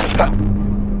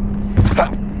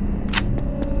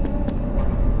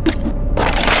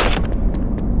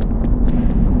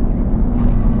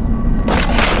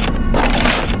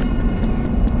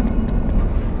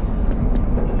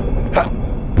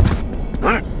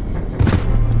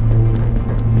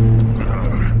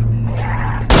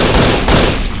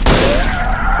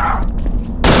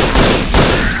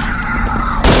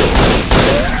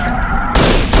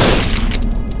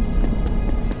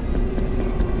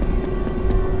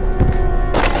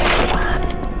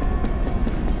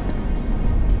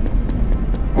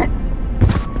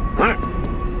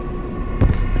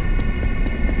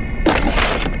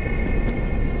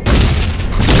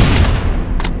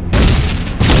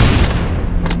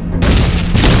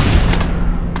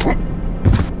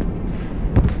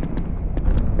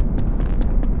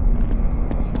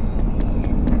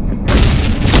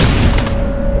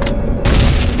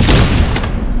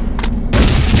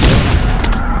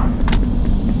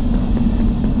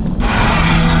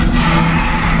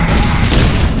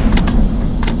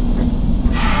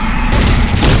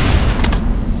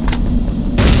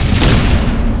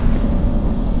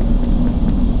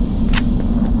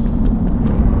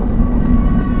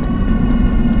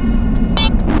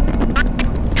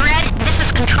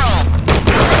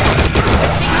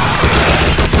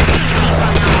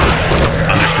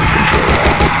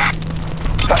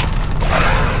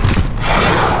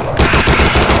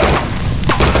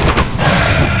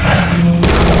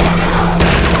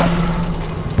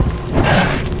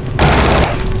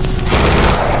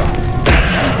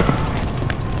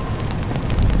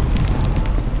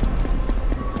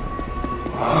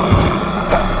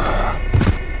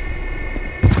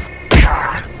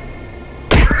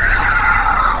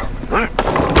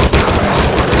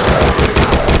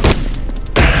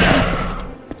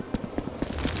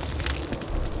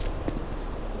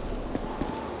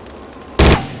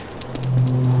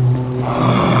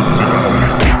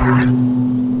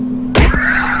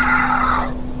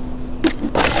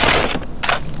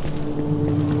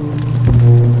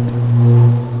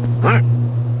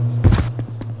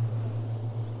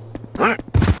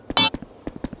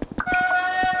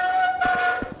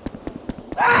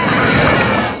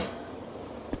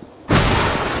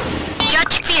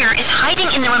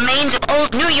 in the remains of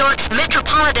old New York's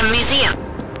Metropolitan Museum.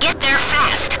 Get there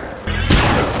fast.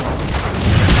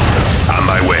 On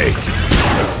my way.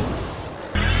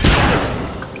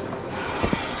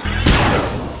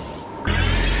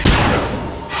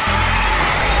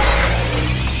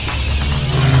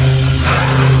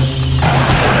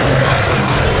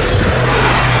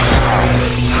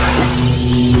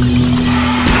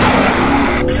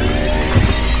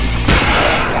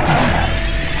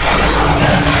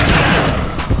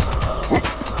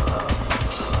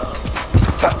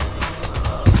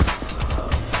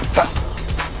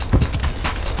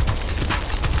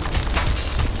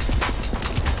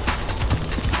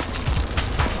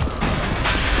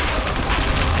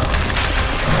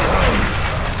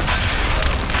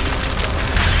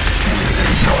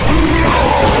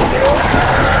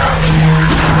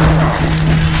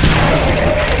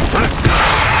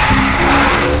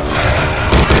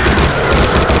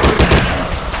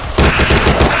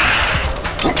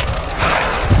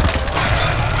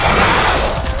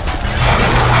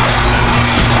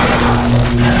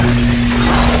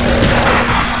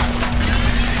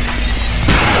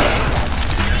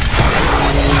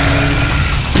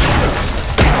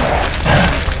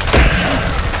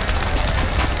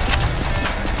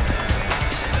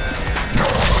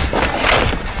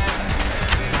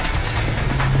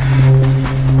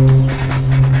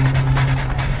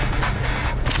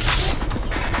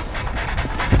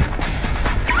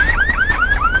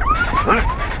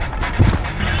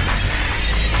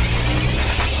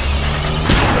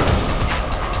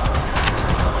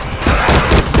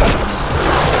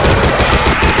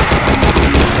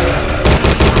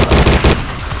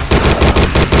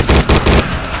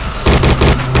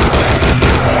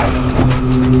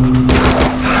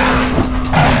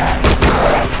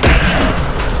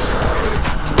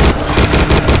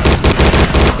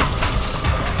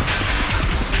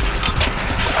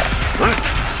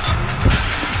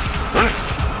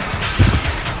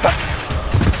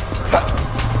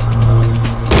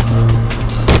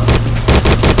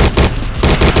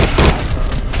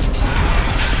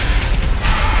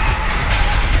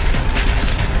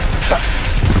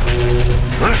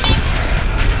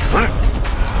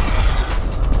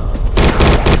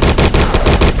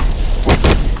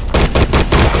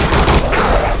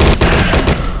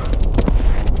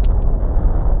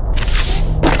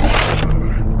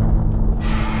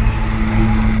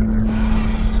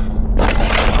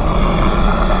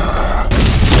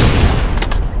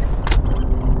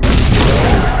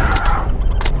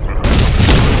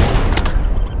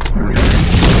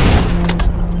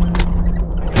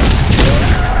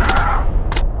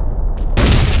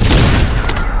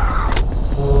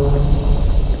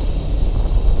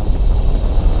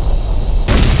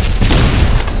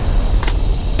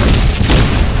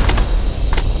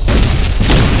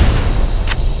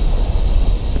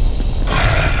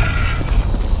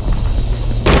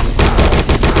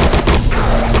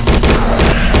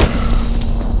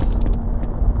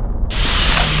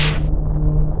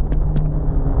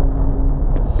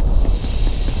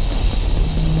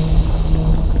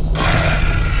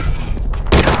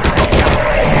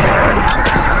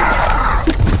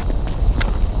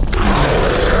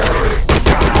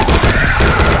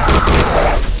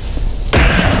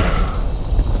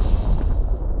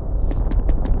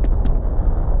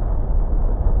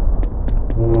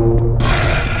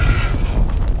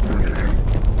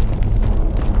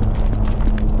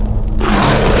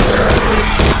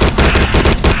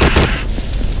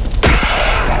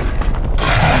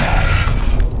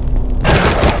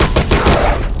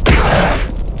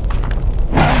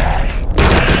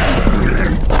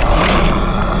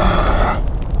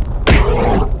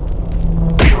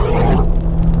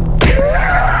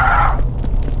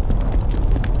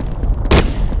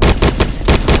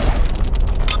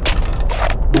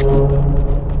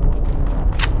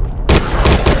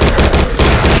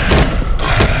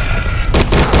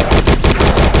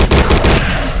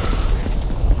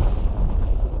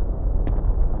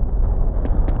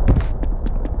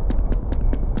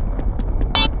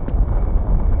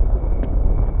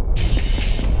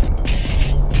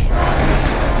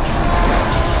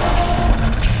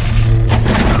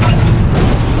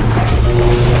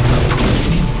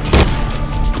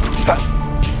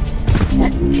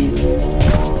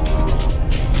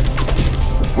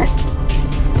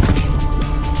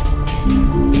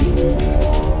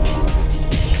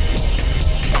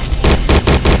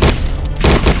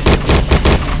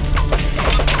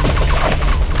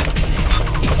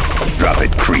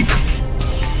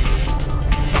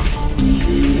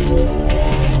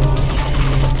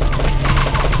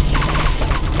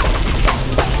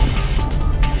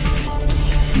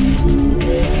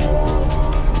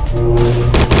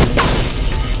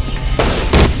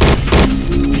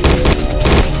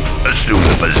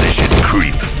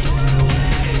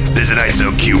 There's an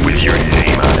ISO cube with your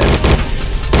name on it.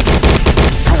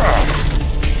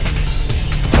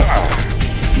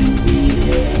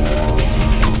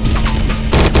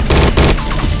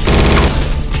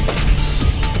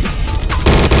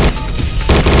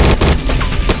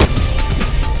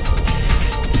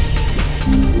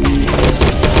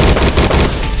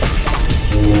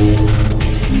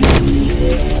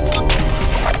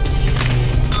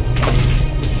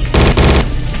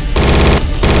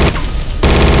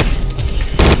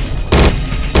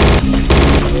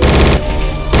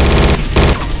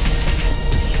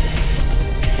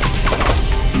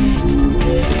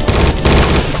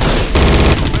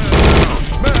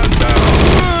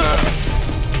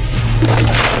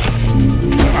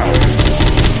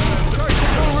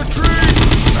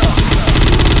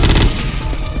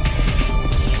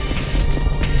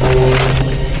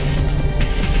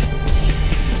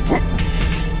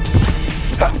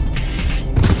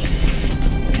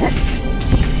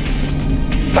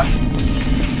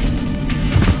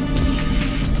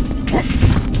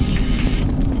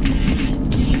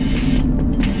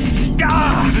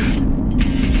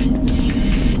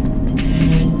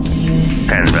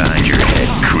 Hands behind your head,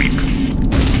 creep.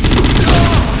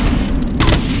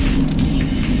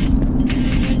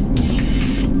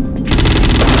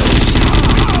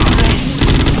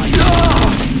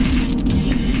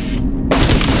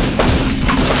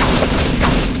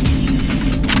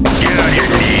 Get on your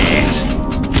knees.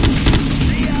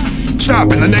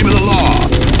 Stop in the name of the law.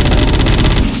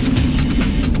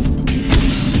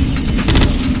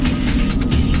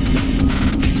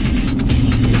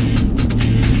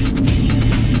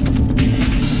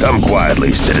 Come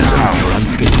quietly, citizen. You're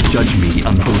unfit to judge me,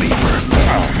 unbeliever.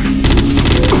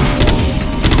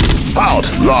 Halt,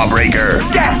 lawbreaker!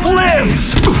 Death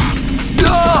lives!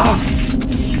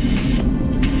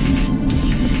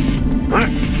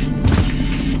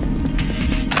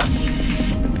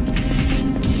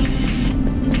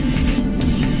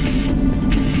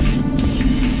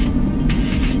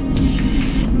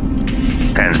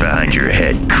 Hands behind your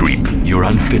head, creep. You're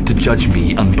unfit to judge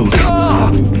me,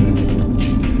 unbeliever.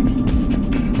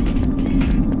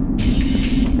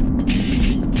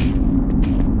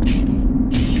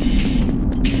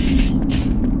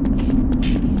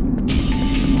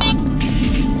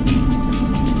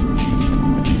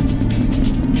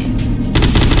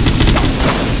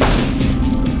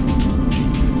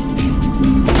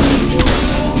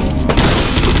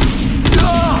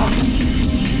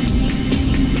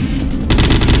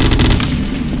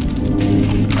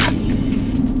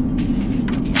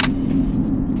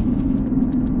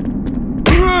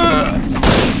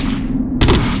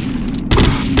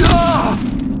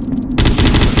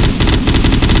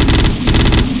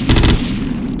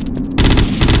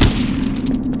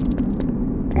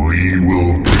 We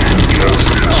will bring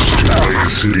justice to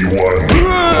Legacy 1.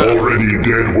 Already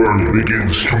Deadworld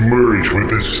begins to merge with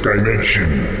this dimension.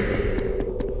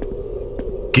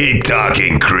 Keep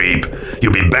talking, creep.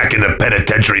 You'll be back in the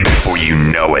penitentiary before you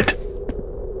know it.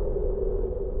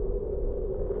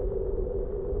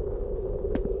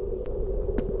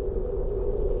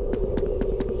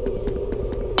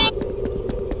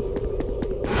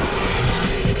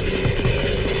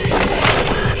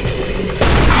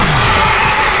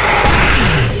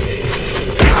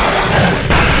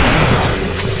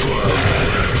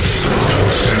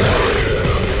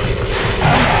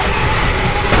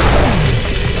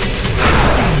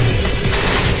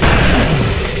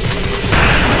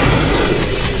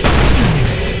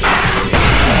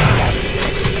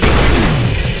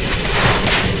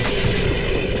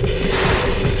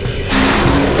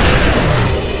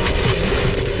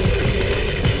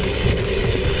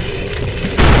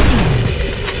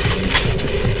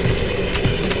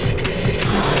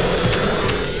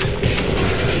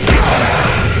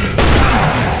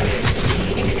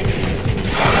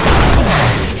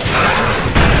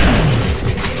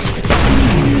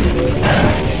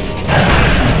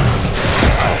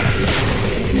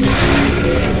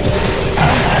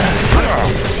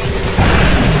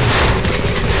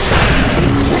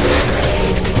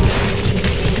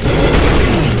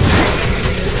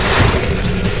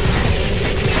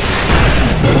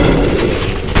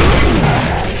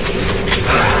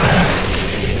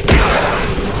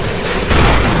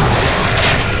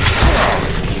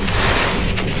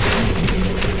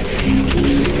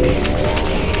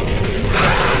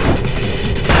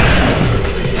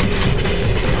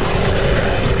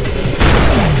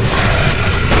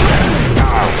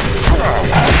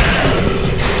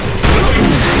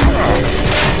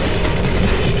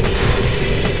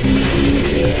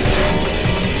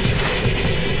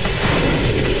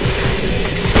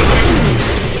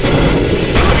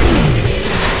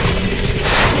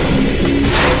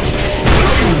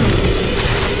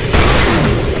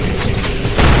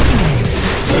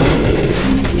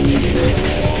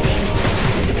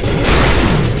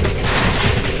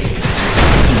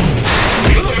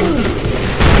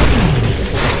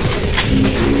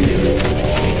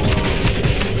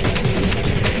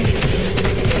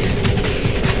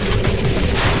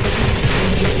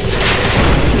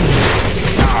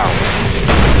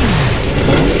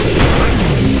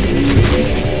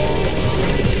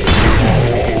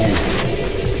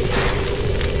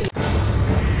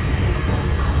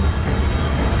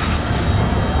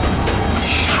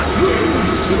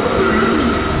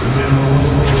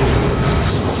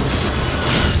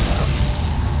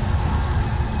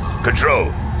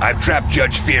 Control. I've trapped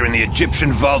Judge Fear in the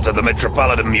Egyptian vault of the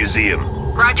Metropolitan Museum.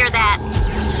 Roger that.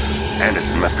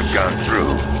 Anderson must have gone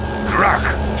through. Druck!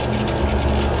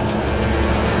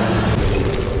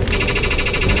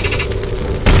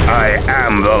 I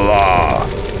am the law.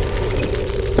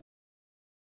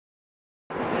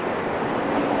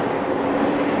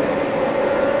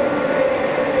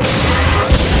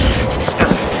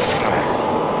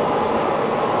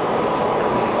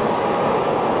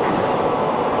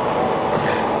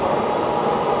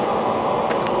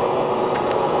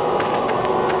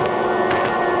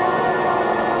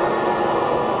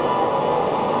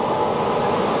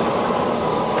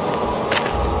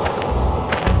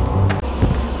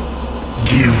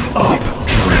 Give up,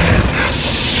 Dredd.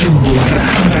 Soon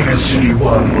Legacy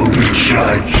 1 will be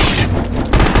judged.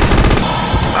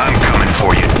 I'm coming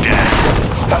for you, Death.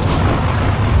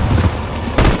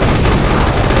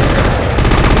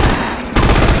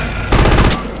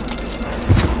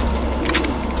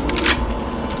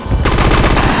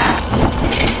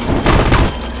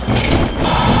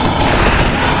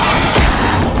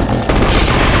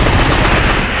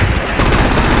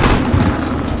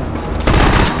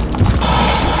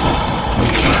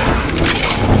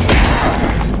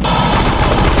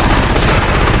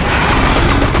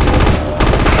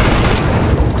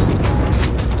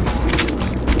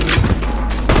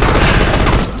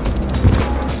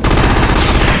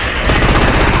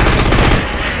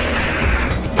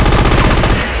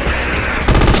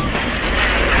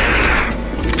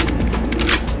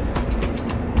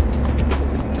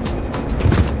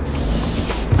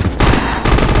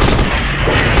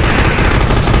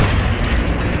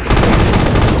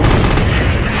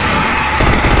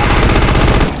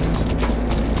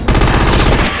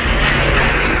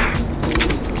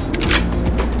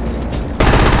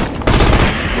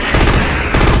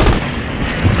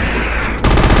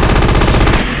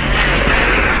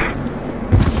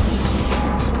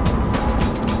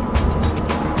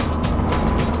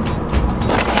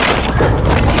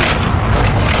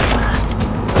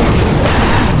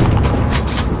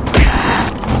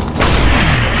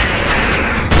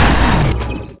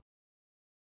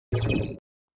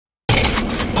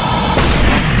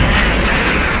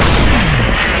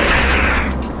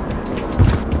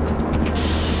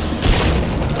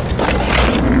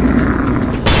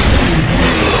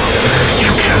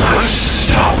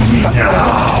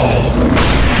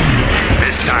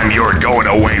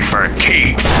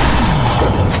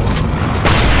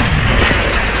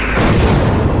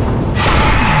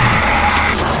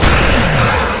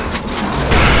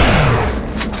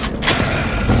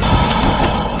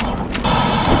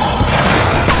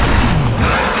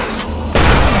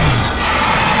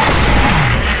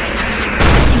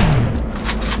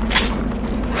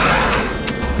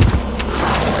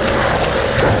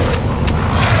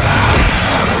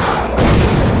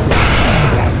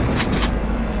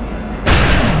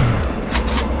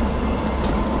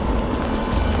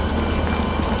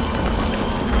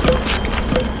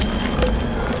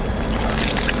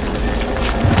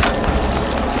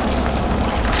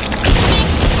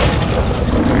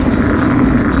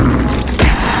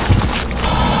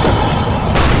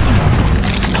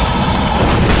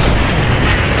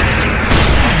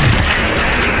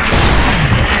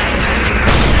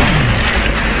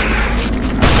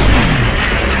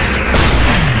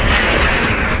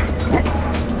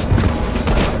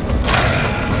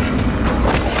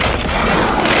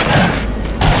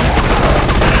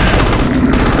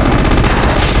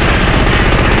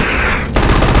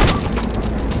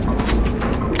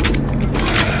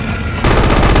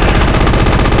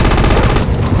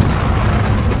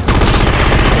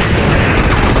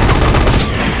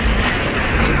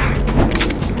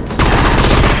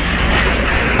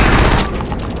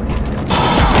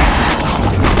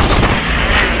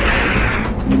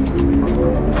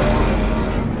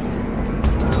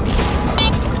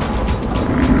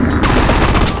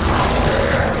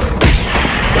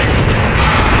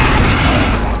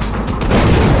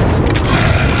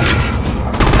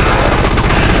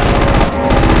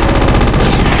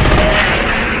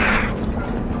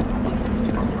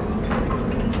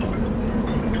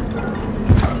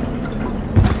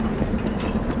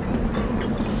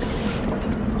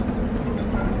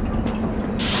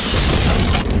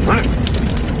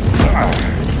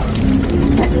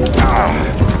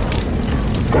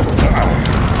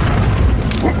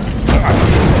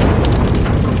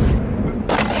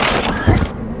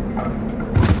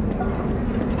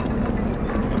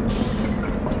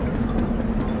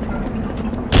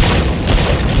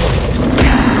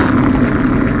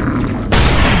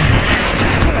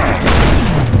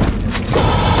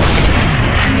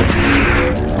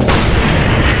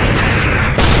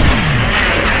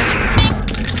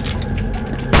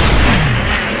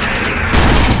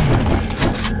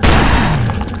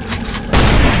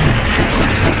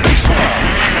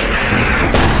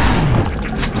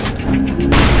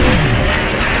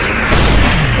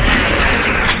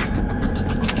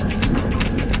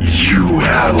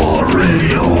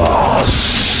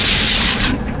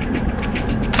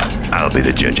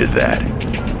 Roger that.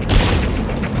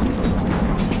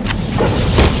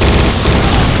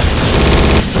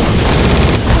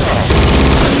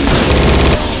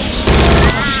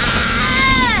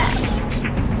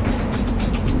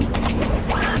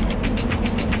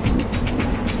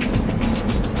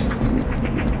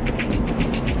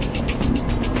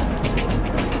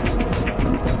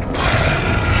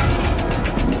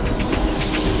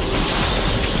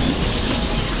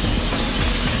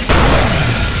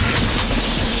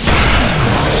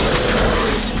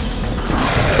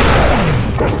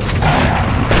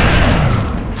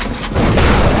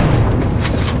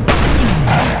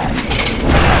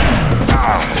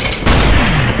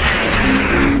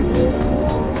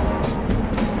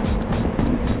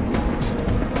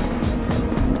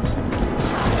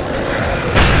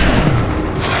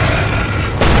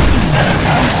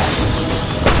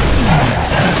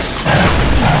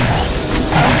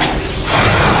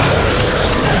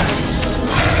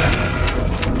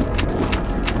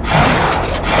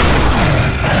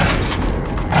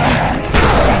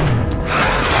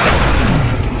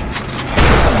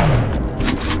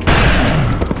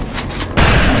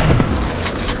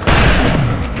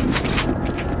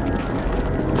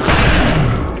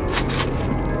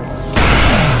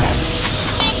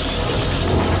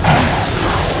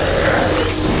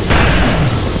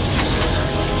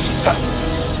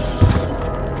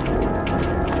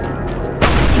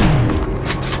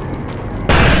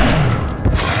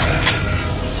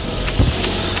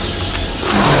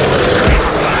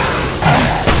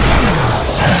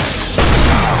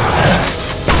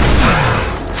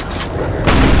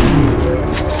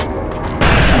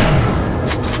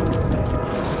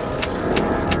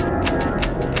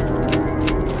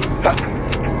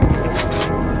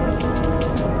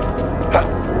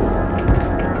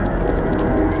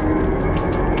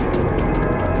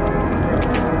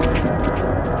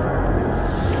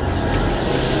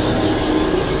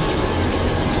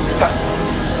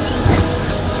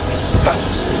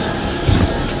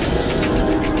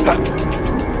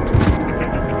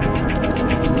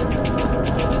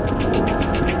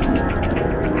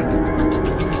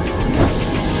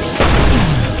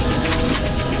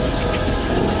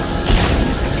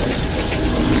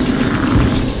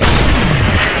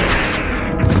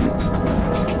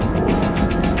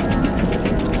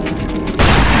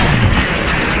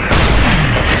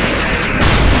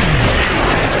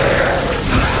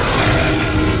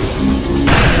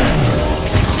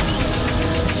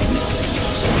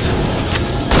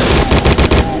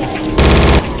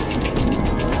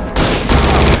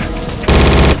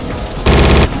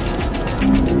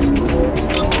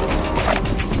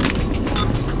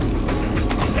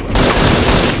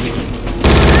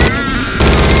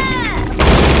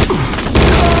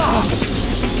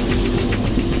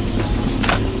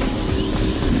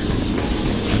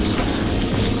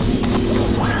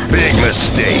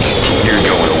 Mistake. You're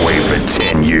going away for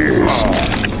 10 years.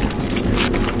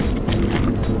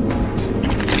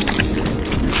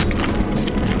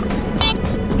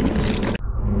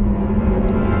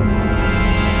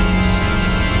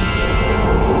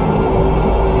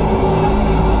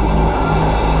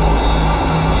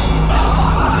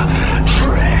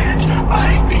 Dredd,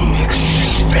 I've been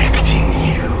expecting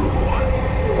you.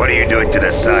 What are you doing to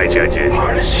the side, judges?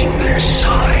 Harnessing their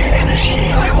psi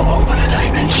energy, I will open a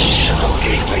dimensional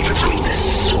gateway between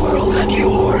this world and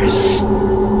yours.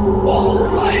 All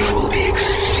life will be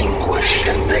extinguished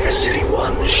and Mega City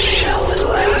 1 shall at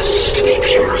last be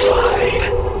purified.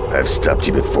 I've stopped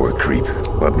you before, creep.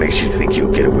 What makes you think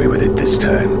you'll get away with it this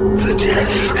time? The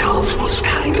Death Cult was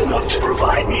kind enough to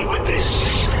provide me with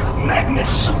this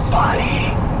magnificent body.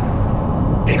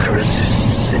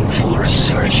 Icarus's sinful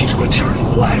research into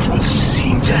eternal life would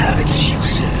seem to have its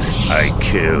uses. I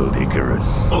killed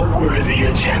Icarus. A worthy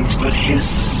attempt, but his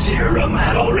serum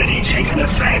had already taken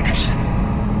effect.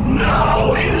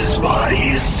 Now his body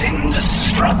is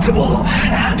indestructible,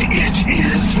 and it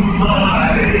is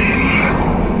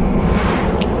mine.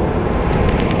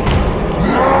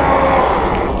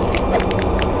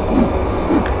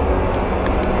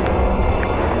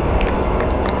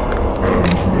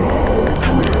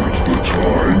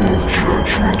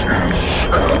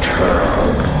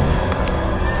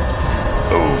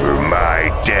 Over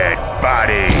my dead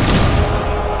body!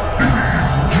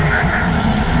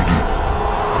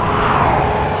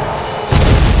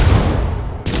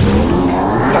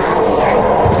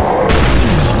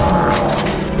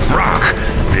 Rock!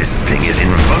 This thing is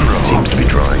invulnerable. Seems to be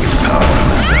drawing its power from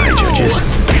the side judges.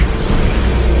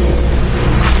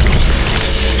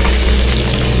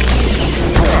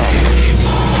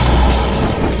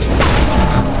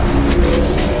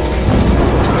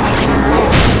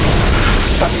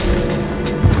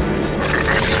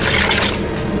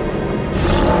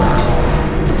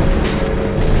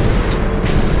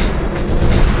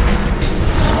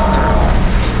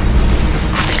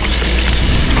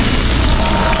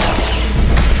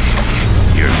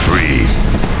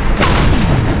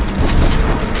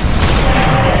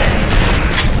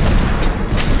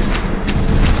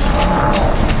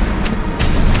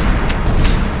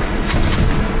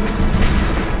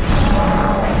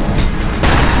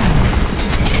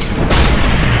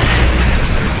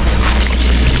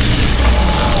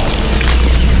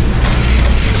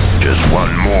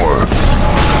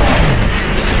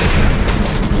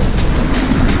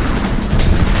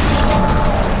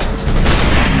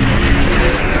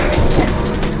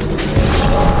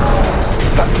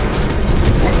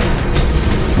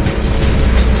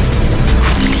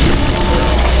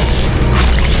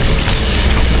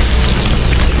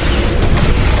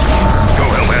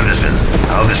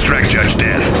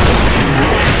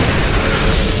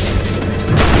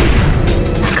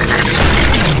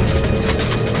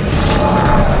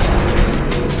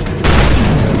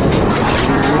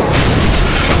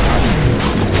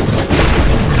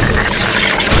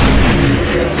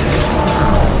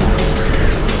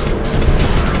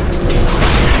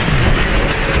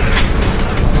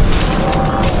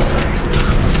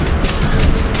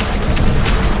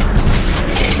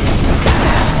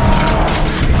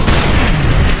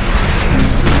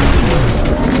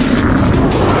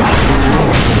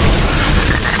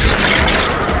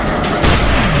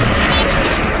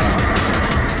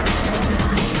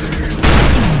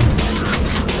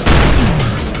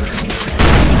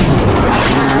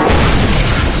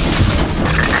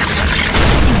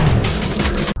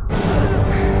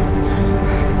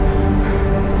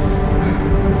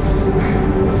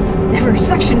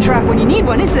 when you need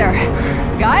one, is there?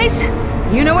 Guys,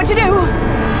 you know what to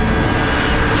do.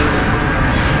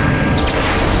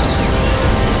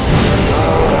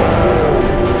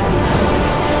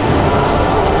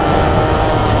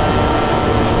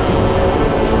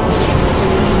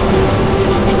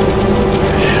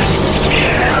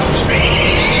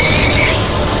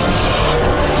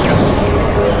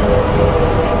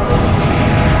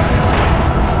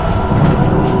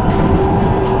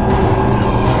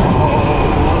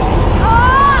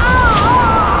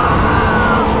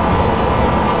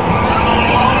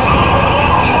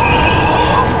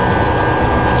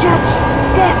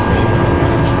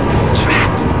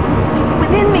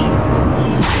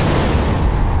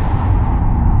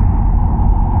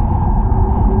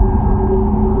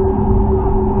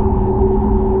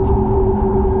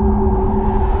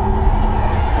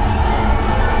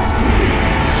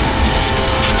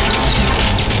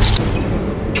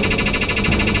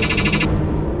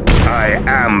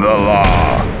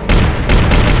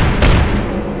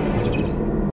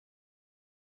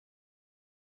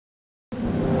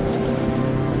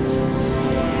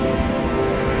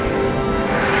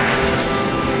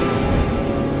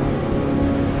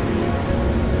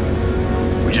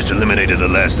 Eliminated the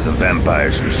last of the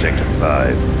vampires from Sector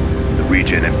 5. The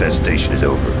regen infestation is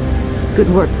over. Good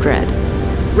work, Dredd.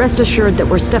 Rest assured that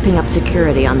we're stepping up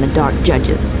security on the Dark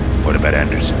Judges. What about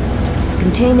Anderson?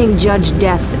 Containing Judge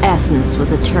Death's essence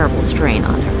was a terrible strain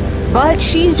on her. But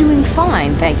she's doing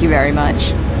fine, thank you very much.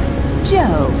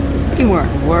 Joe, you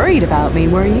weren't worried about me,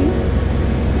 were you?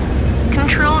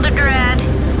 Control to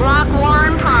Dredd. Block war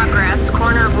in progress.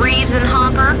 Corner of Reeves and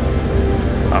Hopper.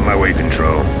 On my way,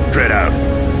 Control. Dredd out.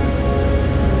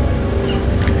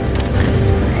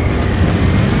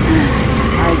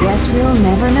 I guess we'll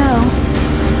never know.